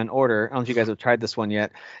go through them in order. I don't know if you guys have tried this one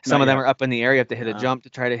yet. Some of them are up in the air. You have to hit a jump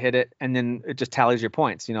to try to hit it, and then it just tallies your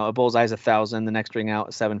points. A bullseye is 1,000, the next ring out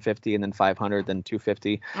is 750, and then 500, then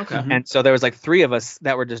 250. Okay. And so there was like 3 of us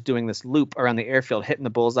that were just doing this loop around the airfield, hitting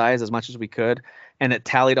the bullseyes as much as we could, and it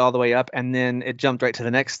tallied all the way up, and then it jumped right to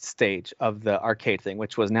the next stage of the arcade thing,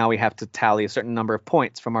 which was now we have to tally a certain number of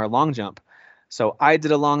points from our long jump. So I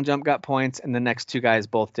did a long jump, got points, and the next 2 guys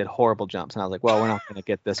both did horrible jumps. And I was like, well, we're not going to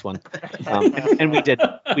get this one. And we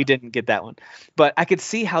didn't get that one. But I could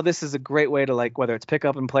see how this is a great way to, like, whether it's pick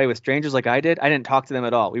up and play with strangers like I did. I didn't talk to them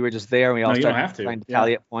at all. We were just there, and we all started trying to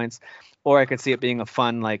tally up points. Or I could see it being a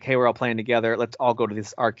fun, like, hey, we're all playing together. Let's all go to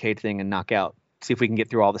this arcade thing and knock out. See if we can get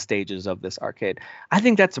through all the stages of this arcade. I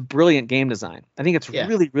think that's a brilliant game design. I think it's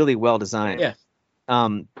really, really well designed. Yeah.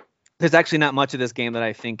 There's actually not much of this game that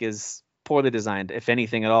I think is poorly designed, if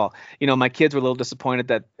anything at all. My kids were a little disappointed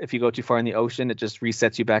that if you go too far in the ocean, it just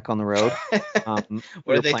resets you back on the road.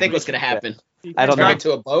 What did they think was going to happen? I don't know. Drive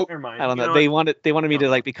to a boat? Never mind. I don't know. They wanted me to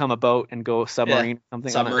like become a boat and go submarine or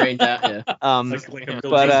something. Submarine, yeah.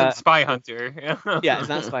 But Spy Hunter. yeah, it's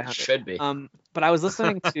not Spy Hunter. Should be. But I was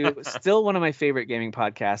listening to still one of my favorite gaming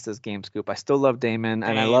podcasts is Game Scoop. I still love Damon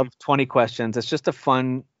and I love 20 Questions. It's just a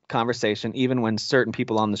fun conversation, even when certain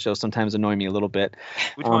people on the show sometimes annoy me a little bit.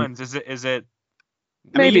 Which ones? Is it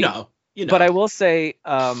maybe? I mean, you know. But I will say,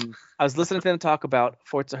 I was listening to them talk about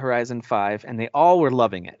Forza Horizon 5, and they all were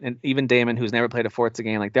loving it. And even Damon, who's never played a Forza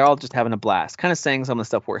game, like they're all just having a blast, kind of saying some of the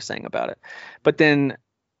stuff we're saying about it. But then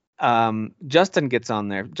Justin gets on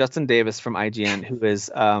there, Justin Davis from IGN, who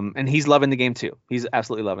is, and he's loving the game too. He's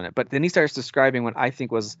absolutely loving it. But then he starts describing what I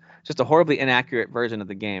think was just a horribly inaccurate version of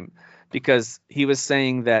the game. Because he was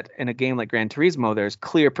saying that in a game like Gran Turismo, there's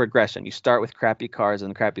clear progression. You start with crappy cars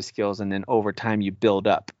and crappy skills, and then over time you build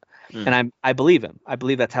up. And I believe him. I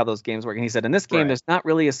believe that's how those games work. And he said, in this game, there's not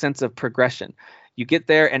really a sense of progression. You get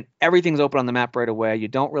there and everything's open on the map right away. You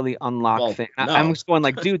don't really unlock things. no. I'm just going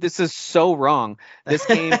like, dude, this is so wrong. This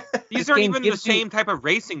game. These this aren't game even the gives you- same type of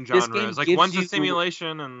racing this game genres. Like gives one's a you-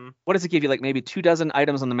 simulation and What does it give you? Like maybe 24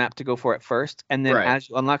 items on the map to go for at first, and then Right. as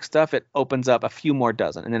you unlock stuff, it opens up a few more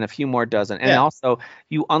dozen, and then a few more dozen, and Yeah. also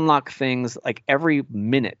you unlock things like every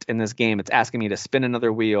minute in this game. It's asking me to spin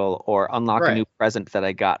another wheel or unlock a Right. new present that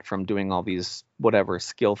I got from doing all these whatever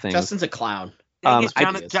skill things. Justin's a clown. Dang it,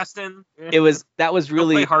 I- Justin. That was Go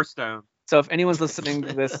really play Hearthstone. so. If anyone's listening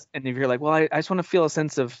to this, and if you're like, well, I just want to feel a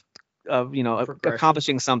sense of Progression.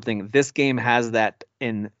 accomplishing something, this game has that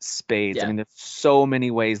in spades. I Yeah. mean, there's so many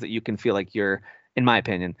ways that you can feel like you're, in my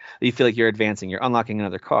opinion, you feel like you're advancing. You're unlocking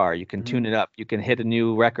another car. You can tune it up. You can hit a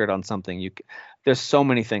new record on something. There's so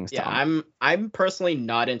many things. Yeah, to unlock. I'm personally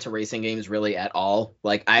not into racing games really at all.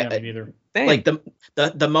 Like Yeah, me neither. Same. like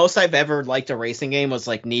the most I've ever liked a racing game was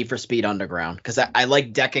like Need for Speed Underground, because I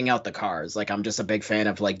like decking out the cars. Like I'm just a big fan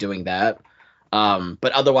of like doing that.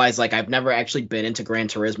 But otherwise, like I've never actually been into Gran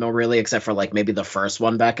Turismo really, except for like maybe the first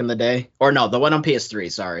one back in the day, or no, the one on PS3.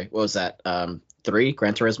 Sorry, what was that? 3,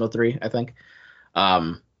 Gran Turismo 3, I think.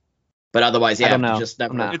 But otherwise, yeah, I don't know. just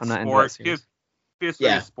never. I'm not It's into that sport. series. PS3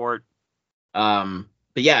 Yeah. is sport.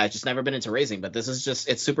 But yeah, I've just never been into racing. But this is just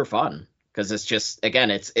it's super fun because it's just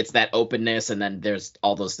again it's that openness, and then there's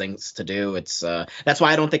all those things to do. It's that's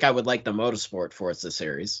why I don't think I would like the Motorsport Forza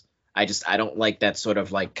series. I don't like that sort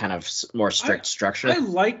of like kind of more strict structure.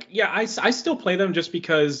 I still play them just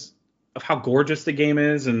because of how gorgeous the game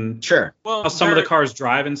is and Sure. Well, how some of the they're- cars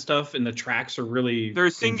drive and stuff, and the tracks are really They're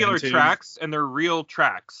singular inventive. tracks and they're real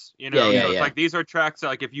tracks. You know, Yeah, yeah, so it's yeah. like these are tracks that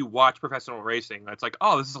like if you watch professional racing, it's like,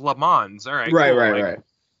 oh, this is Le Mans. All right. Right, cool. right, Like, right.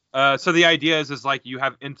 So the idea is like you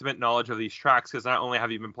have intimate knowledge of these tracks because not only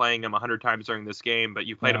have you been playing them 100 times during this game, but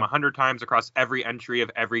you played them 100 times across every entry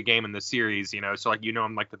of every game in the series. You know, so like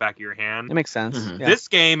them like the back of your hand. It makes sense. Mhm. Yeah. This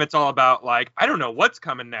game, it's all about like I don't know what's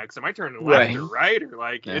coming next. Am I turning left Right. or right or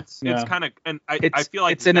like Yeah. it's Yeah. kind of and I it's feel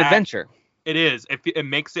like it's an that- adventure. It is. It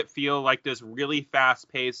makes it feel like this really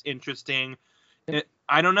fast-paced, interesting,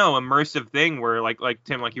 I don't know, immersive thing where like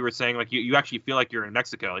Tim, like you were saying, like you actually feel like you're in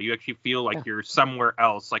Mexico. You actually feel like you're somewhere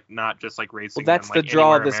else, like not just like racing. Well, that's in, the like,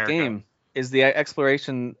 draw of anywhere this in America. game is the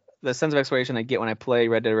exploration, the sense of exploration I get when I play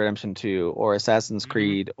Red Dead Redemption 2 or Assassin's Mhm.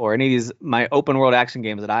 Creed or any of these my open world action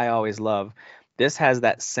games that I always love. This has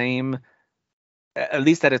that same, at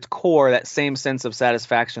least at its core, that same sense of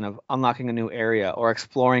satisfaction of unlocking a new area or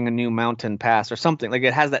exploring a new mountain pass or something. Like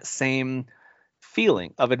it has that same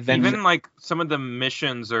feeling of adventure. Even like some of the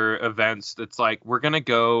missions or events, it's like we're gonna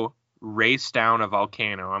go race down a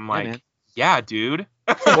volcano. I'm like, man. yeah, dude.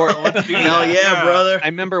 Or- Let's do Hell that. yeah, brother. I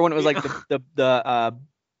remember when it was like the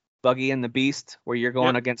Buggy and the Beast, where you're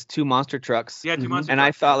going Yep. against 2 monster trucks. Yeah, 2 months. And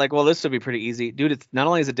I thought like, well, this would be pretty easy, dude. It's not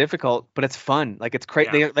only is it difficult, but it's fun. Like it's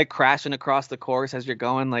crazy. Yeah. They're like crashing across the course as you're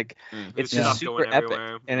going. Like Mhm. it's Yeah. just super epic.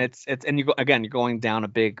 And it's and you go again. You're going down a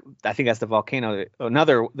big. I think that's the volcano.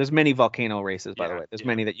 There's many volcano races, by the Yeah, way. There's yeah.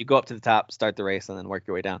 many that you go up to the top, start the race, and then work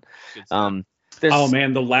your way down. Good stuff. There's, Oh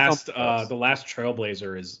man, the last close.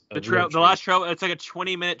 Trailblazer is a the trail, real the last treat. trail, it's like a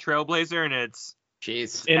 20-minute trailblazer, and it's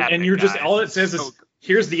Jeez. and epic, you're just guys. all it It's says so is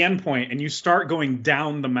here's the end point, and you start going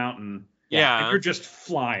down the mountain. yeah. And you're just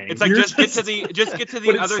flying. It's like You're just get to the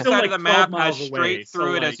But other it's side still, of like, the 12 map as miles away, straight so,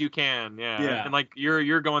 through it like- as you can. Yeah. Yeah. And like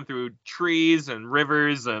you're going through trees and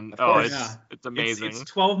rivers and Of oh, course. it's Yeah. it's amazing. It's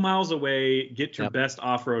 12 miles away. Get your Yep. best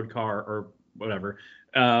off-road car or whatever.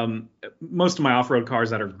 Most of my off-road cars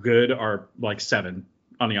that are good are like 7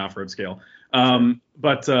 on the off-road scale.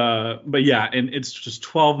 But yeah, and it's just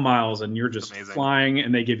 12 miles, and you're just Amazing. flying,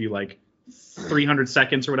 and they give you like 300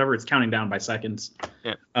 seconds or whatever. It's counting down by seconds.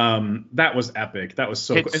 Yeah. That was epic. That was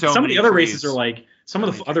so Hit cool. And so some of many the other trees. races are like some So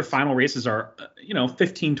of the many other trees. final races are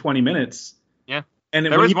 15, 20 minutes. Yeah. And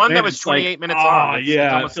then There when was you one win, that was it's like, 28 minutes oh, long. It's yeah,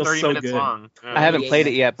 it almost feels 30 so minutes good. long. I haven't Yeah, played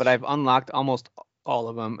yeah. it yet, but I've unlocked almost all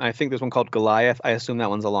of them. I think there's one called Goliath. I assume that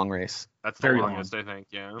one's a long race. That's the Very long. longest, I think.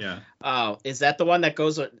 Yeah. Yeah. Oh, is that the one that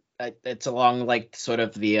goes? It's along like sort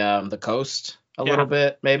of the coast a Yeah. little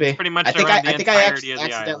bit, maybe. It's pretty much I think around I the think I entirety of the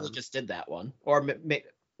accidentally island. just did that one, or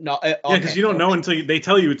no. Yeah, because you don't know until they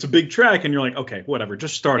tell you it's a big track, and you're like, okay, whatever,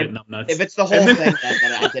 just start it, numbnuts. If it's the whole And then- thing,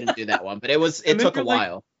 then I didn't do that one. But it And then took a you're like,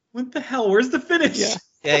 while. What the hell? Where's the finish? Yeah.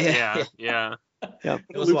 Yeah. Yeah. Yep.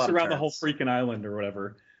 It was a lot loops of around the whole turns. freaking island or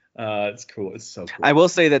whatever. It's cool. It's so cool. I will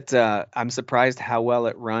say that I'm surprised how well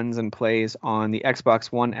it runs and plays on the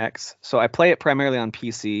Xbox One X. So I play it primarily on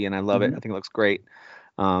PC, and I love it. I think it looks great.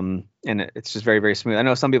 And it's just very, very smooth. I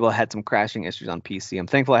know some people had some crashing issues on PC. I'm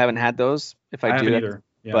thankful I haven't had those. If I, do, haven't that- either.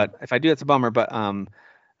 Yeah. but if I do, it's a bummer. But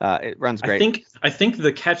it runs great. I think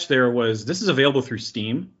the catch there was this is available through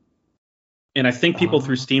Steam. and I think people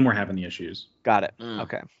through Steam were having the issues. Got it. Mm.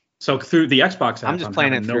 Okay. So through the Xbox app, I'm just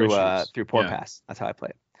playing it having no through Poor issues. Pass. That's how I play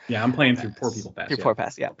it. Yeah, I'm playing through Poor People Pass. Through yeah. Poor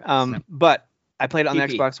Pass, yeah. Yeah. But I played it on the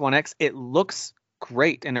PP. Xbox One X. It looks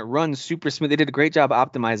great and it runs super smooth. They did a great job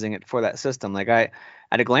optimizing it for that system. Like at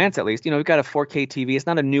a glance at least, we've got a 4K TV. It's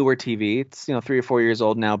not a newer TV. It's 3 or 4 years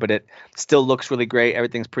old now, but it still looks really great.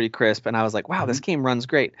 Everything's pretty crisp. And I was like, wow, this game runs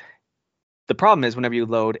great. The problem is whenever you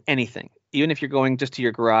load anything, even if you're going just to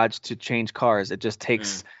your garage to change cars, it just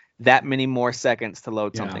takes that many more seconds to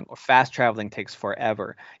load something. Or fast traveling takes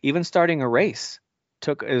forever. Even starting a race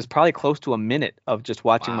it was probably close to a minute of just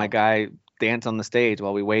watching my guy dance on the stage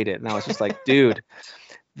while we waited. And I was just like, dude,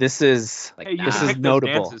 this is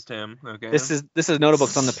notable. Dances, Tim. Okay. This is notable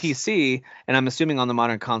because on the PC, and I'm assuming on the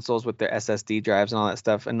modern consoles with their SSD drives and all that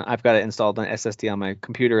stuff, and I've got it installed on SSD on my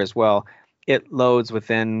computer as well. It loads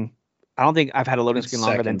within. I don't think I've had a loading screen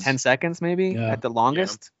longer than 10 seconds, maybe at the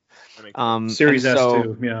longest. Series S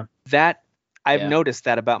too. Yeah. That I've noticed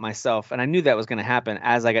that about myself, and I knew that was going to happen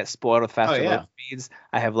as I get spoiled with faster load speeds.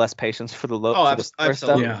 I have less patience for the load. Absolutely.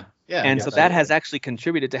 Stuff. And so that has actually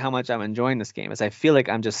contributed to how much I'm enjoying this game. Is I feel like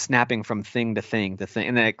I'm just snapping from thing to thing to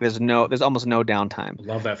thing, and there's almost no downtime. I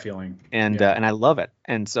love that feeling. And I love it.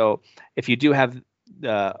 And so if you do have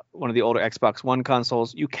one of the older Xbox One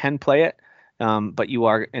consoles, you can play it, but you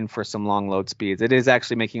are in for some long load speeds. It is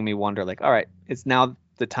actually making me wonder, like, all right, it's now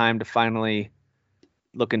the time to finally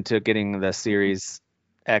look into getting the Series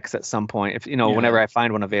X at some point. If whenever I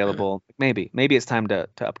find one available, maybe it's time to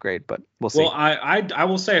upgrade, but we'll see. Well, I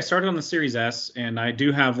will say I started on the Series S, and I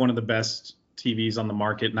do have one of the best TVs on the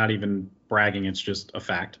market. Not even bragging, it's just a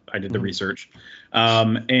fact. I did the research.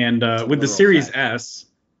 With the Series S,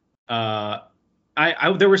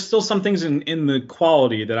 there were still some things in the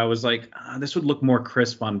quality that I was like, this would look more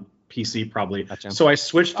crisp on PC probably. Gotcha. So I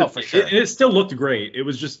switched to for sure. it still looked great. It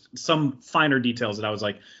was just some finer details that I was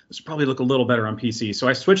like, this would probably look a little better on PC. So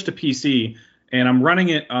I switched to PC, and I'm running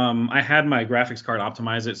it. I had my graphics card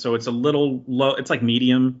optimize it, so it's a little low. It's like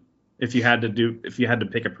medium. If you had to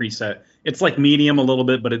pick a preset, it's like medium a little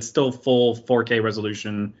bit, but it's still full 4K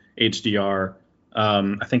resolution HDR.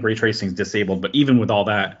 I think ray tracing is disabled, but even with all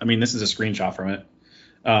that, I mean, this is a screenshot from it.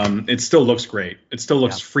 It still looks great. It still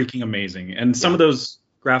looks freaking amazing. And some of those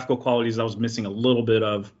graphical qualities I was missing a little bit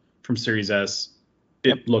of from Series S,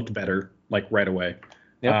 it looked better like right away.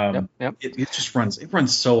 It just runs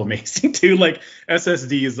so amazing too. Like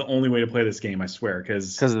SSD is the only way to play this game, I swear,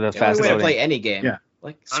 because of the only fast way to loading. play any game. Yeah.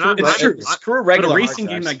 Like It's true. screw regular but a racing hard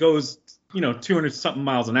game drives. that goes 200 something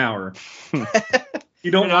miles an hour.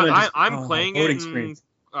 You don't want to. I'm playing it in screens.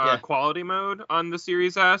 quality mode on the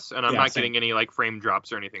Series S, and I'm not same. getting any like frame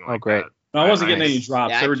drops or anything like great. that. No, I wasn't getting Nice. any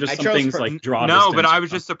drops. Yeah, There were just I some chose things for- like draw No, distance but I and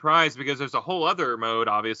was stuff. just surprised because there's a whole other mode,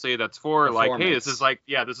 obviously, that's for like, hey, this is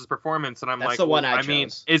this is performance, and I'm That's like, the one I mean,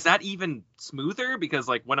 chose. is that even smoother? Because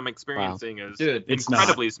like what I'm experiencing is Dude, it's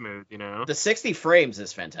incredibly smooth, The 60 frames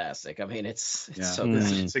is fantastic. I mean, it's so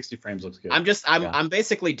good. 60 frames looks good. I'm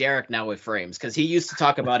basically Derek now with frames, because he used to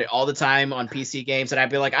talk about it all the time on PC games, and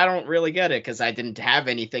I'd be like, I don't really get it because I didn't have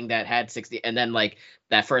anything that had 60. And then like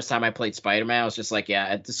that first time I played Spider-Man, I was just like,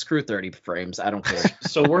 screw 30 frames. I don't care.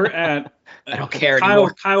 So we're at. I don't care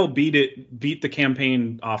anymore. Kyle beat the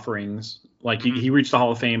campaign offerings. Like he reached the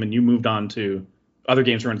Hall of Fame, and you moved on to other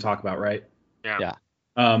games we're going to talk about, right? Yeah.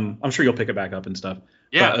 I'm sure you'll pick it back up and stuff.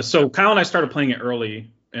 Yeah. But, so Kyle and I started playing it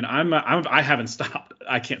early, and I haven't stopped.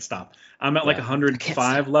 I can't stop. I'm at like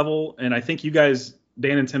 105 level, and I think you guys,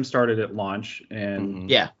 Dan and Tim, started at launch,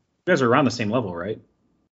 and you guys are around the same level, right?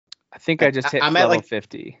 I think I just hit I'm at level like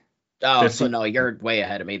 50. Oh, 50? so no, you're way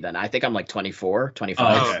ahead of me then. I think I'm like 24,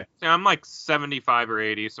 25. Oh, okay. Yeah, I'm like 75 or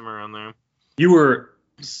 80, somewhere around there. You were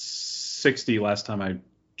 60 last time I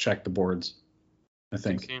checked the boards, I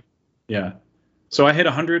think. 60. Yeah. So I hit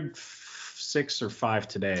 106 or 5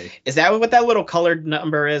 today. Is that what that little colored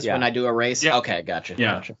number is Yeah. when I do a race? Yeah. Okay, gotcha.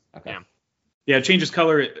 Yeah. Gotcha. Okay. Yeah, it changes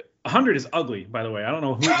color. 100 is ugly, by the way. I don't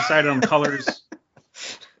know who decided on colors,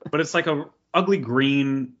 but it's like a ugly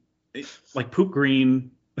green, like poop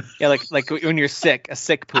green. Yeah, like when you're sick, a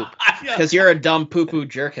sick poop. Because you're a dumb poo-poo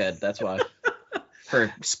jerkhead. That's why. For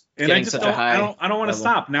And getting I just such don't, a high. I don't want to level.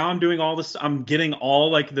 stop. Now I'm doing all this. I'm getting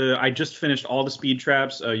all I just finished all the speed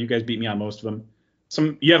traps. You guys beat me on most of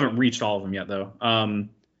them. You haven't reached all of them yet though.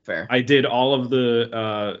 Fair. I did all of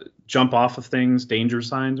the jump off of things, danger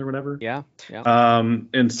signs or whatever. Yeah.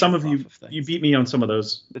 And some of Jump you off of things. you beat me on some of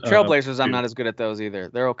those. The Trailblazers, I'm too. not as good at those either.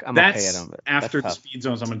 I'm That's okay at them. But after the that's tough. speed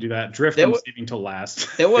zones. I'm gonna do that. Drift. There I'm wa- saving till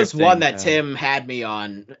last. There was Drifting, one that yeah. Tim had me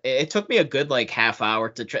on. It took me a good like half hour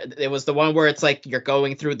to. It was the one where it's like you're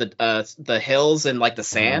going through the hills and like the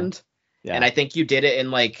sand, Yeah. And I think you did it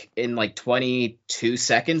in like 22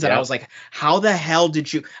 seconds. And Yep. I was like, how the hell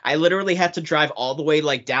did you? I literally had to drive all the way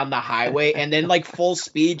like down the highway and then like full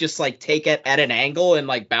speed, just like take it at an angle and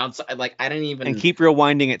like bounce. Like I didn't even. And keep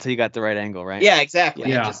rewinding it till you got the right angle, right? Yeah, exactly.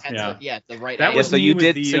 Yeah, I just had the right That angle. was so me you with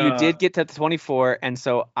did. the, So you did get to 24, and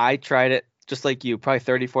so I tried it just like you, probably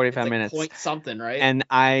 30, 45 It's like minutes, point something, right? and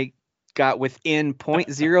I got within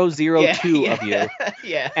 0.002 of you.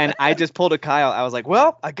 Yeah. And I just pulled a Kyle. I was like,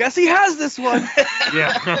 well, I guess he has this one.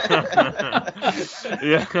 Yeah.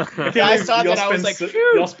 Yeah. Guys talking, y'all I was spend like,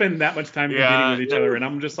 y'all spend that much time competing with each other, and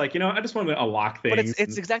I'm just like, I just want to unlock things. But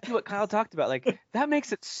it's exactly what Kyle talked about. Like, that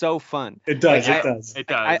makes it so fun. It does. Like, It does. It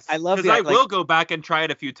does. I love because the I will go back and try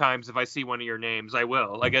it a few times if I see one of your names. I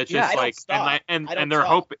will. Like it's Yeah, just I don't like stop. I and don't they're stop.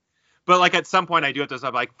 hoping. But like at some point I do have to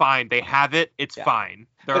stop. Like fine, they have it. It's Yeah. fine.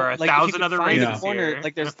 There But, are like, if you 1,000 can other find a races corner, here.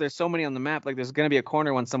 like there's so many on the map. Like there's gonna be a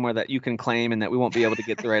corner one somewhere that you can claim and that we won't be able to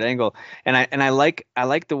get the right angle. And I like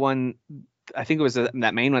the one. I think it was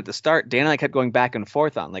that main one at the start. Dan and I kept going back and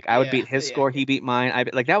forth on. Like I would Yeah, beat his yeah. score, he beat mine.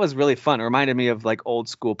 Like that was really fun. It reminded me of like old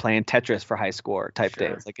school playing Tetris for high score type Sure.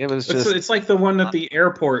 days. Like it was It's, just it's like the one at the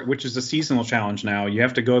airport, which is a seasonal challenge now. You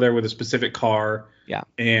have to go there with a specific car. Yeah.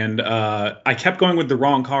 And I kept going with the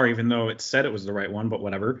wrong car, even though it said it was the right one, but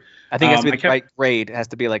whatever. I think it has to I be the kept- right grade. It has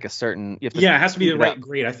to be like a certain. You have to Yeah, it has to be the speed it right up.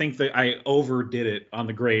 grade. I think that I overdid it on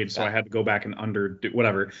the grade, so Yeah. I had to go back and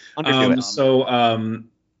whatever. Underdo it.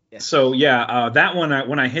 So that one,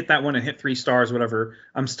 when I hit that one and hit 3 stars, whatever,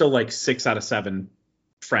 I'm still like 6 out of 7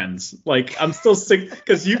 friends. Like I'm still 6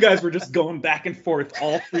 because you guys were just going back and forth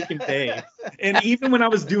all freaking day. And even when I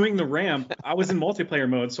was doing the ramp, I was in multiplayer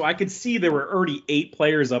mode, so I could see there were already 8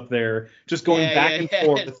 players up there just going back and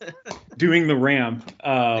forth doing the ramp.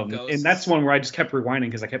 ghosts. And that's one where I just kept rewinding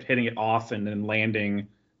because I kept hitting it off and then landing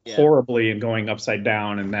Yeah. horribly and going upside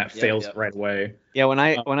down, and that Yep, fails yep. right away. Yeah, when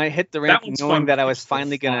I hit the ramp, one's knowing fun, that I but was it's still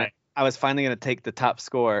finally flying. gonna take the top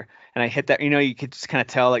score, and I hit that. You could just kind of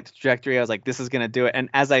tell like the trajectory. I was like, this is gonna do it. And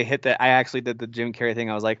as I hit that, I actually did the Jim Carrey thing.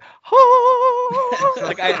 I was like,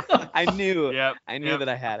 like I knew Yep. that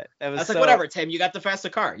I had it. It was I was so, like, whatever, Tim, you got the faster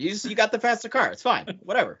car. You got the faster car. It's fine.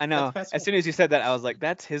 Whatever. I know. Got the faster As soon as you said that, I was like,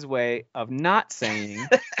 that's his way of not saying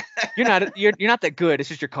you're not that good. It's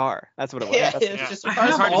just your car. That's what it was. Yeah, That's- it's just I a car.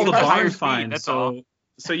 have hard to all the get higher barn speed, finds. that's So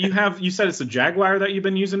all. you said it's a Jaguar that you've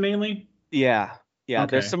been using mainly. yeah. Okay.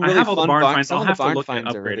 There's some I really have all the fun barn barn finds. Some I'll of the have to barn look at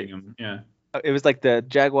finds are upgrading really. them. Yeah. It was like the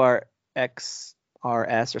Jaguar XRS or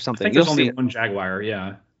I something. think You'll there's see only it. one Jaguar.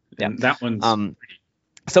 Yeah. Yeah. And that one's.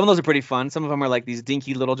 Some of those are pretty fun. Some of them are like these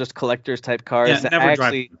dinky little just collectors type cars yeah, that never I drive.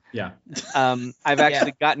 actually Yeah. I've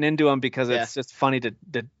actually gotten into them because Yeah. it's just funny to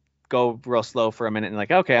go real slow for a minute and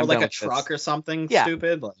like, okay, Or I'm like done a with this. truck or something Yeah.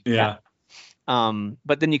 stupid. Like, Yeah.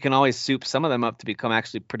 But then you can always soup some of them up to become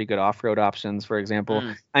actually pretty good off-road options. For example,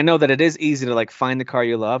 Mm. I know that it is easy to like find the car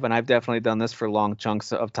you love, and I've definitely done this for long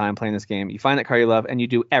chunks of time playing this game. You find that car you love, and you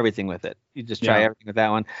do everything with it. You just try Yeah. everything with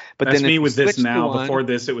that one. But That's then if me you with this switch to now. one- Before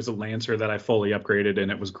this, it was a Lancer that I fully upgraded, and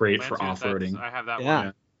it was great for Lancers, off-roading. I have that Yeah.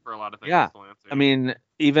 one for a lot of things. Yeah. the Lancer. I mean,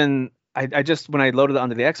 even I just when I loaded it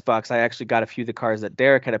onto the Xbox, I actually got a few of the cars that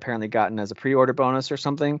Derek had apparently gotten as a pre-order bonus or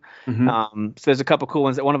something. Mhm. So there's a couple cool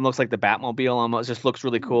ones. One of them looks like the Batmobile almost. Just looks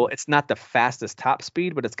really cool. It's not the fastest top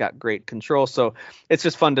speed, but it's got great control. So it's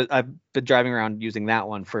just fun to. I've been driving around using that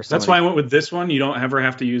one for. That's why I went with this one. You don't ever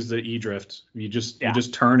have to use the E-drift. You just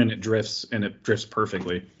turn and it drifts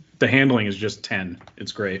perfectly. The handling is just 10.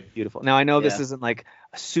 It's great. Beautiful. Now I know this Yeah. isn't like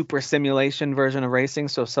a super simulation version of racing,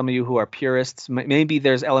 so some of you who are purists, maybe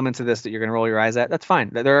there's elements of this that you're going to roll your eyes at. That's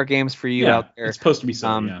fine. There are games for you out there. It's supposed to be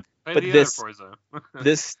silly. Yeah. Play but the this- other Forza.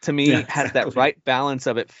 This to me Yeah, has that exactly. right balance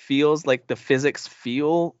of it feels like the physics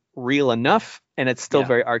feel real enough, and it's still Yeah.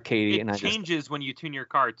 very arcadey. It And I just changes when you tune your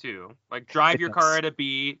car too. Like drive It your does. car at a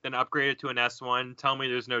B, then upgrade it to an S1. Tell me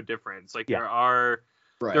there's no difference. Like Yeah.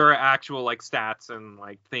 Right. there are actual like stats and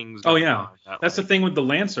like things. Oh, going yeah. on that, That's the like- thing with the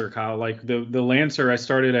Lancer, Kyle. Like the Lancer, it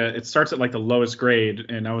starts at like the lowest grade,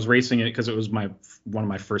 and I was racing it because it was one of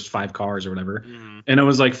my first 5 cars or whatever. Mhm. And it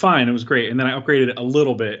was like fine, it was great. And then I upgraded it a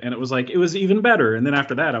little bit, and it was even better. And then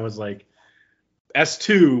after that, I was like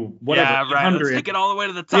S2, whatever, Yeah, right. Let's 800. take it all the way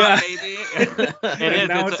to the top, Yeah. baby. And It is.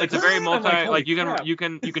 now It's, it's it's a like, very I'm multi. like, holy Like you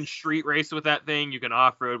crap. can street race with that thing. You can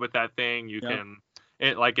off road with that thing. You Yep. can.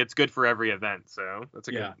 It's good for every event. So that's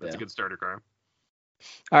a Yeah. good starter car.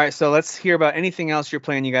 All right, so let's hear about anything else you're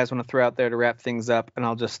playing. You guys want to throw out there to wrap things up, and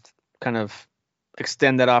I'll just kind of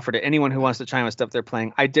extend that offer to anyone who wants to chime with stuff they're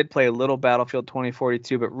playing. I did play a little Battlefield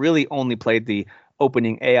 2042, but really only played the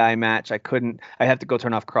opening AI match. I have to go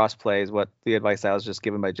turn off crossplay is what the advice I was just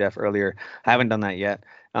given by Jeff earlier. I haven't done that yet.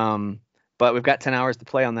 But we've got 10 hours to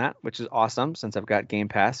play on that, which is awesome. Since I've got Game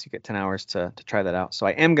Pass, you get 10 hours to try that out. So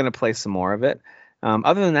I am going to play some more of it.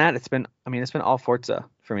 Other than that, it's been all Forza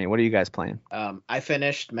for me. What are you guys playing? I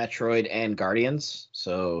finished Metroid and Guardians,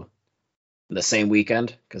 so the same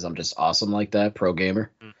weekend, because I'm just awesome like that, pro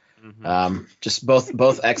gamer. Mm-hmm. Just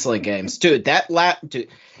both excellent games, dude.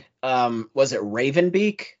 Was it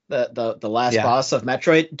Ravenbeak, the last boss of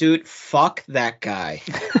Metroid? Dude, fuck that guy.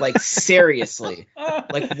 Like, seriously.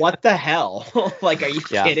 Like, what the hell? Like, are you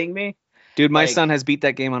kidding me? Dude, my son has beat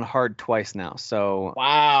that game on hard twice now. So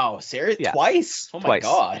wow, serious? Yeah. Twice? Oh my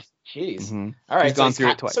god. Jeez. Mm-hmm. All right, he's gone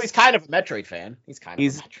through it twice. So he's kind of a Metroid fan.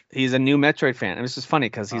 He's a new Metroid fan. And it's just funny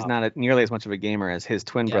because he's not nearly as much of a gamer as his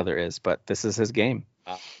twin brother is, but this is his game.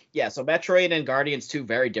 So Metroid and Guardians, 2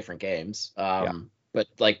 very different games. But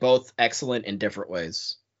like both excellent in different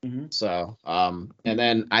ways. Mm-hmm. So, and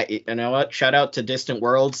then you know what? Shout out to Distant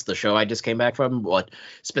Worlds, the show I just came back from. What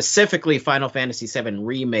specifically Final Fantasy VII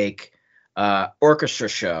Remake orchestra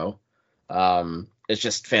show. It's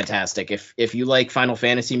just fantastic. If you like Final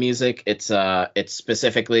Fantasy music, it's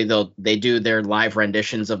specifically they do their live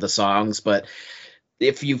renditions of the songs. But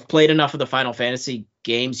if you've played enough of the Final Fantasy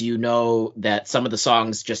games, you know that some of the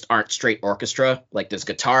songs just aren't straight orchestra. Like there's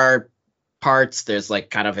guitar parts, there's like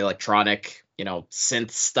kind of electronic,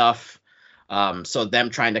 synth stuff. So them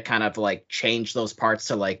trying to kind of like change those parts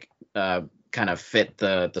to like kind of fit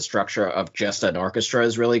the structure of just an orchestra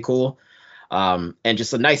is really cool. And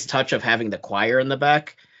just a nice touch of having the choir in the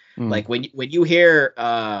back. Like when you hear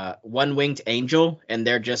One Winged Angel and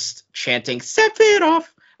they're just chanting Sephiroth,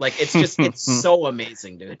 like it's so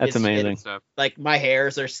amazing, dude. That's amazing. Like my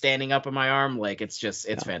hairs are standing up on my arm. Like it's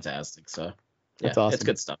fantastic. So that's awesome. It's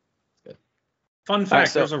good stuff. Fun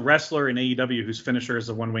fact: there's a wrestler in AEW whose finisher is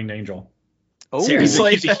a One Winged Angel. Oh,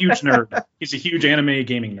 seriously? He's a huge nerd. He's a huge anime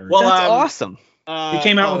gaming nerd. Well, that's awesome. He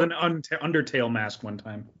came out with an Undertale mask one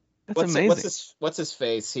time. That's amazing. What's his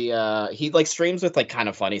face? He like streams with like kind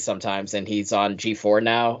of funny sometimes, and he's on G4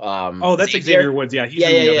 now. That's Xavier Woods. Yeah, he's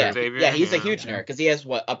he's a huge nerd because he has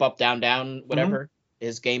what up down whatever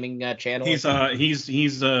his gaming channel. He's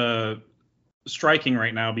striking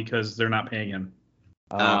right now because they're not paying him.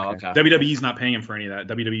 Okay. WWE's not paying him for any of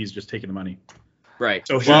that. WWE's just taking the money. Right.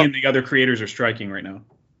 So he and the other creators are striking right now.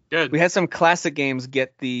 Good. We had some classic games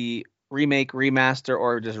get the remake, remaster,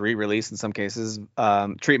 or just re-release in some cases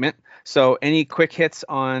treatment. So any quick hits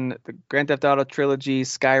on the Grand Theft Auto trilogy,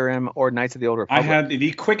 Skyrim, or Knights of the Old Republic? I had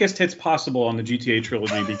the quickest hits possible on the GTA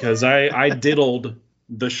trilogy because I diddled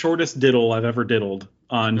the shortest diddle I've ever diddled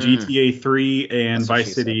on GTA 3 and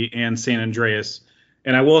Vice City and San Andreas.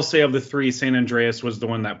 And I will say of the 3, San Andreas was the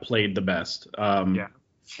one that played the best.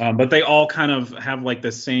 But they all kind of have like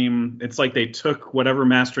the same. It's like they took whatever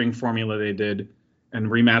mastering formula they did and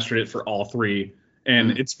remastered it for all 3.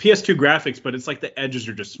 And it's PS2 graphics, but it's like the edges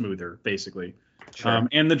are just smoother, basically. Sure.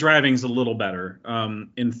 And the driving's a little better.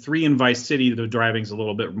 In 3 and Vice City, the driving's a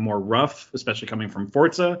little bit more rough, especially coming from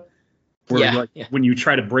Forza. Where when you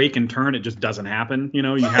try to brake and turn, it just doesn't happen. You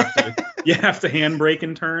have to hand brake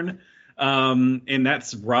and turn. And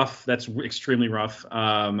that's rough. That's extremely rough.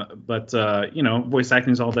 But voice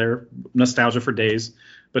acting's all there. Nostalgia for days.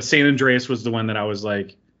 But San Andreas was the one that I was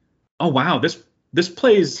like, oh wow, this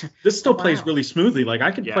still plays really smoothly. Like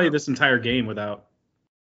I could play this entire game without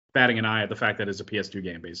batting an eye at the fact that it's a PS2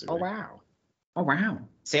 game, basically. Oh wow.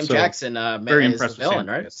 Sam Jackson, very impressed with villain,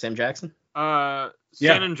 right? Sam Jackson.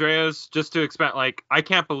 San Andreas, just to expand, like, I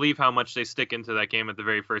can't believe how much they stick into that game at the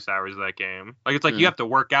very first hours of that game. Like, it's like you have to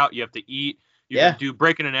work out, you have to eat, you can do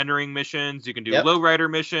breaking and entering missions, you can do lowrider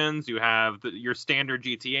missions, you have your standard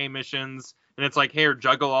GTA missions, and it's like, here,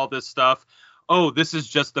 juggle all this stuff. Oh, this is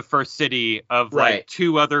just the first city of like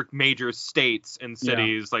 2 other major states and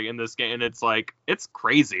cities like in this game, and it's like it's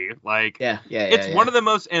crazy. Like it's one of the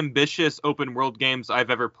most ambitious open world games I've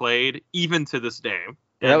ever played, even to this day.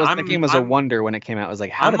 That game was a wonder when it came out. I was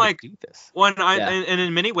like, how did they do this? And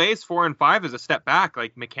in many ways, 4 and 5 is a step back,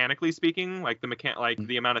 like mechanically speaking, like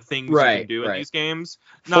the amount of things you can do in these games.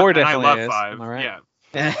 4 definitely I love is. 5. Am I right? Yeah.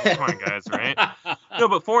 Come on, guys, right? No,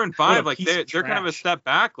 but 4 and 5, like they're kind of a step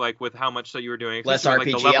back, like with how much that you were doing. Less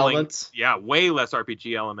RPG elements. Yeah, way less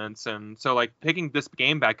RPG elements, and so like picking this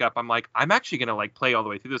game back up, I'm like, I'm actually gonna like play all the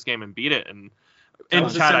way through this game and beat it. And in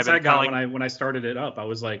chat, I've been telling when I started it up, I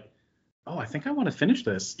was like, oh, I think I want to finish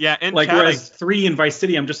this. Yeah, and like whereas 3 in Vice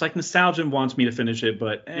City, I'm just like nostalgia wants me to finish it,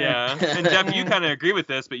 but yeah. And Jeff, you kind of agree with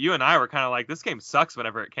this, but you and I were kind of like, this game sucks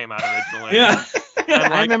whenever it came out originally. Yeah.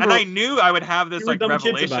 And I knew I would have this You were like dumb kids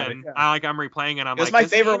about it, revelation. yeah. I'm replaying it. I'm It was like, my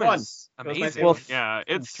this favorite game one. is It was my amazing. favorite Well, one. Yeah,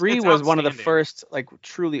 it's 3 it's was one of the outstanding. first like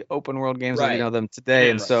truly open world games as we Right. know them today,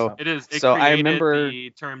 It and is. so It is. It so I created remember the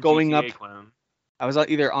term going GTA up- clone. I was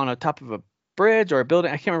either on a top of a bridge or a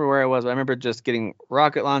building. I can't remember where I was, but I remember just getting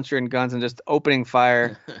rocket launcher and guns and just opening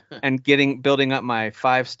fire and building up my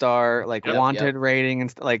 5-star like Yep, wanted rating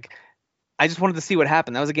and like I just wanted to see what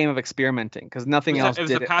happened. That was a game of experimenting because nothing else It was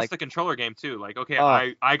did a it. pass Like, the controller game too. Like, okay,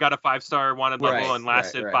 Oh. I got a 5-star wanted level Right, and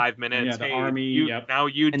lasted right. 5 minutes. Yeah, the hey, army, you, yep. now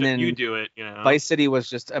you And then you do it. You know. Vice City was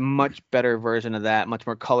just a much better version of that, much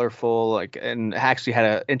more colorful, like, and actually had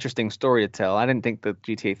an interesting story to tell. I didn't think the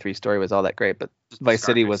GTA 3 story was all that great, but Just the Vice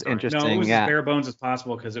City Scarface was story. interesting. No, it was yeah. as bare bones as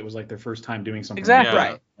possible because it was like their first time doing something. Exactly. like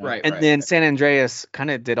Right, that. right. And then San Andreas kind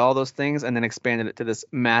of did all those things and then expanded it to this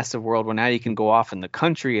massive world where now you can go off in the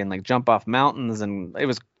country and like jump off mountains, and it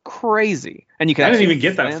was crazy. And you can I didn't actually even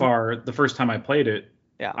get that swim. far the first time I played it.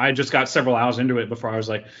 Yeah. I just got several hours into it before I was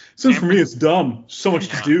like, since for me it's dumb, so much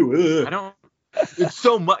to do. I don't. It's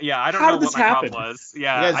so much. Yeah, I don't How know did what this my happen? problem was. You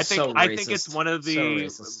Yeah, guys I are think so I think it's racist. one of So the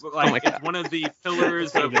racist. Oh my like it's one of the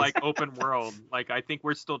pillars of like open world. Like I think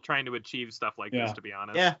we're still trying to achieve stuff like Yeah. this, to be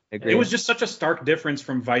honest. Yeah. I agree. It was just such a stark difference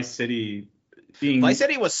from Vice City being Vice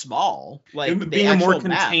City was small. Like the being a more actual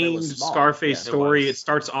map, it contained was small. Scarface Yeah, it story. was. It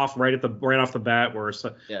starts off right off the bat where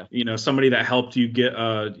Yeah. you know, somebody that helped you get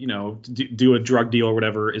do a drug deal or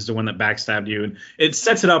whatever is the one that backstabbed you, and it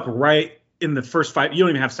sets it up right in the first 5. You don't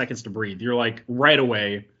even have seconds to breathe. You're like right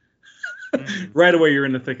away you're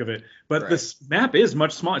in the thick of it. But Right. this map is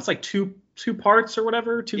much smaller. It's like two parts or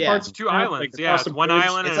whatever. Two Yeah. parts. of Two map, islands. like, yeah, across it's a one bridge.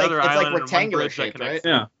 island It's and like- another it's like island and one rectangular bridge that shaped, connects.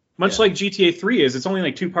 right? Yeah. Much like GTA 3 is. It's only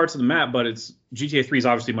like 2 parts of the map, but GTA 3 is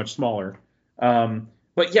obviously much smaller.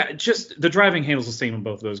 But yeah, just the driving handles the same in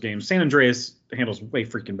both of those games. San Andreas handles way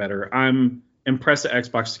freaking better. I'm impressed that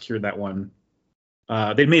Xbox secured that one.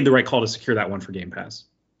 They made the right call to secure that one for Game Pass.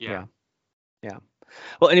 Yeah.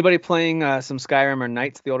 Well, anybody playing some Skyrim or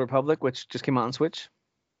Knights of the Old Republic, which just came out on Switch?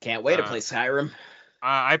 Can't wait to play Skyrim.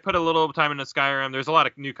 I put a little time into Skyrim. There's a lot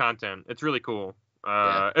of new content. It's really cool.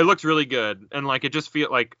 Yeah. It looks really good, and like it just feel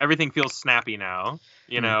like everything feels snappy now.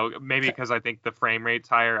 You know, maybe because I think the frame rate's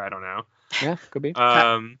higher. I don't know. Yeah, could be.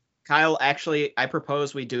 Kyle, actually, I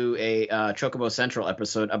propose we do a Chocobo Central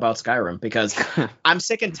episode about Skyrim because I'm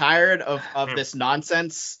sick and tired of this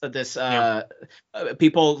nonsense. This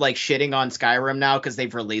people like shitting on Skyrim now because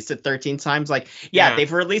they've released it 13 times. Like, yeah,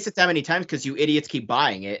 they've released it that many times because you idiots keep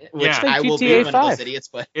buying it, which Yeah. I Like will be GTA one of those 5. idiots.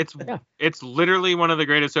 But It's literally one of the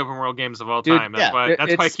greatest open world games of all Dude, time. That's why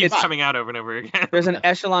it keeps it's- coming out over and over again. There's an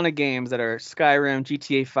echelon of games that are Skyrim,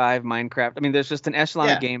 GTA 5, Minecraft. I mean, there's just an echelon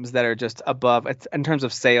of games that are just above in terms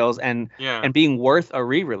of sales and being worth a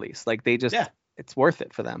re-release. Like they just, it's worth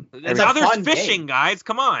it for them. It's now a there's fun fishing, game. guys.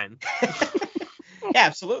 Come on. yeah,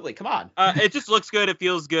 absolutely. Come on. It just looks good. It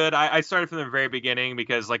feels good. I started from the very beginning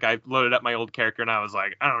because like I loaded up my old character and I was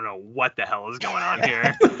like, I don't know what the hell is going on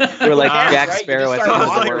here. You're like Yeah, Jack right? You Sparrow just at So the I end was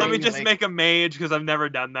of the like, world. let me just Like- make a mage because I've never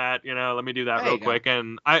done that. You know, let me do that There real you go. quick.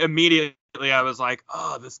 And I immediately I was like,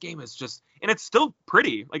 oh, this game is just, and it's still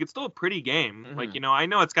pretty. Like it's still a pretty game. Mhm. Like, you know, I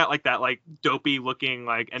know it's got like that like dopey looking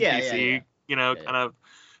like NPC, Yeah. you know, Yeah. kind of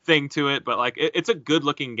thing to it, but like it's a good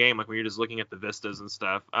looking game. Like when you're just looking at the vistas and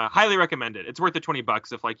stuff. Highly recommend it. It's worth the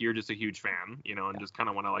 $20 if like you're just a huge fan, you know, and just kind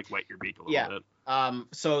of want to like wet your beak a little bit.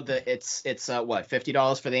 So it's what,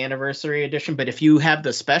 $50 for the anniversary edition, but if you have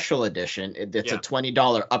the special edition, it's a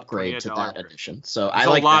 $20 upgrade to $20 that upgrade. edition. So It's I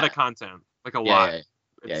like a lot that. of content, like a lot.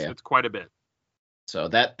 Yeah. It's quite a bit. So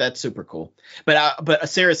that's super cool. But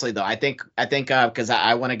seriously though, I think because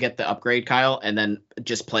I want to get the upgrade, Kyle, and then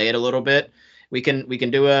just play it a little bit. We can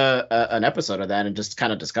do an episode of that and just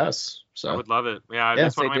kind of discuss. I So would love it. Yeah, it's one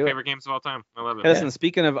of say my do it. favorite games of all time. I love it. Hey, listen,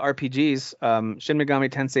 speaking of RPGs, Shin Megami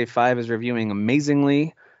Tensei 5 is reviewing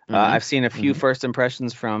amazingly. Mhm. I've seen a few first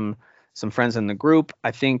impressions from some friends in the group.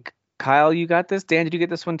 I think, Kyle, you got this? Dan, did you get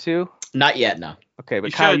this one too? not yet, no. Okay, but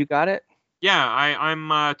You Kyle, should. you got it? Yeah, I'm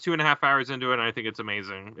 2.5 hours into it, and I think it's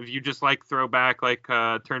amazing. If you just like throwback like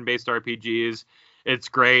turn-based RPGs, it's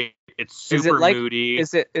great. It's Is it super like- moody.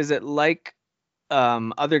 Is it like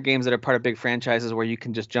other games that are part of big franchises where you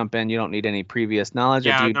can just jump in, you don't need any previous knowledge? Or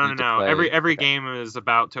Yeah, do you no. need to play? Every game is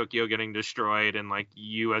about Tokyo getting destroyed and like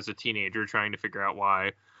you as a teenager trying to figure out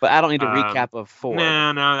why. But I don't need a recap of 4. No,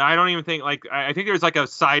 I don't even think like I think there's like a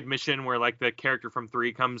side mission where like the character from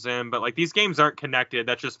 3 comes in, but like these games aren't connected.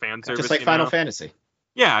 That's just fan service. Just like you Final know? Fantasy.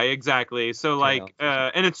 Yeah, exactly. So like, Yeah.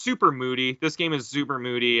 and it's super moody. This game is super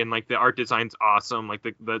moody, and like the art design's awesome. Like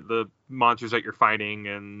the monsters that you're fighting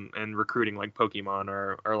and recruiting like Pokemon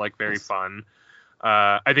are like very fun.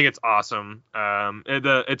 I think it's awesome.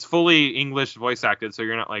 It's fully English voice acted, so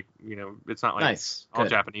you're not like, it's not like Nice. all Good.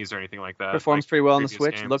 Japanese or anything like that. Performs like pretty well on the previous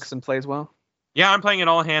Switch. games. Looks and plays well. Yeah, I'm playing it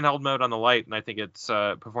all handheld mode on the Lite, and I think it's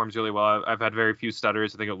performs really well. I've had very few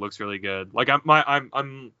stutters. I think it looks really good. Like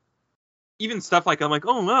I'm even stuff like, I'm like,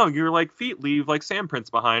 oh wow, your like feet leave like sandprints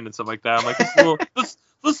behind and stuff like that. I'm like,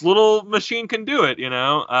 this little machine can do it.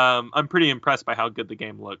 I'm pretty impressed by how good the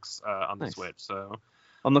game looks on the Nice. Switch. So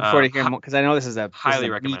I'm looking forward to hearing more because I know this is a highly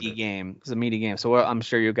meaty recommended. game. This is a meaty game, so I'm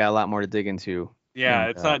sure you got a lot more to dig into.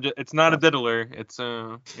 yeah, And, it's not a diddler. It's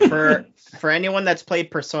For anyone that's played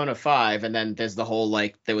Persona 5, and then there's the whole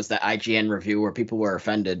like there was the IGN review where people were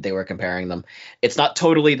offended. They were comparing them. It's not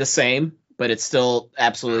totally the same, but it's still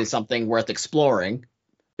absolutely something worth exploring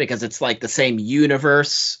because it's like the same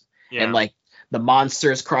universe yeah. and like the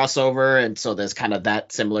monsters crossover, and so there's kind of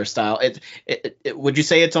that similar style. It would you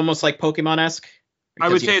say it's almost like Pokemon-esque? I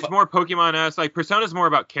would say it's more Pokemon-esque. Like Persona's more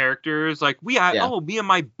about characters. Like me and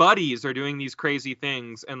my buddies are doing these crazy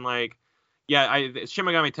things, and like, Shin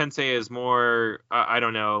Megami Tensei is more, I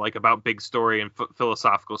don't know, like about big story and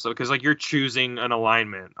philosophical stuff. Because like you're choosing an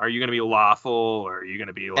alignment. Are you going to be lawful, or are you going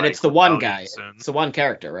to be like? And it's the one guy. rebellious and- It's the one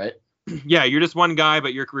character, right? Yeah, you're just one guy,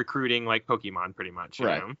 but you're recruiting like Pokemon, pretty much. You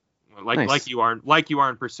Right. know? Nice. Like you are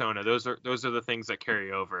in Persona. Those are the things that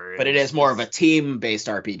carry over. But it is more of a team-based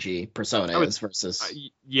RPG. Persona is versus.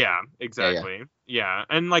 Yeah, exactly. Yeah,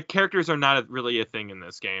 and like characters are not really a thing in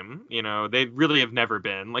this game. They really have never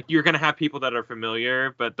been. Like you're gonna have people that are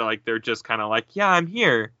familiar, but they're just kind of like, yeah, I'm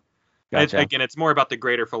here. Gotcha. Again, it's more about the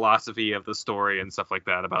greater philosophy of the story and stuff like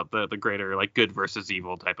that, about the greater like good versus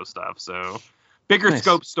evil type of stuff. So bigger Nice.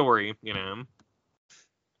 scope story.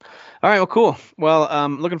 All right, well, cool. Well,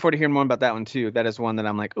 looking forward to hearing more about that one too. That is one that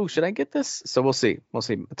I'm like, oh, should I get this? So we'll see.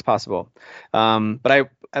 It's possible. But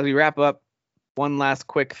as we wrap up, one last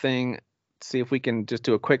quick thing. See if we can just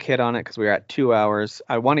do a quick hit on it because we're at 2 hours.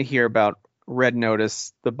 I want to hear about Red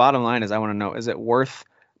Notice. The bottom line is I want to know, is it worth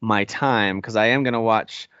my time? Because I am going to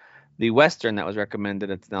watch the Western that was recommended.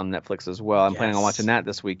 It's on Netflix as well. I'm planning on watching that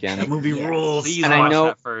this weekend. That movie rules. Please And watch I know,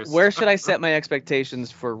 that first. where should I set my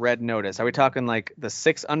expectations for Red Notice? Are we talking like the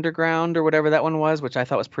 6 Underground or whatever that one was, which I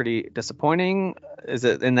thought was pretty disappointing? Is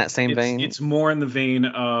it in that same vein? It's more in the vein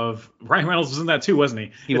of Ryan Reynolds was in that too, wasn't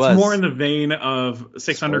he? He it's was. more in the vein of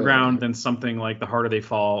Six Spoiler Underground alert. than something like The Harder They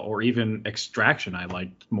Fall or even Extraction. I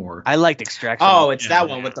liked more. I liked Extraction. Oh, it's Yeah. that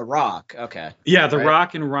one with The Rock. Okay. Yeah, The Right.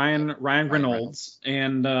 Rock and Ryan Reynolds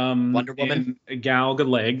and Wonder Woman. and Gal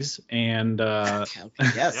Gadlegs and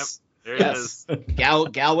Yes. There it Yes. is.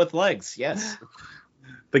 Gal with legs. Yes.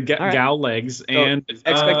 the All right. Gal Legs So, and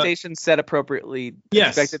expectations set appropriately.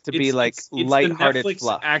 yes, Expect it to be like it's lighthearted the Netflix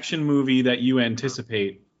fluff. action movie that you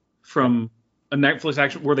anticipate from a Netflix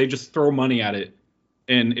action where they just throw money at it.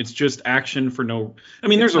 And it's just action for no. I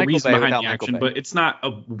mean, there's a Michael reason Bay behind without the Michael action, Bay. but it's not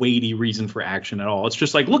a weighty reason for action at all. It's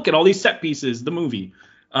just like, look at all these set pieces, the movie.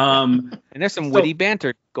 And there's some So- witty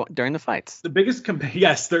banter during the fights. The biggest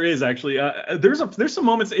yes, there is actually. There's some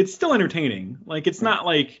moments. It's still entertaining. Like it's not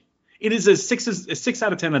like it is a 6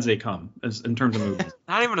 out of 10 as they come in terms of movies.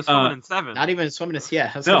 Not even a swimming in 7. Not even swimming. Yeah.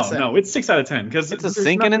 I was gonna say. No, it's 6 out of 10 because It's a there's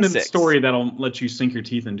sinking nothing in in the 6. story that'll let you sink your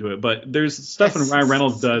teeth into it. But there's stuff Yes. Ryan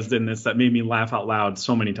Reynolds does in this that made me laugh out loud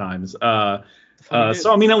so many times. Funny dude.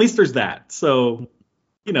 So I mean, at least there's that. So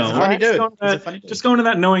you know, He's a funny just dude. going to He's a that- funny dude. just going to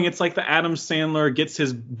that knowing it's like the Adam Sandler gets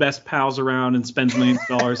his best pals around and spends millions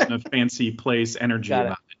of dollars in a fancy place energy Got it.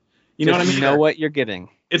 about it. You know what I Just mean? know what you're getting.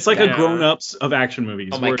 It's like Yeah. a grown-ups of action movies.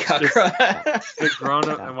 Oh my where it's god. just- The grown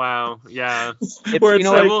up. Wow. Yeah. where you it's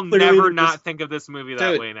know, I like will clearly never they're not just- think of this movie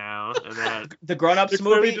that Dude. way now. And that. The Grown They're Ups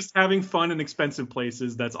clearly movie. just having fun in expensive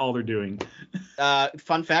places. That's all they're doing.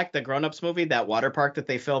 Fun fact: the Grown Ups movie, that water park that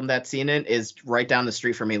they filmed that scene in, is right down the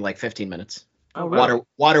street from me, like 15 minutes. Oh, wow.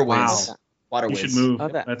 Waterways. Wow. Waterways. You should move. Oh,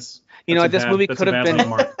 that- That's You know, that's a this bad- movie that's could a have bad been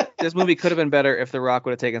landmark. this movie could have been better if The Rock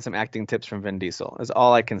would have taken some acting tips from Vin Diesel. Is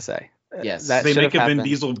all I can say. Yes. That They should make have a Vin happened.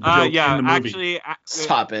 Diesel joke Yeah. in the movie. Actually,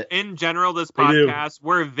 Stop it. in general, this They do. podcast,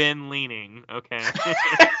 we're Vin leaning. Okay.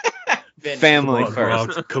 Vin. Family Come on,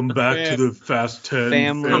 first. Brock, come back to the Fast 10.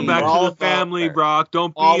 Family. Come back All to the about family, her. Brock.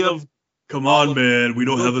 Don't be All a of- Come on, man. We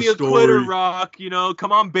don't Don't have a be a story. quitter, Rock.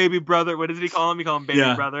 Come on, baby brother. What does he call him? He call him baby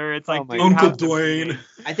Yeah. brother. It's Oh like my dude, Uncle have to be. Dwayne.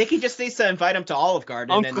 I think he just needs to invite him to Olive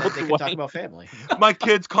Garden, and Uncle then they can talk Dwayne. about family. My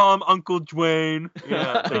kids call him Uncle Dwayne.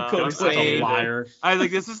 Yeah, Uncle I'm He's such a Dwayne. liar. I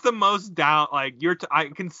like this is the most down. Like I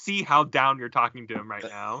can see how down you're talking to him right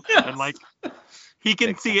now, and like he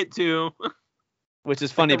can see it too. Which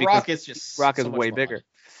is funny The because Rock is just Rock is so much way more bigger. fun.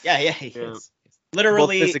 Yeah, he Yeah. is.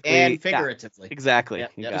 Literally physically, and yeah. figuratively. Exactly.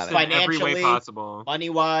 Yep, You yep. got Just it. fine. In every way Financially, possible. Money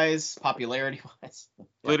wise, popularity wise.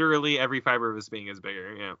 Literally every fiber of his being is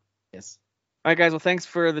bigger. Yeah. Yes. All right, guys. Well, thanks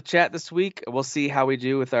for the chat this week. We'll see how we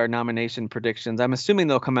do with our nomination predictions. I'm assuming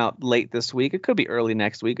they'll come out late this week. It could be early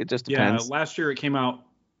next week. It just depends. Yeah, last year it came out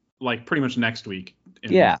like pretty much next week.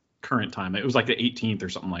 Current time. It was like the 18th or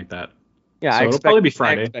something like that. Yeah, so it'll probably be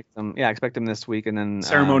Friday. I expect them this week, and then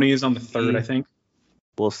ceremony is on the 3rd, I think.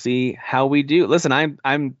 We'll see how we do. Listen,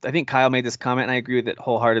 I think Kyle made this comment, and I agree with it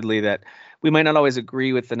wholeheartedly that we might not always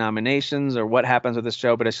agree with the nominations or what happens with the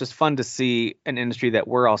show, but it's just fun to see an industry that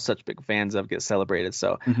we're all such big fans of get celebrated.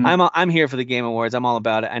 So I'm here for the Game Awards. I'm all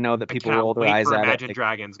about it. I know that people roll their eyes at Imagine it.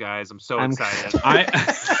 Dragons, guys. I'm so excited.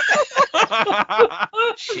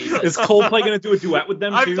 Is Coldplay going to do a duet with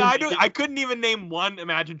them too? I couldn't even name one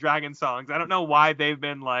Imagine Dragons songs. I don't know why they've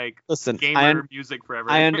been like gamer music forever.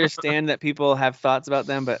 I understand that people have thoughts about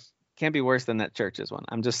them, but can't be worse than that Churches one.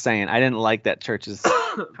 I'm just saying, I didn't like that Churches.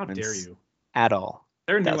 How dare you? At all.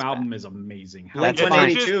 Their new album is amazing.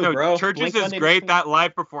 Churches is great. That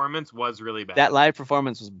live performance was really bad. That live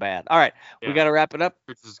performance was bad. All right, we got to wrap it up.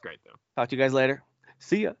 Churches is great though. Talk to you guys later.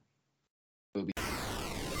 See ya.